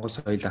ярьжсэн Монгол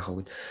соёл ахаа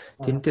гэд.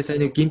 Тэрнтэй сайн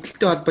нэг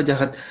гимтэлтэй холбоод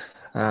яхад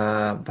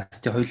бас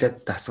тий хоёлаа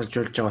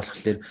дасгалжуулж байгаа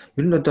болохоор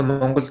ер нь одоо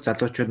Монгол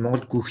залуучууд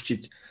Монгол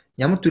гүгчид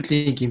ямар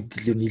төрлийн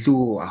гимтэлээр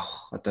илүү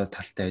авах одоо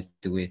талтай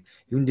байдаг вэ?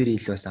 Юун дээр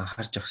илүү бас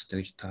анхаарч явах хэрэгтэй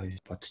гэж та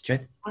бодож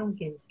байна? Ан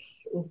гимтэл,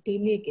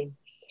 өвдөгний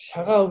гимтэл.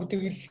 Шагаа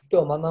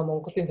өвдөглөлтөө манай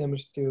Монголын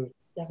тамирчдын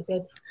яг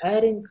тэгээд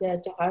ойрын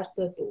зайж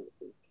гартад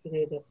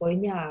хэрэг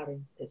бойны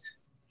арын дээр.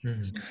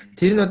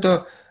 Тэр нь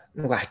одоо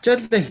нөгөө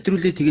ачааллаа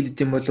хэтрүүлээ тэгээд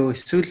идэм болов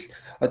эсвэл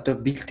одоо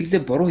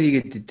бэлтгэлээ буруу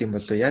хийгээд идэм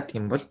болов яадаг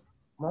юм бол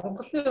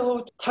Монголын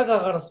хувьд цаг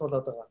агаараас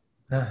болоод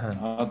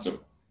байгаа.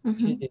 Зөв.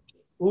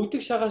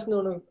 Өвдөг шагаас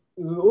нэг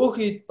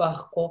өөхийд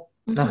байхгүй.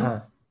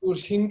 Зүгээр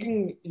шингэн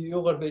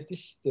юугаар байдэн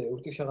шүү дээ.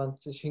 Өвдөг шагаан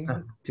чинь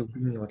шингэн.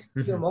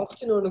 Тэгээ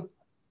монголч нэг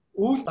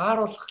үйл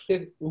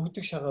дааруулахлаар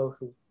өвдөг шагаа өөх.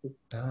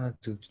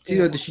 Зөв.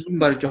 Тэр одоо шингэн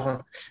баг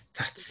жоохон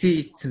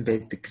зарцсан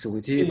байдаг гэсэн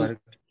үг тий баг.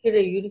 Тэр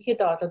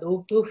ерөнхийдөө болоод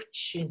өвдөгч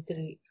энэ тэр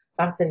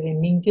баг зэргийн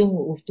мингэн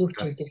өвдөгч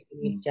энэ төр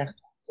хэлж яах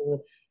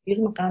зүгээр ер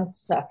нь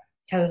ганц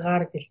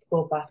цагаар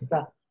гэлтгөө бас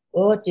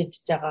ууж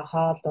идж байгаа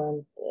хоол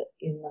унд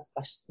энэ бас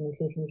бас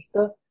нөлөөлнө л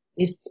дөө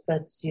эрдэс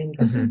бодис юм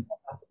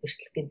бас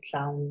бэртлэх гэмтэл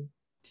аавна.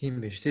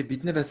 Тийм биш тий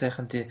бид нэрээ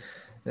сайхан тий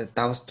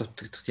давс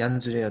дутагдах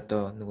янз бүрийн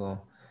одоо нөгөө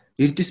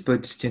эрдэс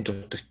бодисийн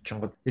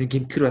дутагдчихгод ер нь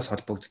гэмтлэр бас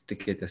холбогддог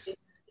гэдэг бас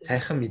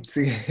сайхан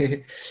мэдсэн.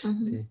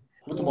 Тий.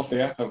 Хүн бол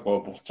яахаар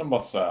булчин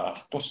бас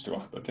хатуучдаг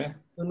байх та тий.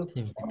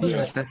 Тийм би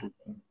алдаа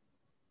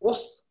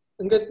ус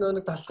ингээд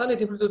нэг тасалгааны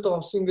температурд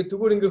байгаа ус ингээд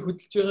зүгээр ингээд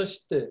хөдөлж байгаа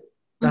шүү дээ.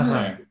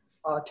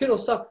 Тэр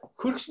усаа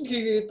хөргөшн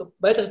хийгээд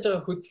байлгаж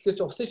байгаа хөдөлгөөч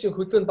усны шиг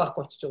хөдөлгөөн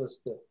баахгүй болчихж байгаа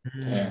шүү дээ.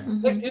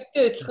 Яг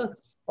тэрнээ адилхан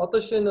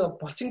одоо шинэ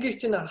булчингийн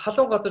чинь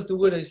халуун газар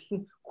зүгээр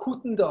ажиллана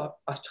хүүтэнд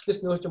очихлоос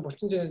нөгөө чинь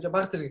булчин чинь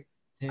баг зэрэг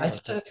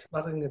ажиллаж байгаа ч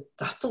баг ингээд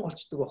зарцсан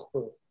болчдөг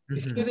байхгүй юу.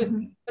 Тэгэхээр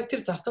яг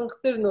тэр зарцангах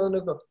дээр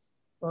нөгөө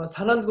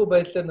санаандгүй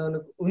байдлаар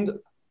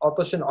нөгөө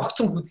одоо шинэ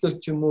огцон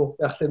хөдлөөч юм уу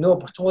яг л нөгөө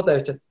булчингуудаа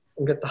яваад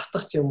ингээд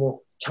дастах ч юм уу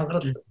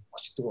чангарал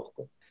очдөг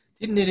байхгүй.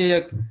 Тэр нэрээ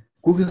яг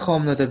гүүхийнхээ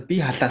өмнөд би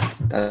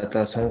халаалт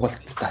одоо сонголт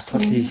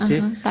дасгал хийх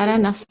тий. Дараа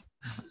нас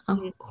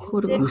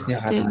хөргөөсний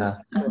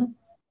хаална.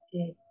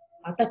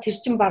 Одоо тэр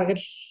чин бараг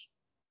л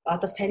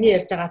одоо саний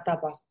ярьж байгаатай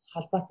бас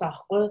холбоотой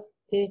байхгүй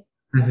тий.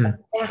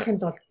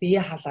 Яахын тулд бие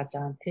халааж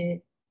байгаа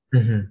тий.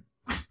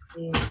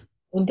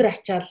 Өндөр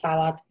ачаал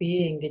аваад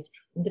бие ингэж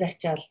өндөр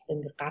ачаалд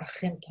ингэ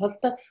гаргахын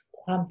тулд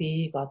тухайн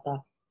биеийг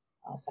одоо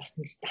бас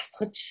ингэж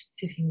дасгаж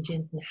тэр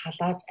хэмжээнд нь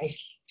халааж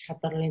ажил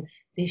чадрыг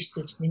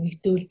дээшлүүлж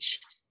нэмэгдүүлж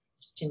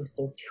чинь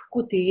гэсэн.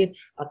 Тэгэхгүй тэгээд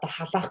одоо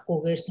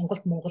халаахгүйгээр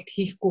сонголт Монголд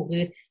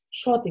хийхгүйгээр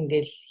шууд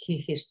ингээл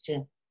хийхээр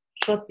чинь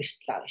шууд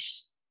бэртэл авна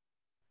шүү.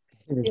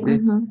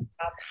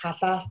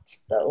 Халаалт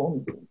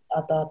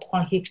одоо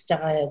тухайн хийж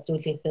байгаа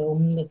зүйлийнхээ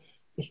өмнө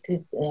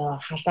бэлтгэл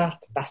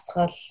халаалт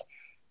дасгал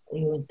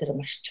юу энэ төр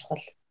маш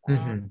чухал.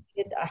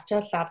 Тэгээд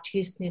ачаал авч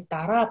хийсний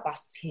дараа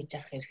бас хийж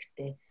авах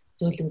хэрэгтэй.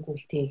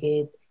 Зөөлөнгүүлт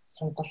хийгээд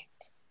сонголт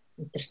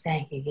өнтер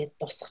сайн хийгээд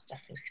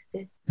дуусгах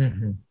хэрэгтэй.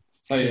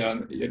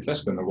 Сая ярьлаа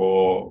шүү дээ нөгөө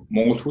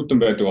Монгол хүүтэн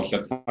байдаг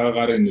болохоор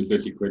цагаарын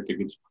нөлөөлөх байдаг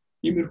гэж.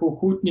 Иймэрхүү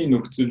хүүтний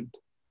нөхцөлд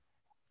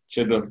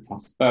жишээлбэл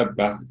цастаа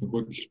байх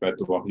нөхөдлөж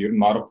байдаг баг. Ер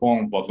нь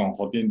марафон болон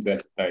холын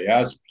зайлтаа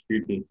яаж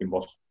бэлтгэл хийх юм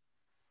бол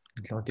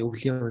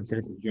өвлийн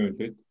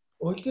үйлрэл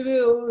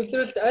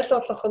Улиралд аль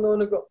болох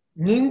нэг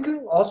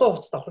нэгэн олон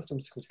хувцас давхарч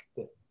өмсөх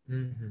хэрэгтэй.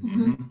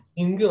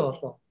 Нэгэн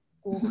олон.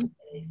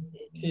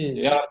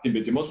 Яа тийм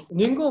бэ тийм бол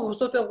нэгэн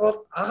хувцсуудын гол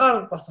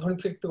агаар бас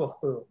хөндлөгдөг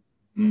байхгүй юу?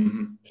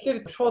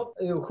 Тэгэхээр шууд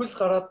хөлс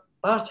гараад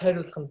даарч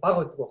хайруулах нь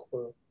бага байдаг байхгүй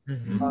юу?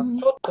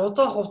 Шууд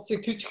дозоо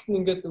хувцсыг тэр чигт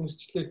ингээд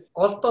өмсчлээ.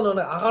 Голдоо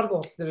нэг агааргүй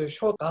болохоор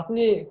шууд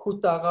гадны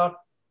хүүтэй агаар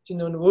чи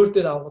нэг өөр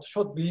дээр авахд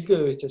шууд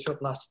биелгээ байж шууд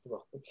наачдаг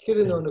байхгүй. Тэгэхээр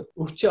нэг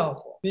өвчөө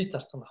авах бие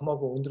зарцах нь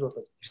хамаагүй өндөр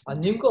болоод.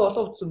 Нэмгээ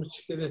олон хувцс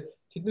өмсчлээрээ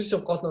тэднээс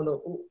гол нэг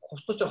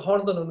хувцсууч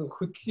хоорондоо нэг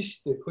хөдлөн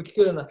шүү дээ.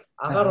 Хөдлөхээр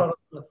агаар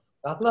ороод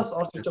гаднаас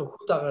орж иж байгаа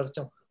хүүтэй агаар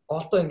чинь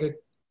голдоо ингээд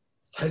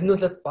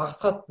сарниулаад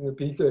багасгаад ингээд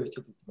биелгээ байж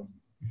байдаг.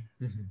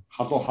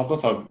 Халуун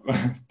сав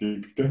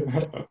дийгтэй.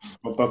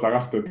 Болдоос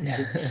агаартай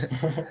гэдэг.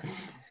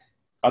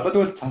 Гадаад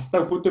бол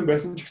цастаа хүүтэн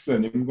байсан ч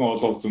гэсэн нэмгэн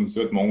олон хувцас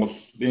өмсөд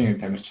Монголын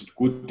тамирчид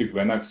гүйдэг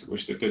байна гэсэн үг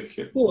шүү дээ.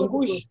 Тэгэхээр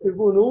үгүй шүү дээ.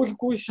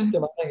 Өвлгүй шүү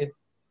дээ. Манай гээд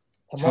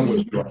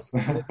өвлийн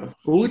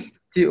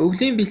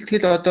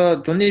бэлтгэл одоо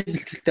зуны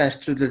бэлтгэлтэй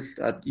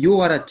харьцуулбал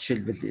юугаараа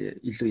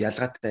жишээлбэл илүү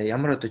ялгаатай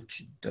ямар одоо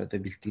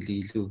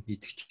бэлтгэлийг илүү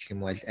хийдэг ч гэх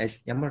юм уу аль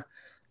ямар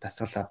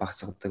дасгалаа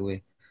багасгадаг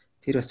вэ?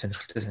 Тэр бас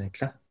сонирхолтой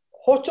санагдлаа.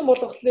 Хуучин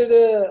болохоор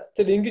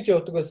тэр ингэж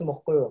явдаг байсан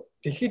байхгүй юу?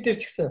 Дэлхий дээр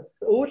ч гэсэн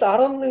өвөл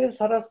 11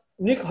 сараас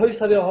 1-2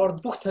 сарын хооронд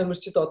бүх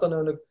тамирчид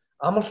одоо нэг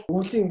амралт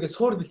өвлийн ингээд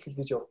суур бэлтгэл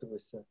гэж явдаг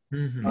байсан.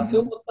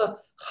 Тэгвэл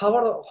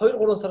хавар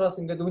 2-3 сараас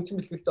ингээд үнцэн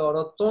бэлтгэлтэй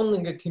ороод 100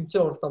 ингээд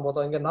тэмцээн уралдаан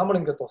болоо ингээд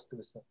намар ингээд дуусдаг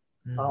байсан.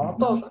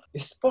 Одоо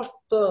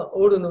спорт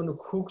өөрөө нэг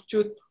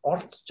хөгжөөд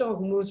оролцож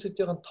байгаа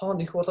хүмүүсийн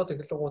тоон их болоод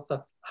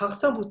эхлэнгуудаа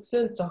хагасаа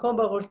бүтцэн зохион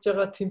байгуулж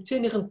байгаа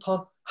тэмцээнийхэн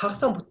тоон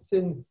хагасаа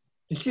бүтцэн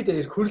дэлхийд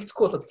даяар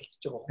хөрөлцөхгүй болоод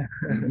эхэлчихэж байгаа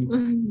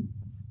юм.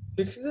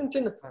 Тэгэхээр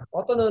чинь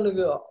одоо нэг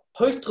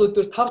 2 дахь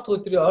өдөр 5 дахь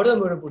өдрийн орой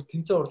морой бүр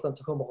тэмцээн уралдаан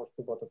зохион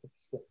байгуулдаг болоод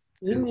эхэлсэн.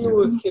 Энэ юу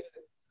вэ гэхээр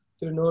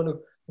тэр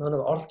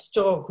нэг оролцож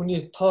байгаа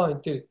хүний тоо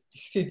энэ тэр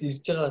ихсээд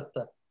ирж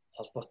байгаатай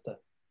холбоотой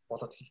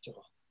болоод эхэлж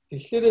байгаа.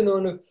 Тэгэхээр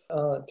нэг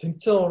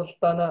тэмцээн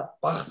уралдаанаа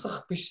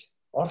багасгах биш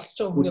оролцож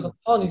байгаа хүнийхээ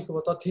тоо нэх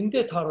бодоод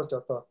тэндээ тааруулж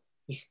одоо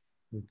их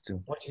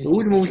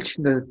өвөл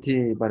мөвлөчөнд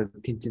тий баг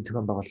тэмцээн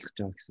зохион байгуулах гэж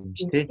байгаа гэсэн юм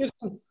шүү дээ.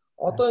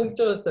 Одоо ингэж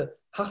байгаа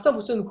хагасаа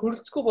бүсэнд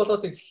хөрөлцөхгүй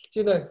болоод эхэлж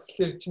байна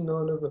гэхэлэр чинь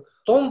нэг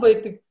 100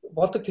 байдаг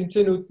болдог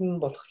тэмцээнүүд нь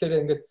болохоор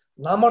ингээд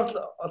намар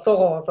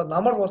олоогоо болоод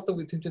намар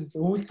болдог тэмцээнд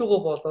өвлөгөө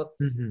болоод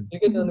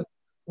тэгээд нэг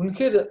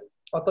үнэхээр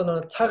одоо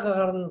нэг цаг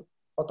агаар нь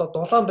одоо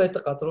дулаан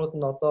байдаг газрууд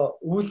нь одоо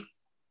өвл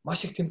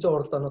маш их тэмцээн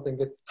уралдаанууд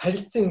ингээд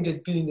харилцан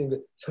ингээд би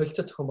ингээд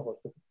солилцоо зохион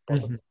байгуулдаг.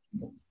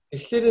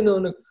 Тэгэхээр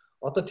нэг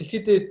одоо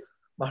дэлхийд дээр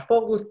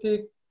марафон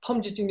гүйлтийг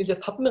том жижиг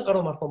нэлээ 5000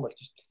 гаруй марафон болж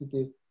байна дэлхийд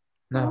дээр.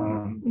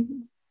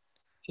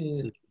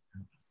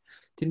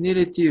 Тэр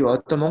нэрээ тий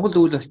одоо Монгол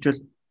өвөл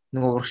очивол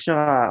нэг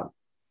урагшаа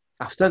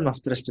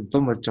авцраач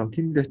дум болж байгаа юм.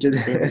 Тэнд очиод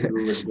бас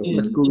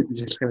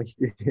гүйлж шалах юм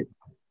шүү дээ.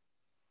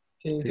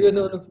 Тэгээ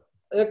нэг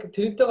яг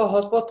тэрнтэйгээ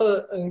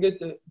холбоотой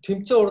ингээд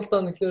тэмцээн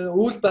уралдаан гэхлээр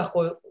өвөл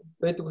байхгүй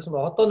байдаг гэсэн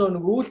ба одоо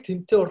нэг өвөл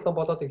тэмцээн уралдаан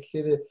болоод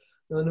ирэхлээр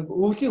нэг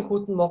өвлийн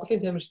хүүт нь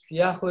Монголын тамирчид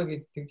яах вэ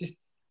гэдэг чинь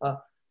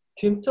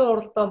тэмцээн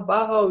уралдаан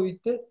бага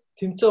үедээ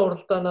тэмцээн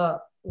уралдаанаа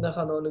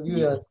нэг юу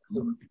яа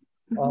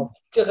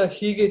бэлтгэлээ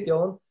хийгээд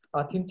явна.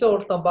 Тэмцээн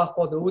уралдаан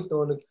баахгүй өвөл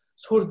нэг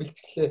сүр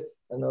бэлтгэлээ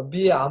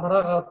би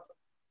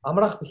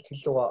амраах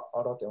бэлтгэл рүү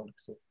ороод явна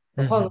гэсэн.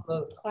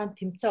 Тухайн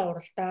тэмцээн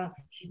уралдаан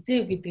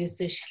хизээв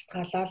гэдгээсээ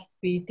шалтгаалаад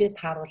биедээ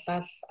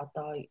тааруулаад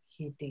одоо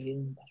хийдэг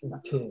юм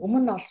болсон.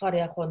 Өмнө нь болохоор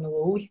яг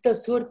нөгөө өвөлдөө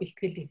сүр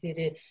бэлтгэл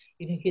ихээр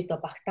ерөнхийдөө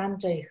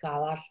багтаамжаа их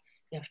аваад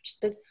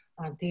явцдаг.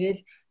 Тэгэл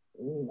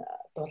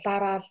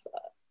дулаараа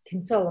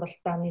тэмцээн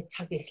уралдааны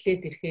цаг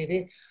эхлээд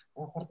ирэхээр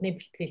хурдны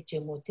бэлтгэл ч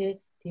юм уу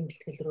тийм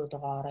бэлтгэл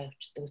рүү ороо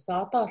явцдаг.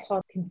 Одоо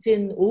болохоор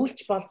тэмцээн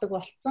өвлж болдог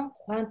болсон.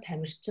 Тухайн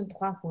тамирчин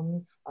тухайн хүн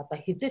одоо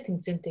хизээ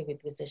тэмцээнтэй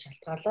гэдгээсээ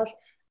шалтгаалаад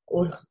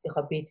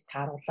өөрийнхөө биед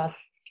тааруулаад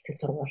бэлтгэл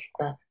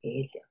сургуультаа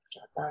гээл явж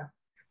байгаа.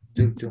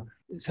 Зөв.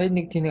 Сайн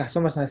нэг тийм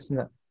асуумаар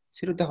санасан.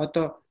 Сэрүүдээ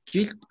одоо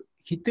жилд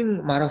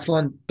хэдэн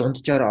марафон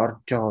дунджаар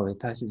орж байгаа вэ?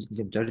 Та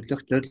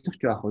зорилгоч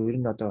яах вэ? Ер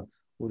нь одоо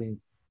өөрийн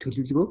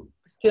төлөвлөгөө.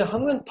 Тэгээ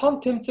хамгийн том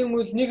тэмцээн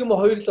үйл 1 юм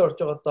 2 л орж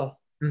байгаа доо.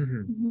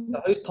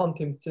 2 том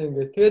тэмцээн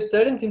гэдэг. Тэгээд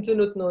зарим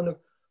тэмцээнүүд нэг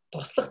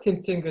туслах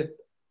тэмцээн гэдэг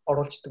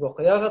оруулцдаг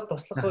байхгүй. Яагаад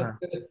туслах вэ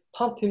гэхээр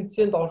том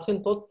тэмцээнд орохын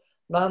тулд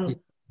наа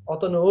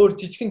одоо нэг өөр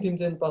жижигэн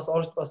тэмцээнд бас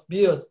орж бас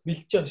би бас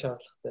бэлдэж байгаа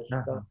шаардлагатай л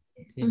да.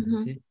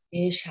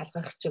 Би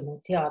шалгах ч юм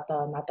уу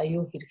одоо надаа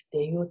юу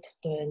хэрэгтэй, юу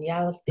дутуу байна,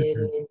 яавал дээр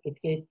вэ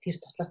гэдгээ тэр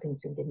туслах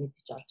тэмцээнд дээр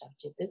мэдэж олж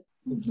авч идэг.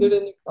 Тэгэхээр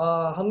нэг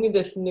хамгийн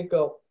дээд нэг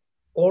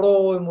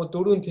 3 юм уу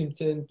 4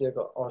 тэмцээнд яг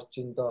орж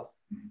ин доо.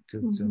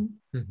 Зөв.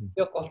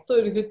 Яг голцоо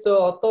ерөнхийдөө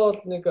одоо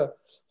бол нэг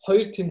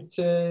 2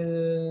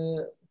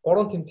 тэмцээн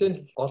 3 тэмцээнд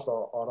гол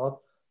ороод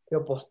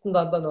тэгээ бусдын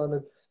дандаа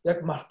нэг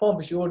яг марафон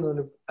биш өөр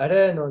нэг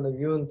арай нэг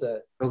юун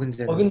зай. Богино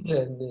зай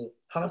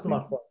хагас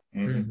марафон.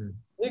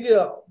 Нэг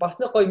бас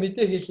нэг гоё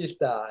мэдээ хэлээ л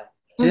та.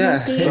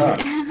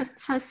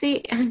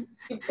 Соси.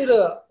 Тэр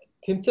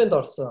тэмцээнд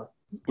орсон.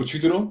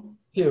 Өчигдөр үү?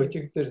 Тий,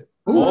 өчигдөр.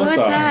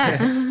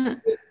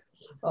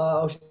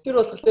 Өчигдөр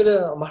болохоор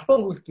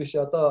марафон гүйлт биш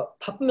одоо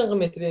 5000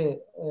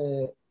 метрийн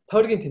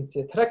тойргийн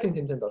тэмцээн, тракинг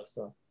тэмцээнд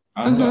орсон.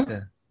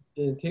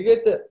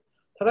 Тэгээд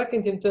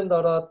тракинг тэмцээнд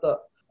ороод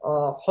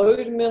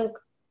 2011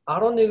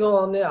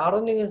 оны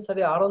 11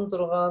 сарын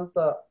 16-нд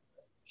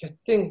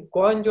Хятадын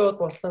Гуанчжоуд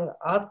болсон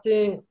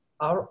Азийн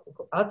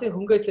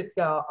хөнгө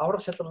атлетикийн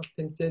аврах шалралт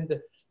тэмцээнд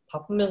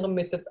 5,000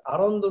 метрт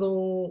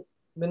 14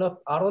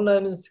 минут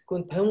 18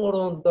 секунд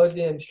 53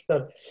 дойлын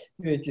амжилтаар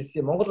юу хийж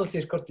ирсэн. Монгол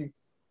улсын рекордыг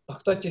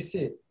тогтоож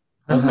ирсэн.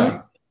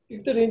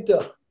 Бид нар энд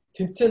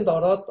тэмцээнд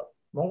ороод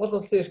Монгол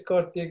улсын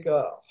рекордыг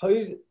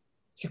 2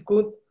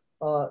 секунд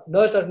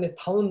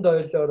 0.5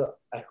 дойлоор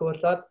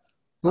ахиулаад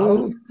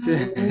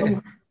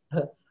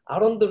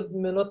 14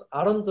 минут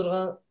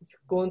 16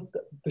 секунд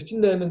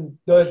 48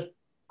 дойл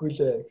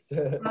гүйлээ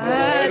гэсэн.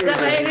 За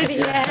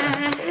баярлалаа.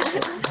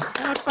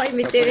 Хой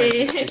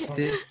мэдэрээ.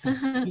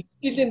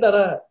 Жилийн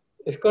дараа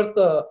рекорд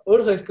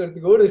өөрөө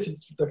рекордыг өөрөө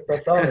шийдэж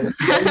тогтоолоо.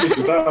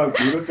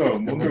 Ерөөсөө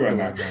мундаг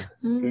байна.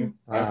 Тийм.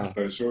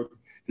 Хайртай шүү.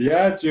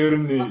 Яаж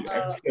ер нь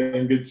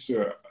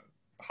ингэж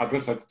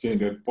хадгалж чадчихээн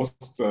дээр бус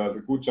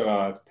гүйж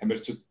байгаа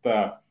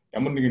тамирчидаа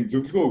ямар нэгэн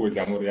зөвлөгөө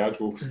өгвөл яаж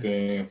өгөх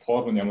хэвтэй,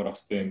 форм нь ямар ах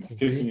хэвтэй, бас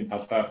техникийн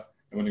талаар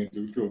ямар нэгэн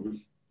зөвлөгөө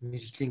өгвөл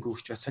мэрэгжлийн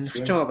өгч бас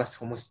сонирхож байгаа бас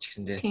хүмүүс ч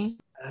гэсэн дээ.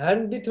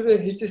 Харин би түрүү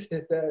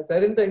хэлжсэн дээ.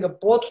 Заримдаа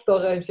ингээ буудалд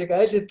байгаа юм шиг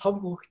айлын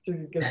том хөвгч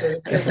ингээд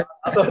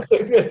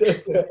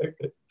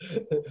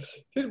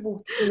тэр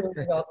бүгд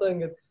нь одоо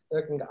ингээд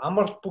яг ингээ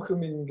амралт бүх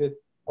юм ингээд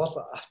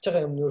гол авч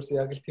байгаа юм нь юу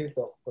яг л тэр л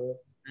байхгүй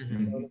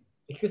юу.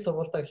 Эхлэл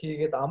сургуультаа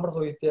хийгээд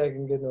амрах үед яг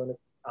ингээд нэг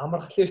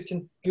амрахлаар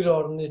чинь гэр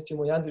орны ч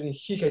юм уу янз бүрийн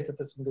хийх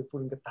ажлуудаас ингээд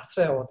бүр ингээд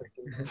тасраа яваад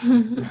ирдэг.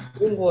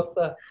 Тэр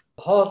гоота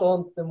хоол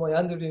унд юм уу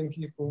янз бүрийн юм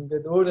хийх хүн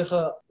ингээд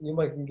өөрийнхөө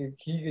юмаг ингээд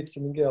хийгээд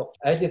чинь ингээд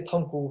айлын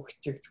том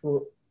хөвгчэгцгүй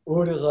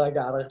өөрийгөө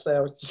ингээ аргалаа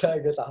явууллаа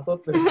гэж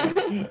асуудал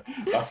байна.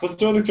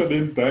 Дасгалжуулагч бол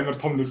энд амар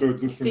том нөлөө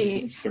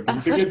үзүүлсэн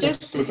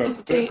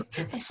шүү дээ.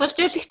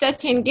 Дасгалжуулагч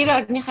чинь гэр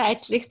орныхаа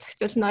ажлыг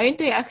зохицуулна.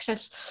 Оюутан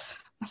ягшил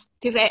бас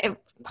тэр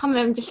том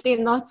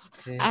амжилтын нууц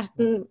ард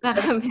нь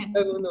байгаа юм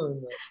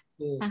байна.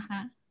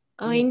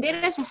 Энэ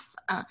дээрээс бас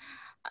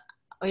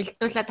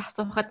уялдуулаад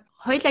асуухад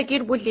хоёулаа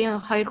гэр бүлийн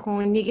хоёр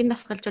хүн нэг нь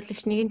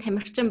дасгалжуулагч нэг нь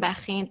тамирчин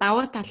байхын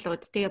давуу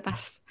талууд тэгээ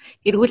бас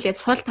эргүүлээд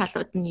сул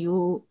талууд нь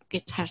юу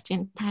гэж харж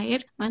байна та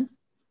яар маань?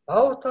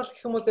 Давуу тал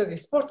гэх юм бол яг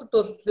спортод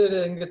бол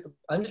ингээд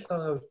амжилт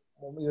гаргах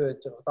юу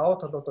яаж байгаа давуу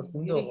талууд бол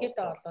зөндөө байна. Ихэд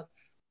болоод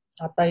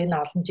одоо энэ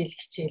олон жил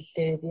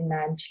хичээллээд энэ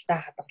амжилтаа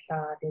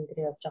хадгалаад энэ дэр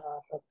явж байгаа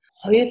бол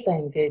хоёулаа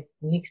ингээд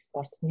нэг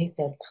спорт нэг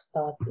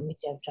зорилготой ингэж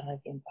явж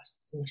байгааг юм бас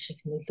маш их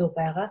нөлөө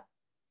байгаа.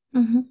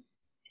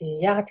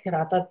 Яг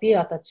тэгэхээр одоо би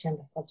жишээ нь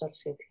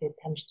дасгалжуулагч гэхээр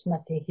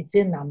тамирчнаа тий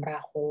хизээ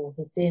намраах уу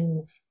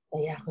хизээ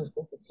яах вэ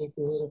гэдэг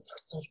өөрөө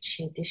зохицуулж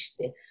шийдэн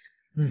штэ.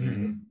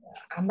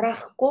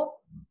 Амраахгүй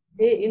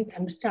тэгээ энэ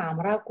тамирчин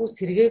амраагүй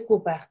сэргээгүй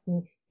байхад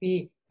нь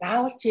би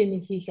заавал ч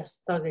энийг хийх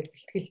ёстой гэж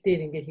бэлтгэл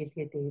дээр ингээд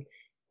хэлгээд байвал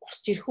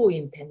босч ирэх үү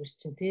энэ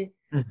тамирчин тий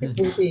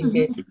бүгдээ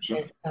ингээд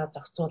ярилцаа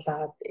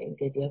зохицуулаад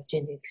ингээд явж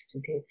яах гэдэг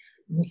чинь тэгээд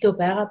нөлөө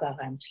байгаа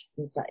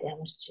амжилтанд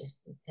ямар ч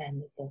байсан сайн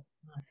нөлөө.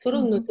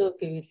 Сөрөг нөлөө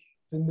гэвэл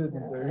зөндөө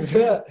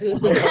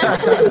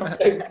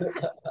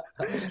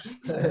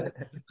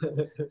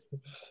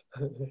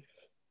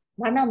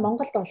манай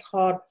Монголд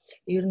болохоор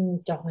ер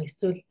нь жоохон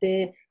хэцүү л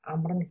дээ.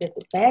 Амарна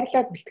гэдэг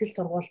байрлаад бэлтгэл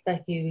сургуультаа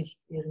хийвэл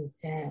ер нь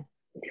сайн.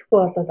 Тэгэхгүй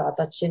бол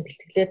одоо жишээ нь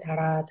бэлтгэлээ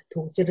тараад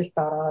төгжрэлд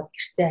ороод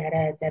гэртээ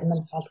хараа зарим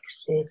нь хол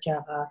гэртээж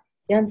байгаа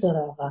янз бүр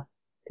байгаа.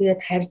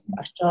 Тэгээд харьд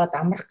очиод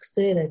амрах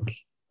гэсээр адил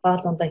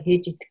хоол ундаа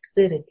хийж идэх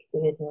гэсээр адил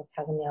тэгээд нөгөө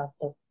цаг нь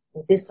явдаг.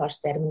 Үдээс хойш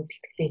зарим нь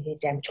бэлтгэлээ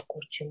хийж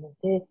амжихгүй ч юм уу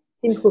тий.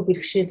 Тиймэрхүү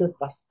бэрхшээлүүд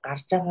бас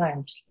гарч байгаа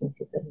амжилтанд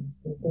бид нар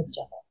нөлөөлж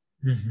байгаа.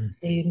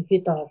 Тэгээ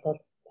ерөнхийдөө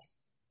бол бас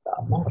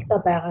Монголда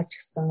байгаа ч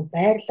гэсэн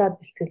байрлаад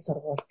бэлтгэл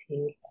сургуульд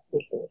хийвэл бас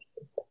илүү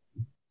өртөө.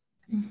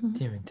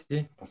 Тийм ээ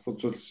тий.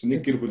 Дасгалжуулагч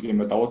нэг гэр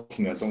бүлийн давуу тал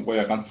нь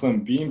ялангуяа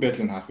ганцхан биеийн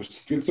байдлыг харах биш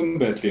сэтгэл зүйн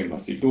байдлыг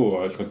бас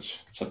илүү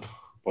ойлгож чадах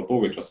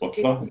болов гэж бас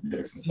бодлоо.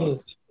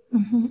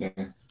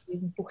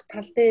 Бүх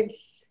тал дээр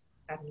л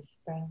гарна л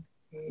да.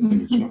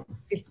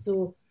 Сэтгэл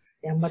зүй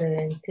ямар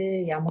байна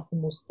те ямар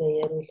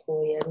хүмүүстэй яриулах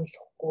уу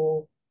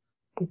яриулахгүй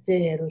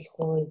хизээ яриулах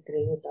уу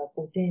эдрийг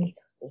бүгдийг л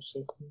зохицуул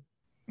шийднэ.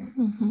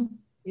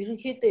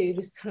 Ерөнхийдөө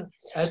ерөөсөө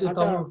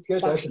одоо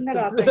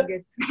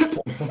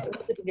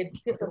ингээд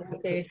бэлтгэл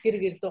сургалтаа гэр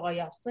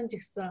гэрлүүгээ явцсан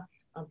ч гэсэн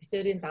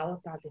битэрийн давуу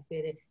тал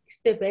дээр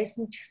гэртээ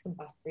байсан ч гэсэн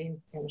бас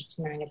энэ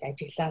тамирчнаа ингээд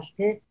ажиглаа л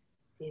те.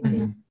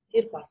 Тийм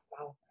тэр бас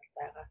давуу тал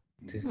байгаа.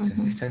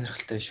 Тийм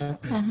сонирхолтой шүү.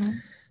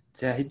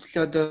 За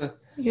хэдүүлээ одоо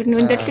ер нь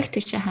өндөрлөх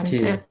тийш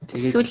хандаад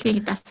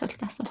сүүлийн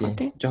асуулт асуух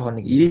тий. Жохоо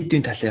нэг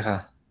ирээдүйн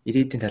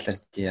талаар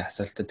тий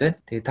асуултууд байна.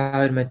 Тэгээ та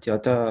хоёр маань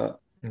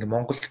одоо ингээ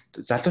Монголд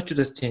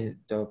залуучуудаас тийм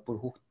бүр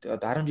хүүхд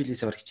одоо 10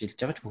 жилээс аваар хичээлж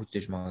байгаа ч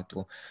хүүхдэж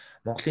магадгүй.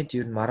 Монголын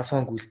тийм ер нь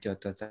марафон гүйлтийн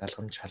одоо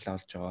залгамж халаа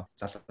болж байгаа.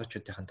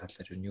 Залуучуудын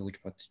талаар юу гэж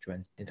бодож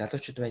байна? Тэгээ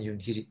залуучууд маань ер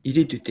нь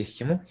ирээдүйдээ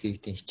гэх юм уу?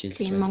 Хэрэгтэй хичээлж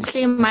байна.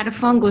 Монголын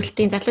марафон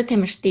гүйлтийн залуу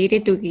тамирчдын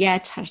ирээдүйг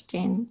яаж харж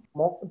байна?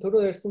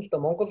 Түрүү ярьсан л да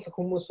Монгол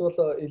хүмүүс бол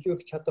илүү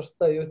их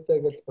чадвартай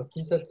юутай гэж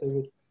потенциал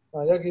тавьвал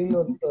яг энэ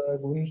бол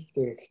яг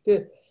үнэлтэй. Гэхдээ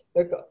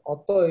яг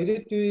одоо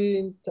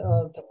ирээдүйн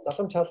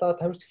залгамж халаа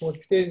тамирч хүмүүс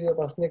битээр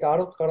бас нэг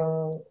 10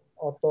 гаруй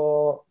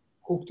одоо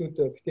хүүхдүүд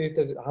битээр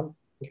дээр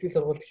бэлтгэл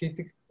сургалт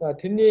хийдэг.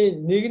 Тэрний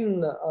нэг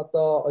нь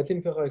одоо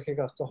Олимпиагаар ихийг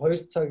авсан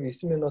 2 цаг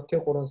 9 минут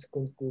 3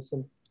 секунд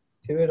гүйсэн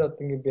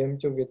Тэвэродгийн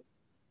Бэмжүү гэдэг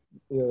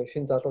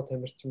шинэ залуу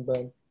тамирчин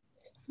байна.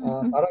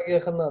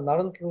 Дараагийнх нь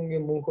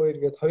Нарантлангийн Мөн 2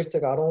 гээд 2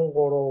 цаг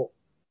 13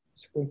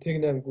 секунд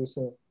 8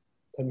 гүйсэн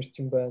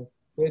тамирчин байна.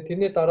 Тэгээ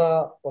тэрний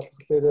дараа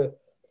болохоор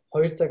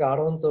 2 цаг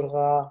 16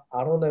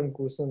 18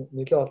 гүйсэн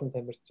нэлээд олон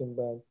тамирчин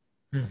байна.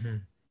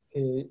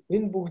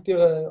 Энэ бүгдийг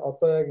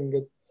одоо яг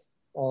ингээд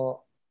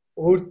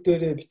өөр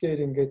дээрээ битээр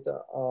ингээд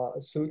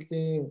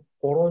сүүлийн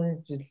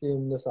 3 жилийн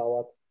өмнөөс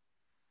аваад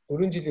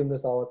 4 жилийн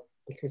өмнөөс аваад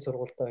бэлтгэл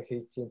сургалтаа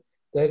хийж байна.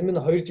 Зарим нь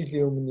 2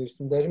 жилийн өмнө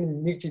ирсэн, зарим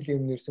нь 1 жилийн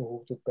өмнө ирсэн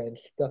хүүхдүүд байна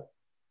л та.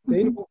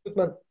 Тэгээ энэ хүүхдүүд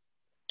маань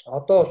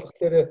одоо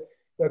болохоор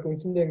яг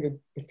үндсэндээ ингээд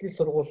бэлтгэл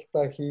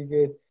сургалтаа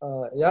хийгээд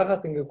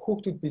яагаад ингээд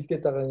хүүхдүүд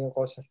бэлдээд байгаа юм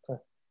гол шалтгаан.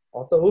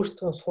 Одоо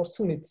өөртөө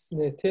сурсан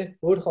мэдснээ тий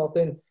өөрийнхөө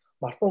одоо энэ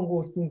марафон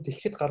гүйлтэнд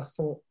дэлхийд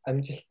гаргасан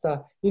амжилтаа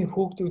энэ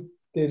хүүхдүүд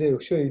дээрээ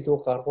өшөө илүү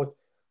гаргуулж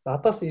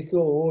надаас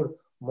илүү өөр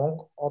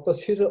одоо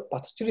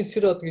Батчрын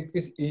Сэрод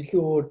гэдгээс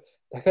илүү өөр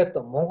дахиад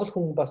Монгол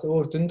хүн бас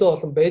өөр зөндөө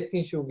олон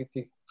байдгийн шүү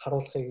гэдгийг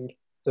харуулахыг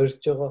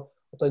зорж байгаа.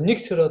 Одоо нэг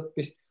Сэрод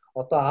биш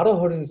одоо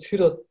 10 20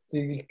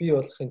 Сэродыг л бий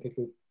болгохын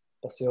төлөө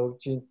бас явж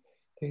байна.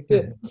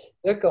 Тэгтээ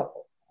яг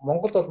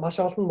Монголд бол маш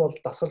олон бол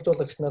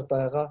дасгалжуулагч нар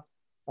байгаа.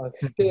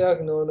 Гэхдээ яг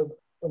нэг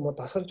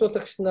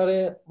дасгалжуулагч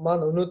нарын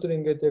маань өнөөдөр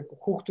ингээд яг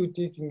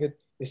хүүхдүүдийг ингээд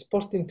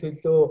спортын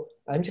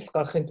төлөө амжилт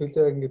гаргахын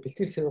төлөө ингээд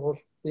бэлтгэл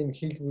сургалтын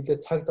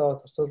хийлгүүлээ цаг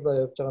зав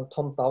зарцуулаад явж байгаа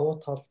том давуу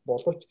тал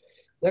боловч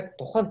яг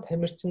тухайн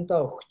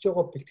тамирчиндаа өгч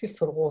байгаа бэлтгэл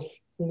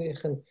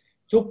сургалтынх нь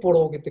зөв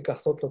буруу гэдэг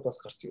асуудлууд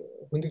бас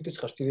хөндөгдөж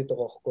гарч ирээд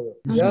байгаа байхгүй юу.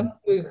 Яг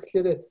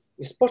тэгэхээр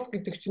спорт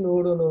гэдэг чинь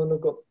өөрөө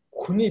нэг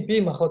хүний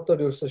бие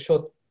махбодоор ерөөсөө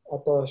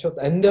шууд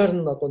амьдаар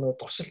нь одоо нэг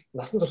туршилт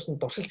насан туршид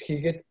туршилт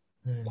хийгээд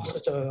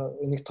болгож байгаа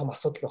нэг том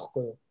асуудал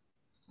байхгүй юу.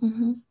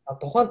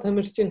 Тухайн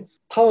тамирчин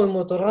 5 юм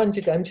уу 6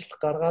 жил амжилт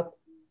гаргаад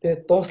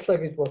тэгээд дууслаа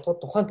гэж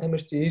бодоход тухайн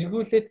тамирчин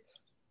эргүүлээд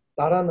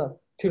дараа нь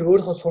тэр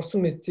өөрийнхөө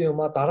сурсан мэдсэн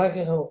юм а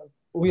дараагийнхаа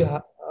үе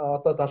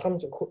одоо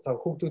залгамж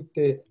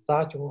хүүхдүүдэд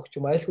зааж өгөх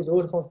юм айлхул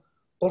өөрийнхөө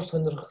дур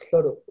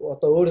сонирхлоор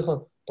одоо өөрийнхөө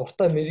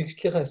дуртай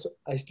мэрэгжлийнхаа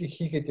ажлыг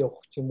хийгээд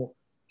явах юм уу.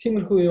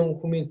 Тиймэрхүү юм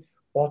хүмүүс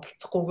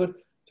бодолцохгүйгээр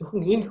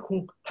зөвхөн энэ хүн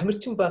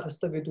тамирчин байх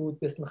ёстой гэдэг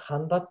үүднээс нь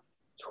хандаад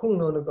зөвхөн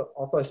нэг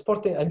одоо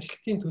спортын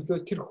амжилтын төлөө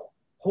тэр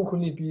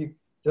хүний биеийг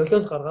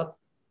золионд гаргаад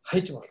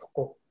хайж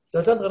болохгүй.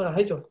 Золионд гаргаад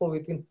хайж болохгүй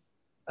гэдэг нь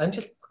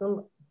амжилт нь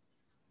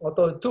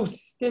одоо зөв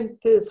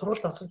системтэй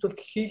сургалт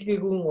асуулжуулалт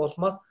хийлгээгүй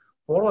улмаас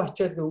буруу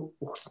ачаал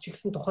өгсөн ч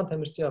гэсэн тухайн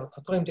тамирчин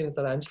тодорхой хэмжээний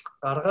дараа амжилт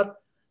гаргаад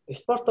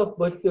спортоо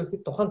болио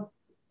гэхэд тухайн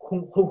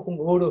хүн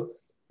өөрөө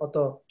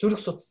одоо зүрх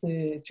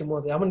судасны ч юм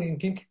уу ямар нэгэн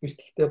гэмтэл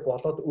бэртэлтэй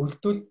болоод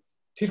өлдвөл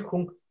тэр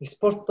хүн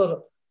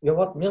спортоор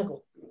яваад 1000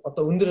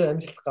 одоо өндөр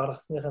амжилт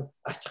гаргасных нь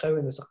арч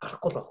хавьнаас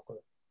гарахгүй л байхгүй.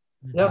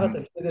 Яагаад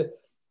гэвэл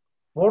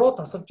буруу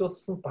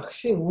тасалжуулсан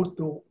багшийн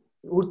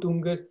үр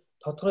дүнгээр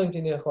тодорхой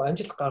хэмжээний яг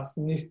амжилт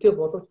гаргасан нэртэй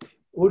боловч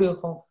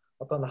өөрийнхөө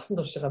одоо насан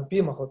туршийнхаа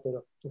бие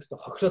махбодоор зөвхөн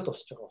хохироод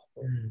дуусч байгаа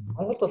байхгүй.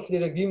 Монголд бол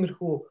яг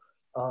иймэрхүү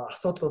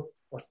асуудлууд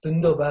бас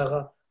зөндөө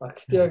байгаа.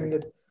 Гэхдээ яг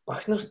ингээд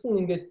багш нарт нь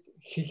ингээд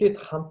хилээд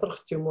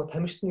хамтрах ч юм уу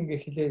тамирчин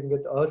ингээд хилээд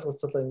ингээд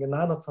ойлгуулцуулаа ингээд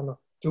наанаа цанаа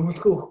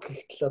зөвлөгөө өгөх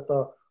гэхтэл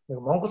одоо нэг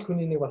монгол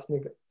хүний нэг бас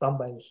нэг зам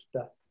байна л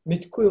да.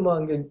 Мэдхгүй юм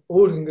аа ингээд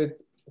өөр ингээд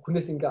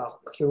хүнээс ингээ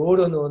авах гэхээ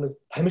өөрөө нэг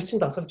тамирчин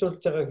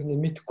дасгалжуулж байгаа хүний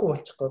мэдхгүй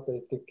болчих гээд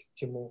байдаг ч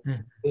юм уу.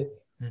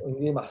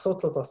 Ийм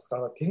асуудлууд бас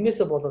гараад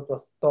тэрнээсээ болоод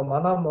бас одоо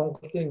манай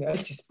Монголын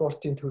аль ч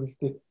спортын төрөл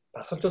дээр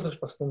дасгалжуулагч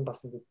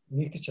бас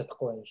нэгдэж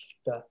чадахгүй байна л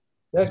да.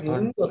 Яг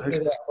энэ бол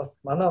бас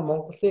манай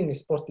Монголын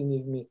спортын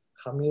нийгмийн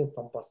хамгийн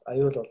том бас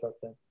аюул болоод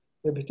байна.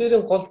 Тэгээ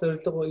битэрийн гол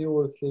зорилго юу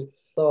вэ гэхээр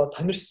одоо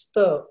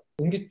тамирчтай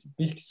ингэж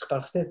бэлтгэж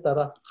гаргасны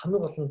дараа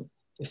хамгийн гол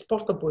нь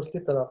спортоо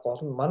болсны дараа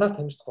гол нь манай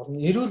тамирчид гол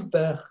нь эрүүл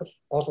байх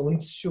гол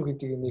үндэс шүү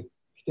гэдэг нэг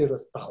ихтэй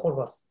бас давхар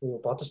бас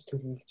бодож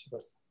төлөвлөж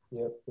бас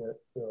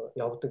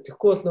явдаг.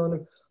 Тэгэхгүй бол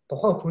нэг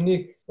тухайн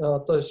хүнийг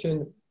одоо жишээ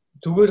нь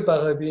зүгээр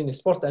байгаа би энэ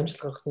спорт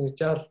амжилт гаргасан гэж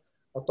жаал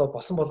одоо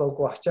босон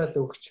болоогүй ачаал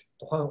өгч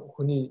тухайн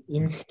хүний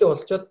эмгэгтэй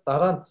болчоод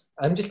дараа нь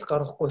амжилт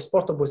гаргахгүй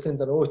спортоо болсны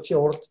дараа өө чи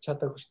уралдаж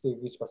чадаагүй шүү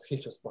дээ гэж бас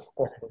хэлж бас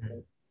болохгүй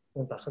байхгүй.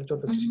 Энэ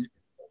дасгалжуулагч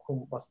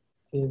хүн бас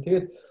тийм.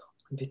 Тэгээд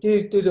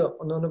битээр дээр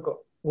нэг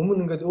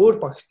өмнө ингээд өөр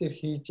багш дээр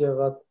хийж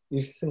яагаад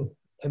ирсэн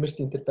тамирч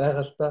энэ төр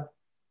байгаа л да.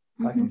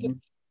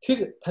 Тэр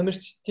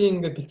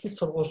тамирчдын ингээд бэлтгэл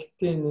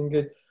сургалтын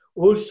ингээд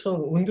өөрсдөө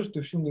өндөр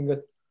түвшинд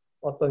ингээд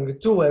одоо ингээд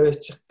зөв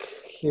аваачих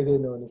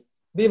гэхлээр нэг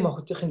бие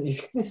махбодын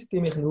эрхтэн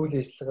системийн үйл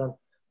ажиллагаа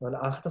нь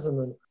анхнаас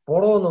нь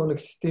буруу нэг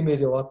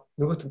системээр яваад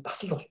нөгөөт нь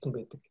тасал болцсон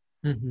байдаг.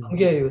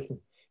 Хамгийн аюул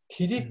нь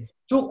тэрийг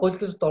зөв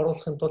голлолд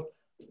оруулахын тулд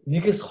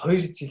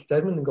 1-2 жил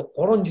зарим нь ингээд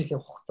 3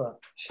 жилийн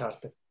хугацаа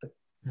шаардлагатай.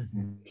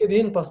 Тэгэхээр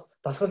энэ бас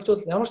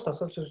дасгалжуул ямар ч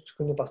дасгалжуулагч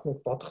хүний бас нэг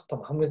бодох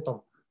том хамгийн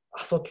том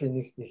асуудлын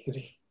нэг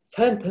илэрэл.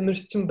 Сайн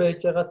тамирчин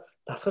байж байгаад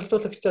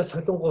дасгалжуулагчаа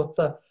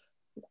солонгуудаа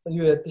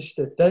юу яд нь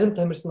штэ. Зарим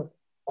тамирч нь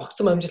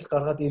огцом амжилт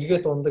гаргаад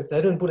эргээд ундаг,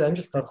 зарим нь бүр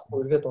амжилт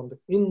гаргахгүй эргээд ундаг.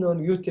 Энэ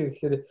нөө юу тэг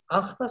гэхээр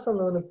анхнаасаа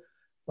нэг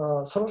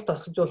сургалт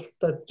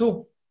дасгалжуулалтаа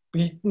зөв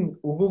биед нь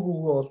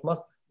өгөөгүйгээ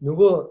улмаас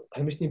нөгөө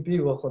тамирчны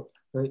бие боход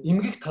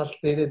эмгэх тал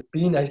дээрээ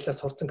биеийн ажиллаа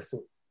сурцсан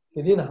гэсэн.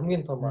 Тэгэхээр энэ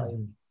хамгийн том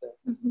аюул.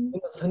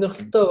 Энэ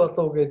сонирхолтой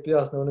болов гэд би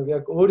бас нэг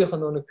яг өөрийнх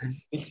нь нэг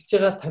бэлтэж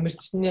байгаа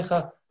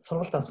тамирчныхаа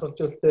сургалт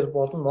асуулжуулалт дээр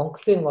болон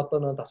Монголын одоо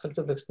нэг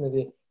дасгалжуулагч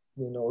нарын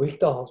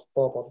уялдаа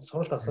холбоо болон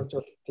сургалт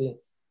асуулжуулалтын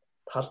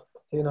тал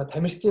тэгээ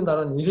тамирчдын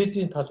дараа нь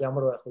ирээдүйн тал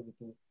ямар байх вэ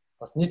гэдэг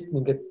бас нийт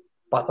ингээд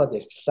базаад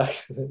ярьчлаа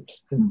гэсэн.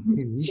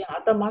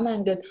 Одоо манай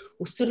ингээд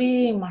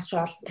өсвөрийн маш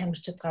олон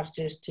тамирчид гарч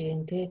ирж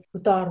байна тий.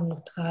 Хөдөө орон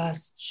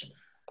нутгаас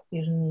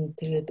ер нь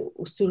тэгээд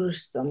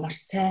өсвөрөөс маш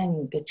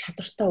сайн ингээд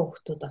чадвартай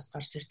хүүхдүүд бас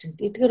гарч ирж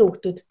байна. Эдгээр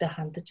хүүхдүүдтэй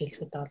хандаж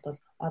хэлэхэд бол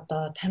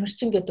одоо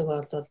тамирчин гэдэг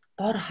бол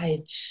дор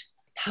хаяж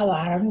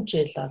 5-10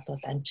 жил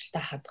бол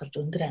амжилтаа хадгалж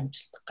өндөр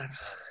амжилт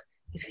гаргах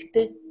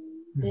хэрэгтэй.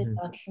 Тэгээд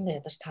бодлон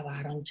ядаж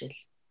 5-10 жил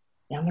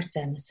ямар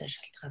зайнаас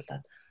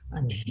шалтгаалаад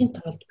тэхийн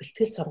тулд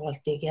бэлтгэл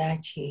сургалтыг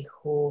яаж хийх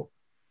вэ?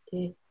 Тэ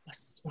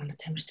бас манай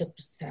тамирчид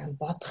бас сайн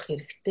бодох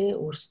хэрэгтэй.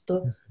 Өөрсдөө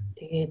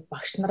тэгээд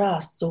багш нараа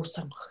бас зөв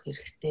сонгох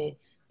хэрэгтэй.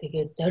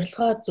 Тэгээд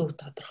зорилгоо зөв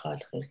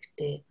тодорхойлох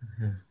хэрэгтэй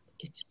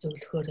гэж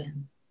зөвлөхөөр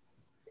байна.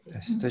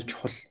 Ястай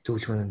чухал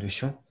зөвлөгөөнүүд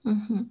биш үү?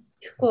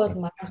 Тэгэхгүй бол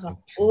манайхаа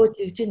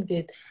тэгж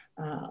ингээд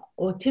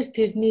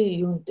тэрний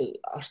юунд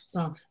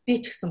орцсон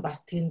би ч гэсэн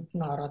бас тэнд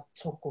нь ороод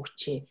цуггүй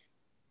чи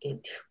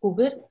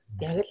гэхгүйгээр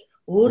яг л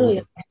өөрөө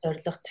ямар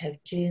зорилго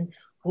тавьж гин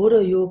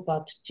өөрөө юу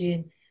бодож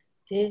гин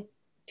тэ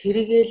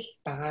тэргээл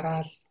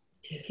дагараал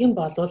тэгэх юм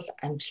бол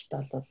амжилт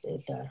бол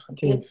илүү ойрхон.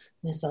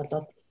 Тэрнээс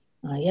бол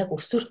яг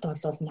өсвөрт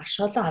бол маш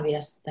олон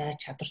авьяастай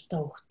чадвартай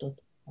хүүхдүүд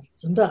бол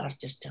зөндөө гарч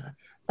ирж байгаа.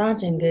 Даанч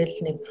ингээл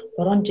нэг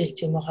 3 жил ч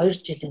юм уу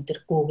 2 жил энэ төр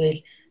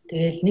гүгээл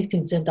тэгэл нэг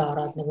тэмцээндээ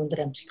ороод нэг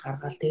өндөр амжилт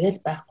гаргаал тэгэл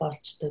байхгүй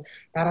болчтой.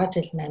 Дараа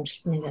жил нь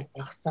амжилт нь ингээд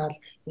багасаал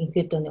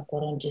ерөнхийдөө нэг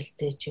 3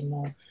 жилтэй ч юм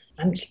уу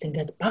амжилт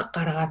ингээд баг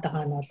гаргаад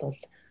байгаа нь бол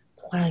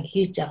тухайн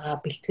хийж байгаа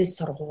бэлтгэл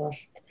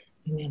сургуульт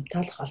юм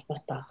тал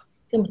холбоотой баг.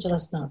 Тийм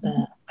учраас одоо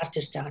гарч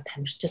ирж байгаа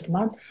тамирчид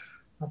маань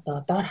одоо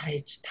доор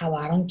хаяж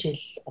 5-10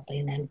 жил одоо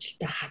энэ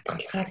амжилтаа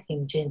хадгалахаар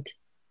хэмжээнд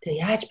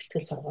тэгээ яаж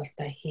бэлтгэл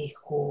сургуультаа хийх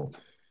вэ?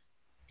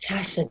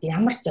 Цаашаа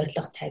ямар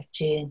зорилго тавьж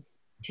гин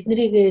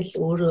тэднэрийгээ л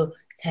өөрөө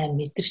сайн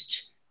мэдэрч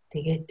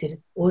тэгээд тэр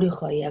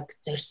өөрийнхөө яг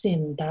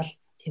зорьсон юмдаа л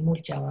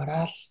тэмүүлж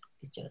яваараа л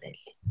гэж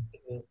уриал.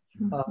 Тэгэхээр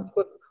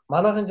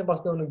манайхан ч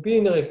бас нэг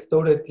би нэг их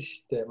дөөрөөд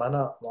штэ.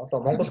 Манай одоо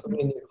Монгол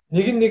хүмүүс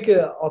нэг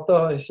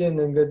одоо жишээ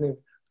нь ингээд нэг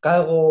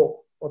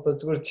гайгуу одоо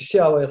зүгээр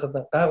жишээ аваа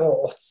ярихад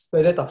гайгуу утас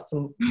бариад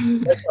авцсан.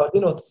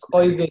 Энэ утас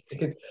гоё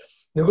гэхэд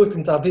нөгөөт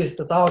нь за би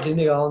заавал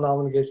энийг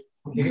аавна гэж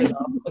тэгээд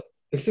авдаг.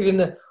 Тэгсэг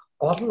энэ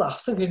гол нь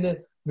авсан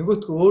гинэ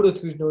нөгөөтгөө өөрөө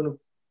тэгж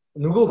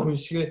нөгөө хүн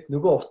шигээ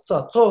нөгөө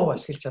утсаа 100%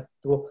 ашиглаж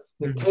чаддгүй.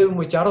 Нэг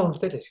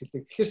 50-60% л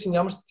ашигладаг. Тэгэхээр чинь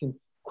ямар ч тийм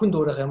хүн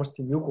дөөрөх ямар ч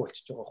тийм юг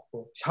болчихж байгаа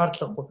байхгүй.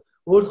 Шаардлагагүй.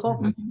 Өөрийнхөө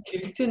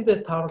хэрэгцээндээ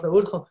тааруулаад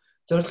өөрийнхөө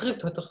зорилгыг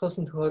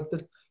тодорхойлсон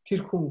тохиолдолд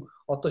тэр хүн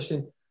одоо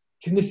шинэ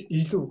тэрнээс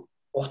илүү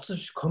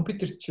утас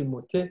компьютер ч юм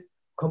уу тий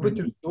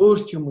компьютер өөр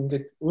ч юм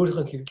ингээд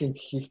өөрийнхөө хэрэглээнд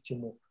хийх ч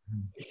юм уу.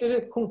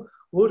 Тэгэхээр хүн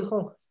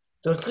өөрийнхөө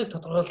зорилгыг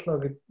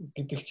тодорхойлно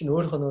гэдэг чинь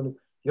өөрийнхөө нэг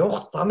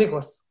явах замыг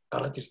бас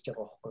гаргаж ирж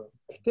байгаа байхгүй.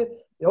 Гэхдээ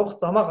явах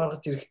замаа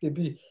гаргаж ирэхдээ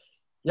би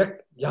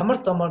яг ямар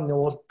замаар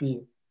явбал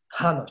би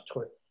хаана очих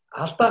вэ?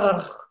 Алдаа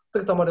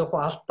гаргадаг замаар явах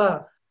уу, алдаа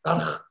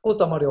гаргахгүй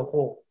замаар явах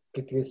уу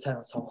гэдгийг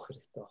сайн сонгох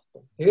хэрэгтэй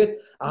байхгүй. Тэгээд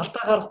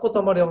алдаа гаргахгүй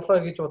замаар явлаа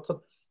гэж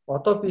бодоход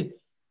одоо би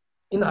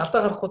энэ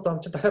алдаа гаргахгүй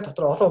зам чинь дахиад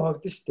дотор олон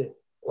хавагдана шүү дээ.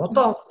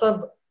 Удаан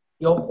хугацаанд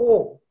явах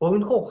уу,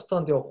 богинохон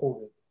хугацаанд явах уу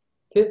гэх.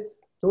 Тэ?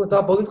 Тэгвэл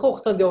за богинохон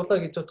хугацаанд явлаа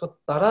гэж бодоход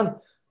дараа нь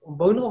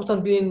богинохон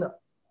хугацаанд би энэ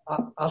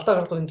алдаа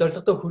гаргах энэ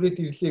зорилгодоо хүрээд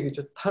ирлээ гэж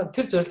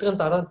тэр зорилгын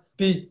дараа нь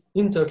би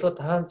энэ зорилгоо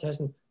тараан цааш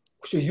нь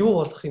хөшөө юу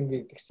болох юм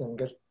бэ гэсэн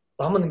ингээл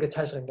зам нь ингээд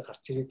цаашаа ингээд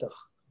гарч ирээд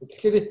байгаа.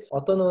 Тэгэхээр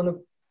одоо нэг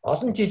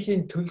олон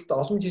жилийн төлөвт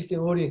олон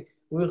жилийн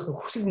өөрийнхөө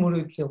хүсэл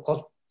мөрөөдлийн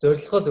гол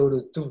зорилгоо л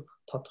өөрөө зөв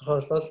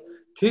тодорхойлол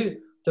тэр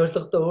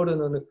зорилгодоо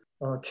өөрөө нэг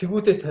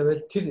тэгүүдээ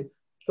тавиал тэр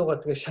лугаа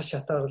тэгээ шаш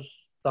шатаар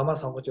замаа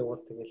сонгож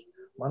явуул тэгэл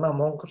манай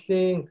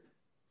Монголын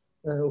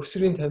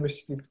өсвөрийн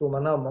тамирчид гэдэггүй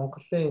манай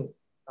Монголын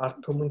ард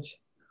түмэнж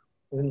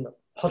энэ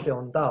хол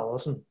явандаа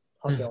уулна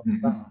хол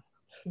явандаа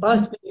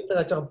баас би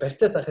нэгтэйгээ жоохон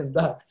барьцаад байх юм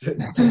да гэсэн.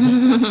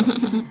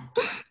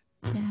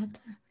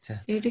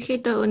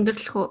 Ерөнхийдөө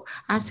өндөрлөх үү.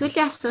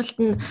 Сүүлийн асуулт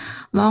нь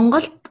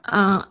Монголд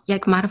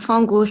яг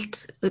марафон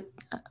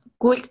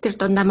гүйлт тэр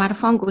дундаа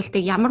марафон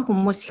гүйлтийг ямар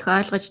хүмүүс их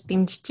ойлгож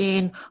дэмжиж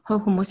гэн,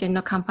 хувь хүмүүсийн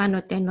нөө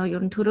компаниудын нөө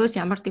ер нь төрөөс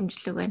ямар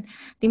дэмжлэг байна?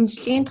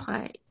 Дэмжлэгийн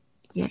тухай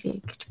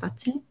ярих гэж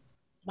бодсон.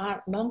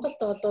 Монголд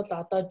бол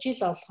одоо жил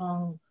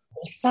болгон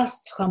улсаас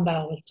зохион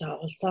байгуулж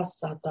байгаа улсаас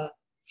одоо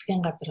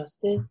засгийн газраас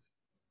тий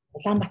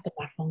Улаанбаатар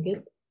марафон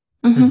гэдэг.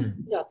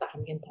 Би одоо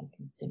хамгийн том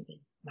тэмцээн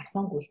байна.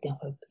 Марафон гүйлтийн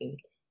хувьд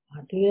гэвэл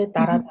тэгээ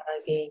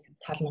дараагийн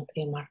тал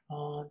нутгийн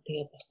марафон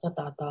тэгээ бусад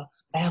одоо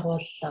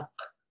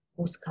байгууллага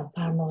бүс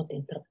компаниуд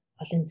энэ төр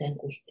олон зайн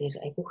гүйлтээр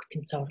айгүйх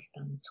тэмцээн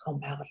уралдаан зохион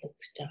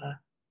байгуулагдаж байгаа.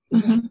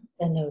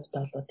 Таны хувьд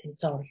бол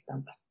тэмцээн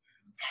уралдаан бас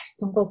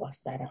харьцангуй бас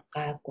арай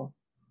гайгүй.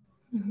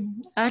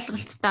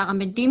 Ойлголттой байгаа юм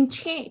байна.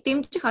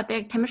 Дэмжих одоо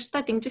яг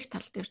тамирчдаа дэмжих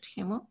тал дээр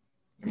ч юм уу?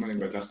 Ямар нэг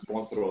байдлаар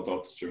спонсор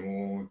болоод ч юм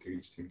уу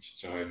тэгж дэмжиж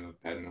байгаа юм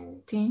байна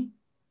уу? Тийм.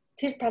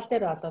 Тэр тал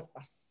дээр бол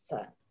бас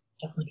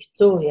жоохон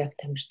хэцүү яг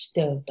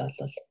тамирчдын хувьд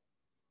бол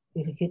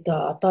ерөнхийдөө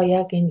одоо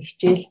яг энэ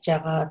хичээлж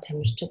байгаа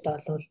тамирчид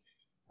бол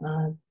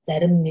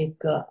зарим нэг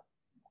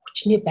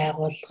хүчний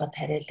байгууллагад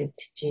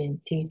хариалагдчихээн.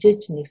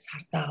 Тэгжээж нэг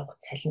сардаа авах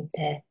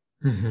цалинтай.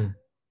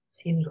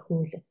 Тиймэрхүү.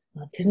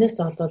 Тэрнээс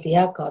бол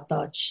яг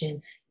одоо жишээ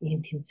нь ийм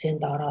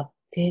тэмцээнд ороод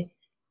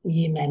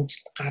ийм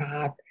амжилт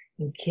гаргаад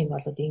ингэх юм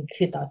бол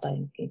ингэхэд одоо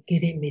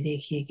гэрээ мэрээ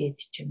хийгээд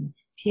ч юм.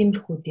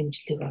 Тиймэрхүү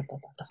дэмжлэг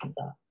бол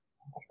одоохондоо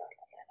Монголд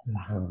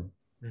байна.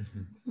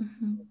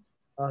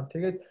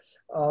 Тэгээд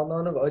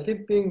нэг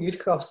олимпийн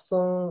эрх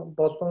авсан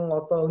болон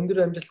одоо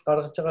өндөр амжилт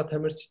гаргаж байгаа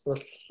тамирчид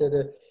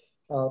болохоор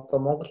одоо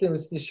Монголын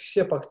үндэсний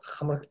шгшээ багт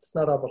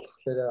хамрагдсанараа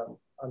болохоор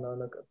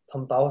нэг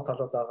том давуу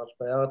талууд байгаа л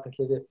да. Яагаад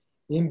тэгэхээр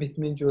ийм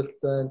битминжүүлэлт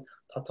байна.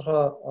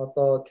 Тодорхой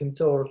одоо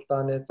тэмцээн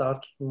уралдааны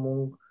зардал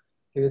мөнгө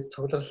тэгээд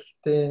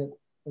цугларалтын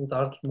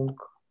зардал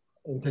мөнгө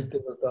энэ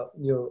одоо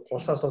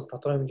улсаас бас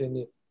тодорхой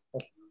хэмжээний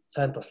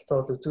сайн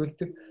тусалцаа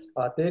үзүүлдэг.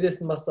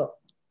 Дээрээс нь бас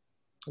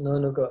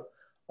нэг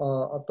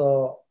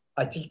одоо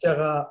ажиллаж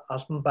байгаа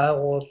албан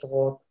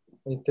байгууллагууд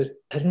энэ төр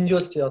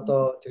таньжуулж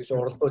одоо тэгж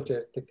уралдуулж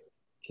ярьдаг.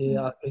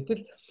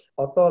 Гэтэл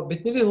одоо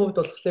бидний хувьд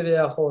болохоор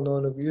яг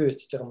нэг юу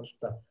ячиж байгаа юм л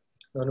да.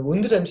 Нэг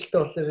өндөр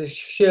амжилттай болохоор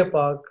шгшээ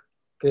баг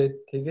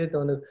тэгээд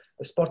нэг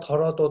спорт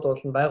хороодууд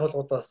бол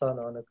байгууллагуудаас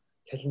нэг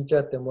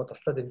цалинжаад юм уу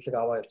туслаад дэмжлэг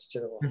аваа явчихж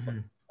байгаа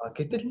байна.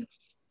 Гэтэл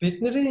бид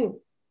нар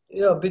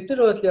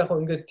бол яг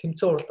ингээд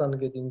тэмцээн уралдаана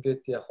гэдэг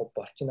ингээд яг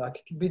болчихно.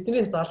 Гэтэл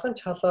бидний залган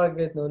чалаа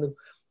гэдэг нэг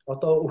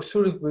одоо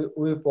өсвөр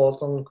үе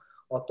болон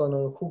одоо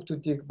нэг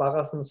хүүхдүүдийг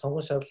багаас нь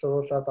сонгон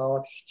шалруулад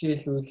аваад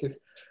хичээлүүлэх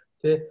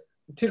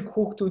тэр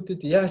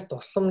хүүхдүүдэд яаж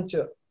тусламж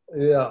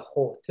яах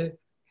вэ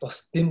тус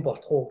дэм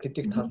болох уу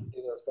гэдэг тал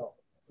дээр бас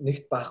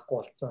нэгт байхгүй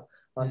болсон.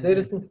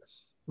 Дээрээс нь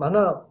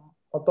манай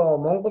одоо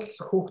Монгол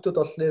хүүхдүүд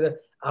болохоор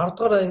 10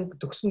 дугаар анги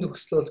төгслөл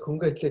бол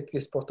хөнгө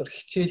атлетикийн спортоор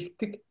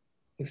хичээлдэг.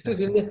 Тэгсээр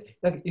хэрнээ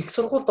яг их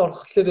сургуульд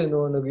орохлоор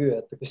нэг юу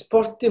яадаг.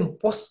 Спортын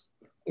бус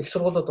их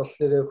сургуулиуд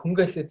болохоор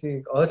хөнгө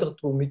атлетикийг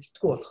ойлгодгүй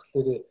мэддэггүй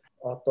болохоор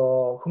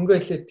одоо хөнгө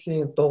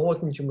атлетикийн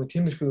дугуйлан ч юм уу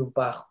тиймэрхүү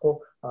байхгүй.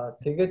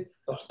 Тэгээд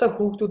дуртай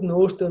хүүхдүүд нь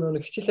өөртөө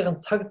нэг хичээлийн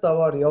цаг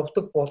заваар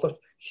явдаг боловч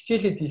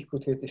хичээлээ дийлэхгүй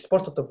тэгээд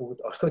спорт одоо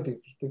бүгд орхиод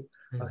ирдэг.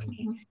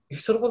 Их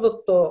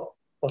сургуулиуд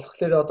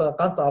болохоор одоо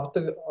ганц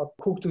авдаг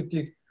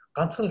хүүхдүүдийг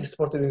ганцхан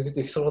спортоор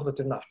иргэдэг их сургуулиуд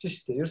ер нь авчих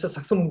шүү дээ. Ерөөсөө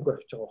сагсан мөнгөөр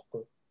авчих байгаа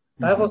байхгүй.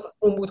 Гайхал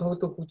сагсан мөнгөд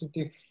тоглодог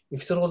хүүхдүүдийг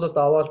их сургуулиуд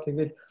аваад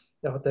тэгээд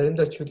яг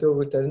заримдаа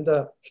чөлөөгөө заримдаа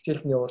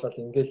хичээлд нь явуулаад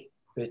ингээл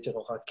байж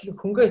байгаа.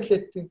 Гэтэл хөнгө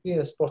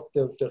атлетикийн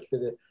спортын хувьд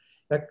болохоор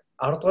яг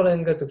 10 дугаар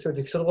анги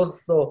төгсөөд их сургууль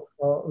руу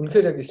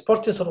үнэхээр яг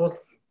спортын сургууль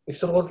их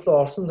сургууль руу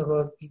орсон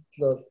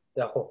тохиолдолд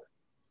яг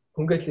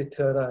хөнгө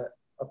атлетикаараа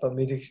одоо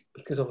мэрэг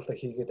бэлтгэл сургалтаа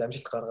хийгээд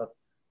амжилт гаргаад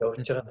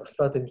явж байгаа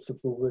туслаад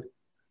дэмжлэггүйгээр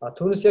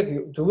түүнээс яг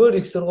зүгээр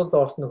их сургуульд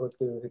орсон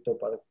тохиолдол ерөөдөө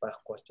бараг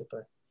байхгүй болчиход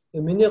байгаа.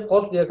 Миний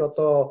гол яг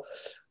одоо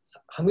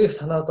хамгийн их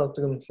санаа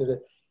зовдөг юм гэхээр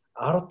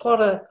 10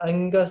 дугаар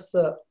ангиас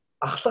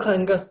ахлах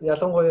ангиас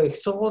ялангуяа их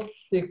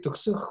сургуулийг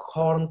төгсөн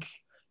хооронд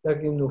яг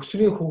энэ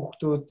өсвөрийн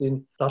хүүхдүүд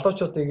энэ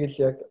залуучуудыг л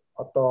яг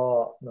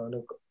одоо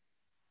нэг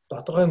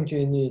тодорхой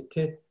хэмжээний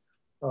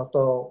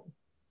одоо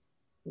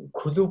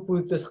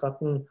клубүүдээс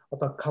гадна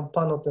одоо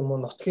компаниуд юм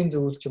уу нутгийн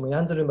зөвлөлч юм уу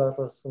янз бүрийн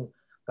байгууллагаас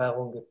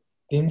гайгүй ингээд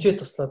дэмжээ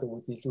туслаад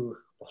өгвөл илүү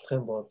их болох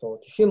юм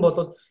болов. Тэгэх юм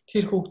бол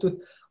тэр хүүхдүүд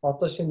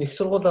одоо шинэ их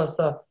сургуулиас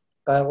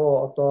гайгүй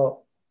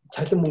одоо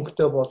цалин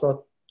мөнгөтэй болоод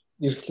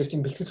ирэхлээр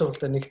чинь бэлтгэл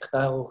сургалтаа нэгт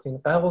гайгүй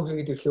хин гайгүй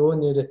хийгээд ирэхлээр өө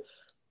нэрээ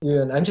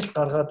юу амжилт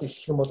гаргаад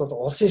ирэх юм бол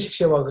улсын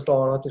шгшээ баг руу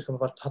ороод ирэх юм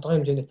бол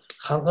тодорхой хэмжээний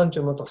хангамж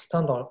юм уу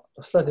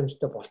туслаад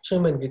дэмжтэй болчих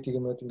юм байна гэдэг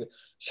юм уу ингээд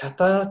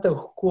шатаатай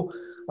өгөхгүй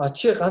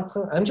чи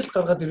ганцхан амжилт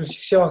гаргаад ирвэл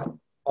шгшээ баг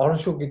орно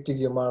шүү гэдэг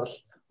юмар л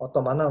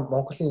одоо манай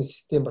Монголын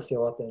систем бас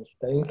яваад байна л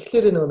да.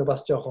 Ингээхээр нөгөө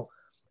бас жоохон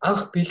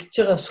анх бэлдэж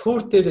байгаа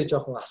суурь дээрээ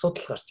жоохон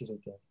асуудал гарч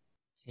ирээд байна.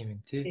 Тийм ээ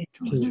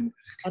тий.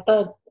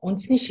 Одоо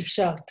үндэсний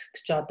шгшээ агтд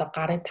ч одоо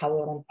гарын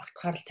тавууранд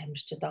багтахаар л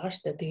тамирчид байгаа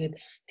шүү дээ. Тэгээд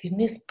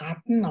тэрнээс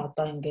гадна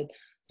одоо ингээд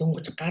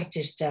дөнгөж гарч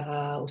ирж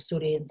байгаа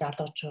өсвөрийн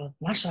залуучууд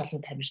маш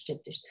олон тамирчид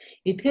байна шүү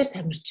дээ. Эдгээр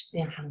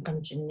тамирчдын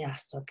хангамжны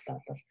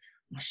асуудал бол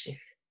маш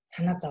их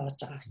санаа зовж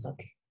байгаа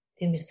асуудал.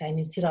 Тиймээс сайн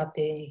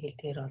Сиродын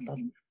хэлдгээр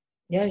бол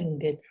яг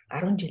ингээд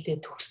 10 жилээ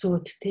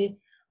төгсөөд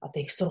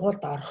одоо их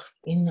сургуульд орох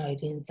энэ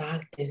хоёрын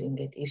зааг дээр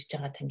ингээд ирж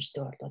байгаа тамирчид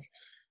бол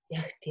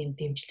яг тийм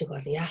дэмжлэг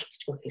бол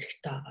яалтчгүй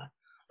хэрэгтэй байгаа.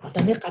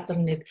 Одоо нэг газар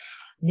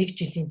нэг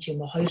жилийн ч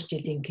юм уу 2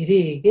 жилийн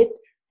гэрээ хийгээд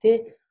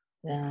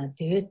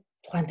тэгээд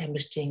тухайн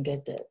тамирчин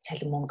ингээд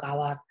цалин мөнгө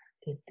аваад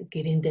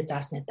гэрээндээ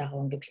заасны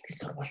дагуу ингээд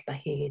бэлтгэл сургалтаа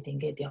хийгээд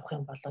ингээд явах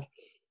юм бол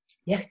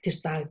яг тэр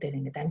зааг дээр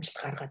ингээд амжилт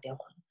гаргаад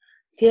явах юм.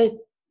 Тэгээд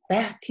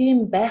тийм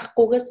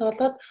байхгүйгээс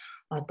болоод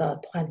одоо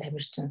тухайн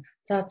тамирчин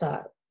за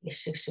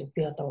шиг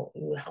би одоо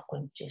юу яахгүй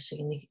юм чи шиг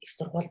нэг их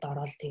сургуульд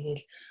ороод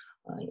тэгээл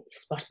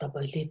спорто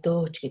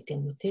болидооч гэдэг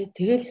юм уу тий.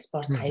 Тэгэл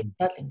спорт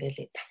хаягдаад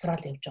ингээл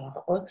тасраал явж байгаа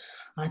байхгүй.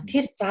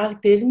 Тэр зааг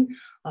дээр нь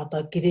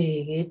одоо гэрээ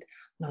хийгээд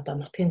одоо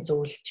нутгийн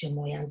зөвлөл ч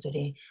юм уу янз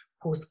бүрийн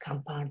пүүс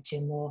компани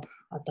ч юм уу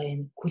одоо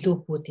энэ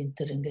клубүүд энэ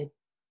төр ингээд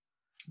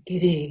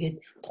гэрээ хийгээд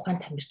тухайн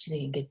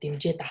тамирчныг ингээд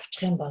дэмжиж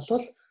авчих юм бол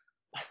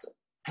бас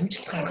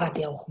амжилт гаргаад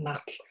явах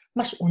магадлал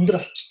маш өндөр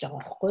болчихж байгаа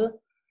байхгүй юу?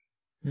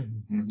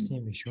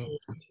 Тийм биш үү.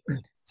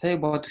 Сая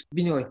бодогт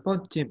би нэг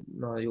Японд тийм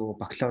юу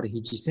бакалавр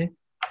хийж исэн.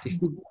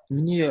 Тэгэхээр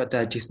миний одоо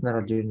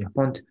ажигснаар бол ер нь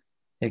Японд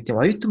яг тийм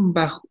оюутан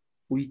байх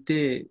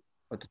үедээ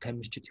одоо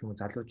тамирчид юм уу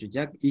залуучууд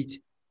яг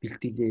ийж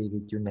бэлтгэлээ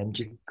гэж юу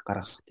амжилт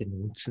гаргах тэр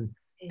үндс нь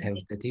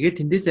тавигдаа. Тэгээд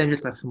тэндээс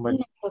амжилт гарах юм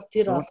бол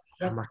тэр бол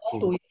яг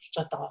үе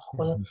болчиход байгаа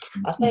байхгүй юу?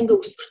 Одоо ингээ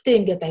өсвөртөө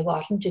ингээд айгүй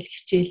олон жил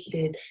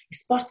хичээллээд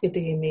спорт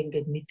гэдэг юм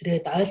ингээд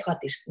мэдрээд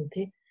ойлгоод ирсэн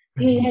тий.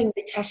 Тэгээ яг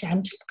ингээд цаашаа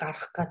амжилт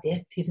гаргах гад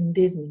яг тэрэн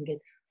дээр нь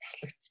ингээд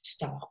таслагдчихж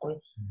байгаа байхгүй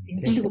юу?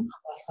 Тэмдэглэг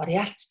болохоор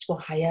яалтчгүй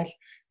хаяал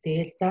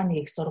тэгэл заа нэг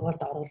их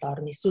сургуульд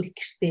орно эсвэл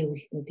гэртээ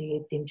үлдэн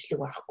тэгээд дэмжлэг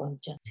байхгүй юм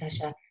чинь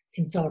цаашаа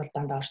тэмцээн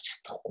уралдаанд орж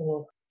чадахгүй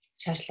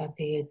цаашлаа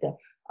тэгээд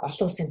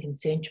олон улсын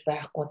тэмцээнч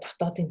байхгүй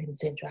дотоодын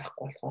тэмцээнч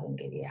байхгүй болохоор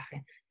ингээд яах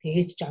юм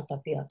тэгээд ч одоо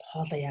би одоо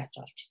хоолоо яаж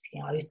олж идэх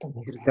юм оюутан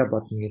боллоо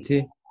бодно гэ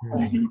тий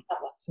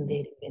бодсон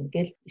дээр юм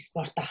гээл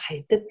спортоо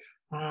хайдаг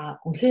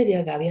үнэхээр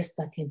яг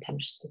авьяаста тийм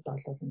тамирчдад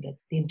бол ингээд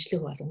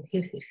дэмжлэг бол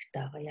үнэхээр хэрэгтэй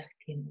байгаа яг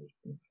тийм үед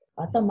нь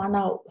одоо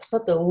манай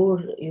бусад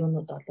өөр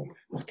юунууд бол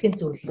нутгийн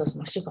зөвлөлөөс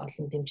маш их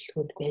олон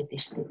дэмжлэгүүд байдаг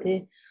шүү дээ тий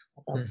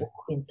одоо бүх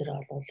энэ төр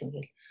бол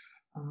ингээл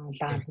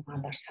лаан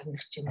мандаш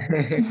тагнах юм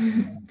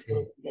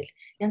ингээл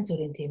янз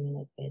бүрийн тийм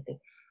юмуд байдаг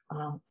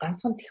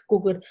ганцхан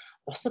тэгхгүйгээр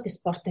бусад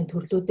спортын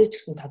төрлүүдээ ч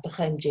гэсэн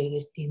тодорхой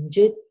хэмжээгээр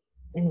дэмжиж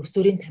энэ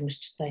өсвөрийн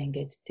тамирчтай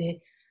ингээд тий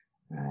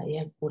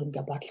яг бүр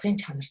ингээ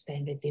бодлогын чанартай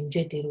ингээ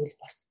дэмжиж ирвэл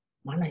бас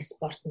манай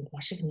спортод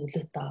маш их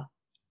нөлөөтэй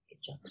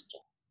гэж бодож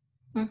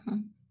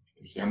байна.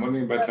 Ямар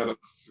нэгэн байдлаар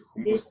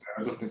хүмүүст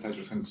ойлголтын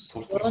сайжруулахын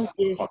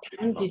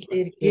сурталчилсан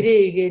жилээр гэрээ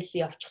игээл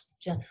явчихт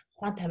чинь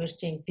ухаан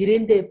тамирчин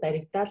гэрэндээ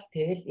баригдаал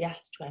тэгэл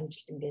яалтчгүй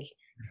амжилт ингээл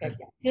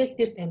тэгэл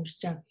тэр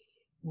тамирчин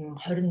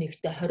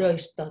 21-т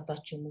 22-т одоо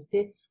ч юм уу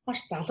тий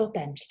маш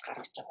залуутай амжилт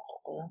гаргаж байгаа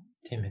байхгүй юу?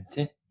 Тийм ээ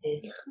тий.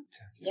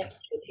 Яг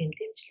тийм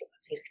дэмжлэг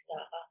бас хэрэгтэй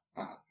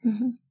байгаа.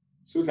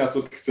 Сүүлийн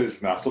асуудал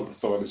гэсэл асуулт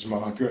асуугаад байж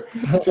магадгүй.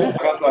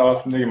 Цэцгээс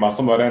бас нэг юм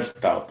асуум орой л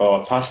та. Одоо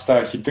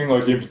цаашдаа хэдэн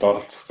олимпиад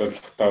оролцох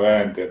зорилготой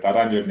байна. Тэгээ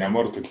дараа нь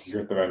ямар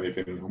төлөвлөгөөтэй байна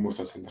гэдэг нь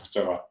хүмүүсээ сонирхож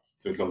байгаа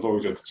зүйл болов уу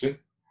гэж бодож байна.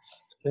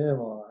 Тийм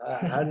үү.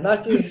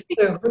 Наач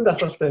ихтэй хүнд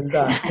асуулт байна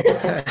да.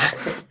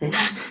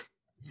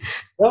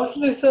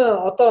 Явслаас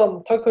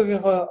одоо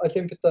Токиогийн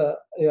олимпиад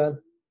яа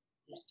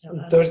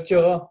дөрж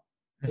байгаа.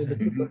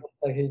 Тэгээд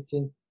асуултаа хийж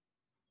байна.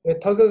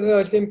 Тэгээд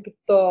Токиогийн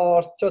олимпиад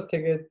орчоо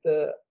тэгээд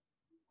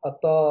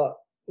одоо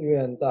юу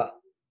юм да.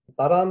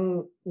 Дараа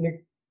нь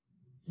нэг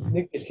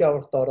дэлхийн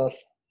аваргад ороод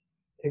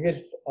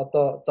тэгэл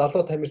одоо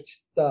залуу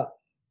тамирчтай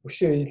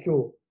өшөө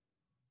илүү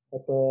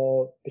одоо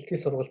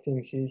бэлтгэл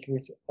сургалтын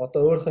хийлгэж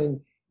одоо өөрийнхөө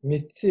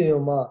мэдсэн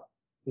юм а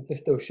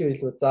биднэртээ өшөө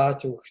илүү зааж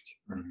өгч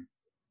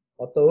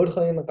одоо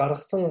өөрийнхөө энэ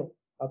гаргасан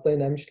одоо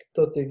энэ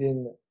амжилтуудыг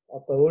энэ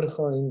одоо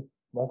өөрийнхөө энэ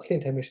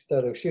Монголын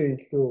тамирчдаар өшөө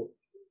илүү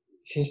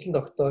шинжилэн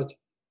тогтоож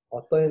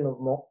одоо энэ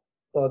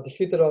одоо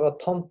дэлхийд дээр байгаа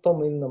том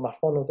энэ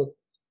марафонуудад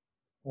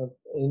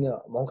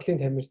энэ Монголын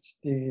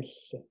тамирчдыг л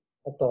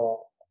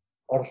одоо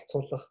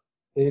оролцуулах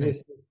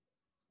дээрээс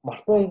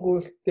марафон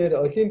гүйлтээр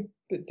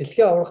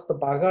дэлхийн аврагт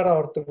багаараа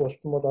ордог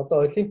болсон бол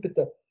одоо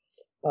олимпиад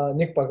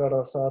нэг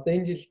багаараас одоо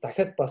энэ жил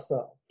дахиад бас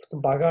бүтэн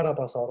багаараа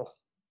бас орох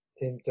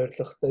тийм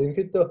зорилготой.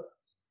 Ерөнхийдөө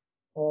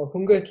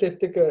хөнгө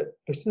атлетик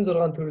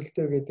 46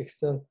 төрөлтэй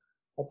гэдгсэн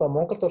одоо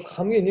Монголд бол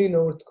хамгийн нэг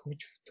нөөрд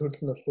хөгжих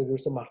төрөл нь болохоор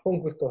ерөөсөө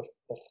марафон гүйлт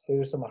болох.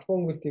 Ерөөсөө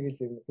марафон гүйлтийг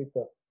л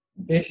ерөнхийдөө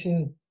дэшин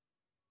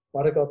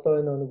бараг одоо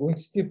энэ нэг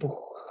үндэсний бүх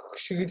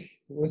шиг л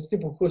үндэсний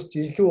бүхөөс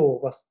ч илүү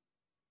бас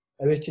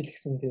авэачил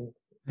гэсэн тийм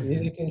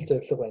ирээдүйн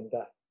зорилго байна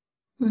да.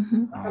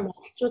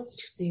 Монголчууд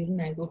ч гэсэн ер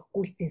нь айгүй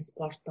гүйлтийн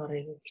спортоор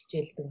айгүй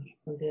хичээлдэг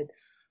болсон. Тэгээд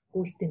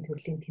гүйлтийн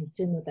төрлийн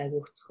тэмцээнүүд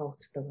айгүй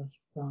зохиогддог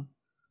болсон.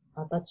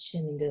 Одоо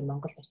жишээ нь ингээд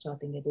Монголд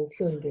очиод ингээд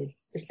өглөө ингээд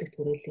цэцэрлэг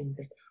түрээлийн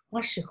дээр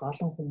маш их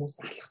олон хүмүүс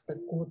алхдаг,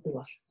 гүйдэг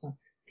болсон.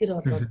 Тэр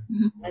бол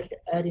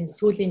ойрын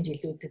сүүлийн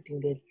жилүүдэд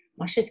ингээд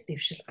маш их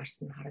дэвшил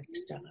гарсан нь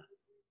харагдаж байгаа.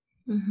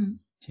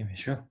 Тийм ээ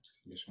шүү.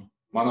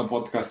 Манай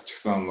подкаст ч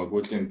гэсэн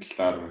гүйлийн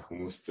талаар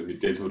хүмүүст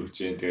мэдээлэл хүргэж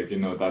байна. Тэгээд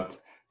энэ удаад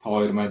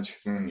 52 маань ч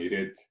гэсэн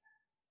ирээд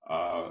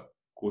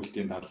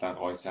гүйлтийн талаар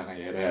гой сайхан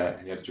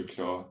ярьж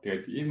өглөө.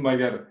 Тэгээд энэ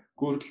маягаар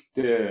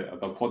гүйлтээ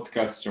одоо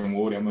подкаст ч юм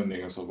өөр ямар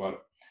нэгэн суваар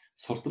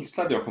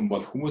сурталчлаад явах юм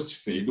бол хүмүүс ч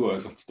гэсэн илүү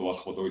ойлголттой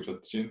болох болов уу гэж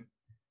бодож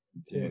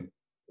байна.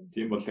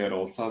 Тийм болохоор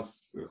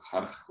улсаас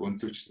харах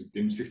өнцөгч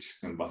дэмжлэгч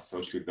гэсэн бас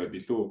өөрчлөгдөд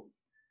илүү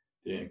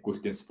тийм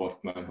гүйлтийн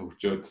спорт маань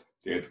хөгжөөд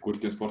тэгээд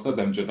гүйлтийн спортод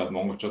дамжуулаад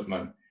монголчууд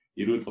маань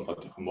эрүүл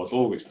болоод явах юм болов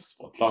уу гэж бас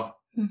бодлоо.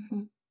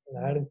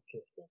 Харин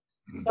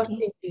спортын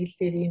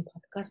чиглэлээр ийм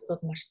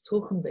подкастууд маш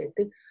цөөхөн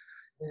байдаг.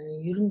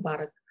 Ер нь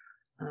баг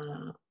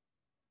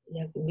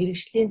яг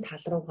мэрэгжлийн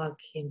тал руугаа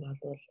гэх юм бол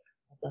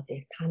одоо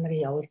яг та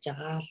нарын явуулж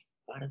байгаа л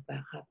бараг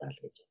байхад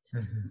л гэж бодож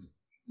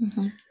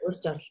байна.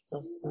 Урьж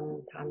оролцуулсан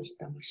та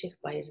нартай маш их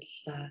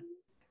баярлалаа.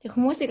 Тэг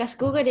хүмүүсийг бас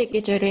гүүгээрэй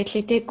гэж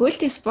уриалъя. Тэг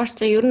гүйлти спорт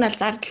чинь ер нь бол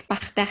зардал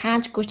багтай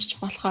хаанч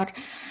гүйчих болохоор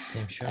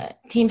тийм шүү.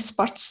 Тим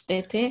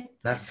спортчтэй тий.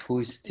 Нас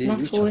хүйс тий.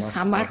 Нас хүйс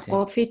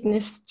хамаарахгүй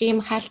фитнес,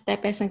 жим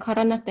хаалттай байсан,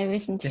 коронатай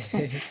байсан ч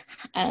гэсэн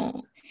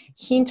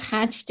хинч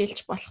хаанч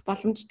хичээлж болох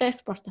боломжтой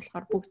спорт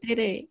болохоор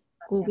бүгдээрээ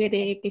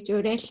гүүгээрэй гэж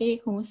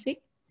уриалъя хүмүүсийг.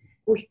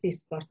 Гүйлти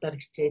спортоор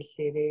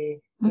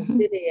хичээллээрээ.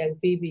 Бүгдээрээ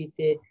яг бие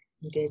биедээ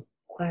ингээд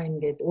ухаан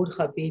ингээд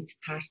өөрийнхөө биед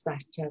таарсан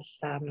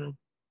ачааллаараа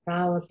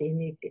заавал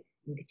энийг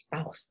ингэж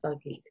давах хэрэгтэй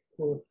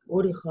гэлтэхгүй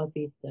өөрийнхөө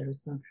биед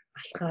зориулсан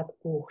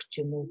алхаадгүй ч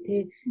юм уу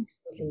тий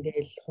эсвэл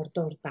ингээл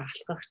хурдан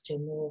алхах ч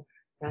юм уу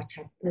за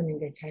чаддаг нь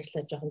ингээд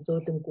цаашлаа жоохон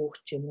зөөлөнгүйх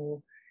ч юм уу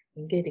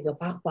ингээд ингээ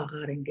баг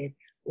багаар ингээд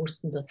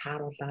өөрсөндөө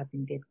тааруулаад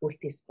ингээд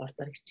гүйлти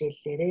спортоор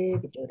хичээллээрээ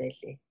гэж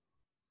уриалъя.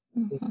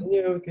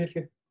 Миний хувьд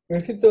хэлэхэд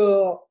ерөнхийдөө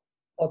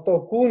одоо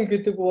гүүн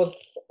гэдэг бол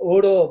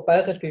өөрөө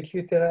байгальд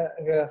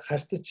дэлхийтэйгээ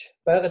харьцаж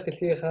байгальд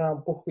дэлхийнхаа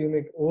бүх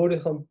юмыг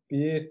өөрийнхөө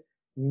биеэр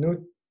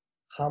нүд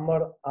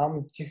хамар ам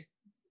чих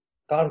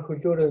гар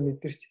хөлөөрөө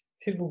мэдэрч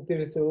тэр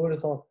бүгдээрээс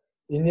өөрийнхөө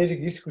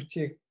энерги эрс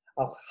хүчийг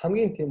авах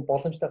хамгийн тийм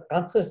боломжтой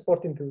ганцхан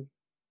спортын төв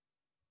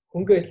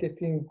хөнгө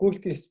атлетикийн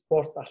гүйлти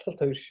спорт алхалт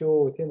хоёр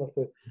шүү. Тийм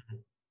болохоор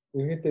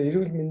ерөнхийдөө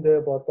эрүүл мэндэ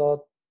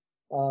бодоод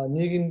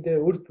нийгэмдээ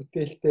үр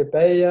бүтээлтэй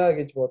байя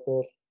гэж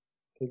бодвол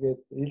тэгээд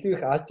илүү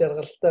их аз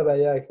жаргалтай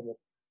байя гэх юм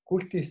бол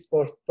гүйлти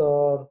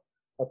спортоор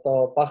одоо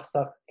баг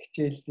саг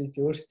хичээллэж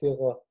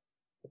өөртөөгөө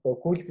одоо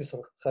гүйлгээ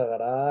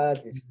сургацгаагаараа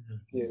л гэж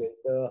хэлээ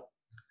дөө.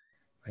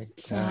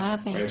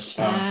 Баярлалаа.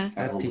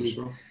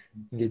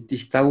 Ингээд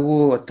их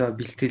завгүй одоо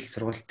бэлтгэл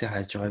сургалтыг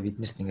хааж байгаа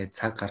биднэрт ингээд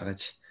цаг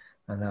гаргаж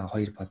манай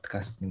хоёр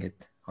подкаст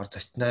ингээд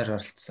зочноор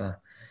оролцсон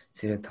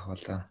сэрээ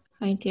тоглоо.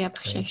 Хойнтия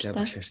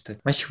багшааштай.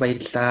 Маш их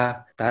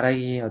баярлалаа.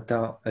 Дараагийн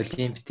одоо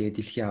олимпиад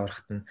дэлхийн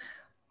аврагт нь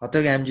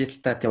одоогийн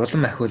амжилттай тий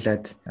улам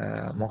ахиулаад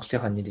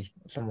Монголынхоо нэрийг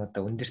улам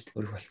одоо өндөрт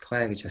өргөх болтох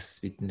бай гэж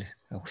бас бид нэр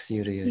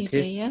хүсэн өрөөё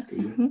тий.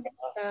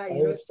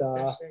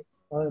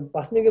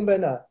 Бас нэг юм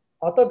байна.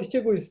 Одоо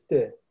бичээгүй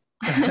өстэй.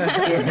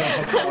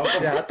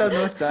 Одоо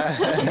нууцаа.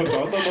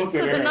 Одоо нууцаа.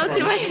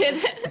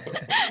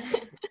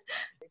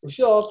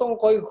 Өшөө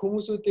олон гоё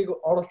хүмүүсүүдийг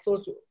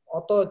оролцуулж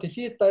одоо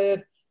дэлхийд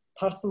даяар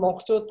тарсан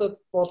монголчуудад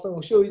болон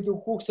өшөө илүү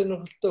хүүхд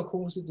сонирхолтой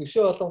хүмүүсүүд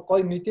өшөө олон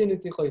гоё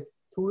мэдээнүүдийг гоё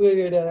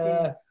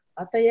түгээгээрээ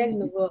одоо яг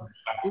нөгөө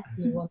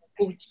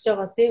бүгдж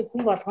байгаа тий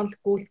хүн болгоно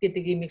л гүйлт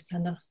гэдэг имийг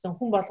сонирхсон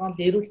хүн болгоно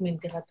л эрүүл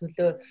мэндийнхаа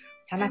төлөө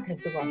санаа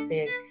тавьдаг болсон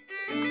яг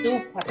зөв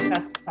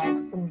подкаст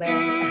сонгосон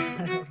байна.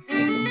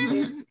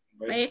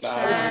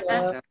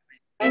 Баярлалаа.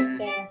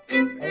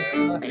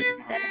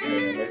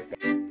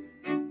 Баярлалаа.